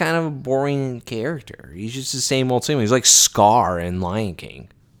just kind of a boring character. He's just the same old. He's like Scar in Lion King.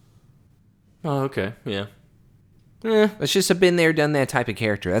 Oh, okay, yeah. It's just a been there, done that type of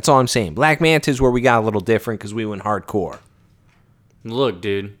character. That's all I'm saying. Black Manta is where we got a little different because we went hardcore. Look,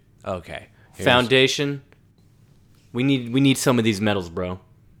 dude. Okay. Foundation. We need some of these metals, bro.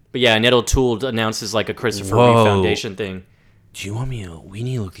 But yeah, Nettle Tool announces like a Christopher Reeve Foundation thing. Do you want me to... We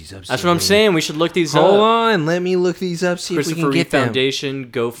need to look these up. That's what I'm saying. We should look these up. Hold on. Let me look these up, see if we can get them.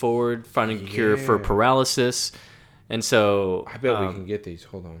 Foundation, Go Forward, finding a cure for paralysis. And so... I bet we can get these.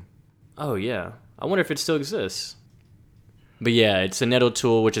 Hold on. Oh, yeah. I wonder if it still exists. But yeah, it's a Nettle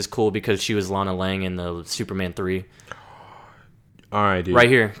Tool, which is cool because she was Lana Lang in the Superman 3. All right, dude. Right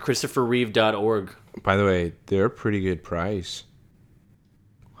here, ChristopherReeve.org. By the way, they're a pretty good price.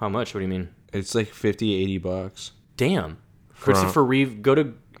 How much? What do you mean? It's like $50-$80. Damn. Christopher Reeve,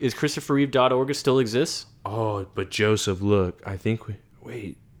 is ChristopherReeve.org still exists? Oh, but Joseph, look, I think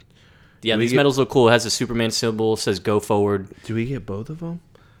wait. Yeah, these metals look cool. It has a Superman symbol, says Go Forward. Do we get both of them?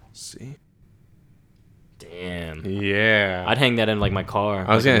 Let's see. Damn. Yeah. I'd hang that in like my car.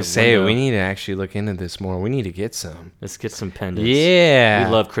 I was going to say, we need to actually look into this more. We need to get some. Let's get some pendants. Yeah.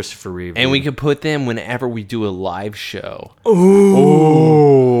 We love Christopher Reeve. And we could put them whenever we do a live show.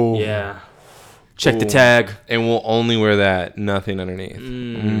 Ooh. Yeah. Check the tag. And we'll only wear that, nothing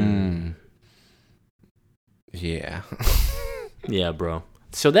underneath. Yeah. Yeah, bro.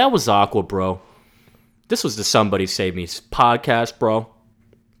 So that was Aqua, bro. This was the Somebody Save Me podcast, bro.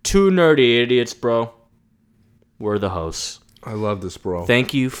 Two nerdy idiots, bro. We're the hosts. I love this, bro.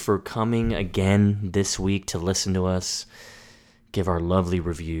 Thank you for coming again this week to listen to us give our lovely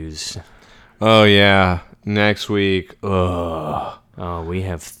reviews. Oh, yeah. Next week. Oh, we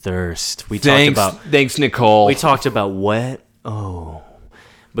have thirst. Thanks, Nicole. We talked about wet. Oh.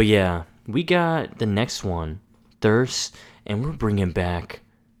 But yeah, we got the next one, thirst, and we're bringing back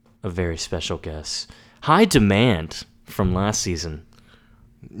a very special guest. High demand from last season.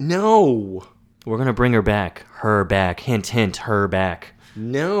 No. We're going to bring her back. Her back. Hint, hint, her back.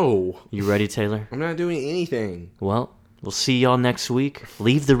 No. You ready, Taylor? I'm not doing anything. Well, we'll see y'all next week.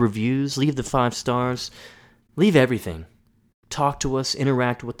 Leave the reviews. Leave the 5 stars. Leave everything. Talk to us.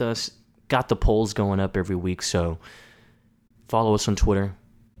 Interact with us. Got the polls going up every week, so follow us on Twitter,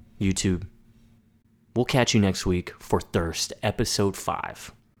 YouTube. We'll catch you next week for Thirst, Episode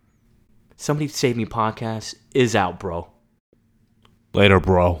 5. Somebody Save Me podcast is out, bro. Later,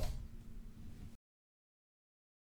 bro.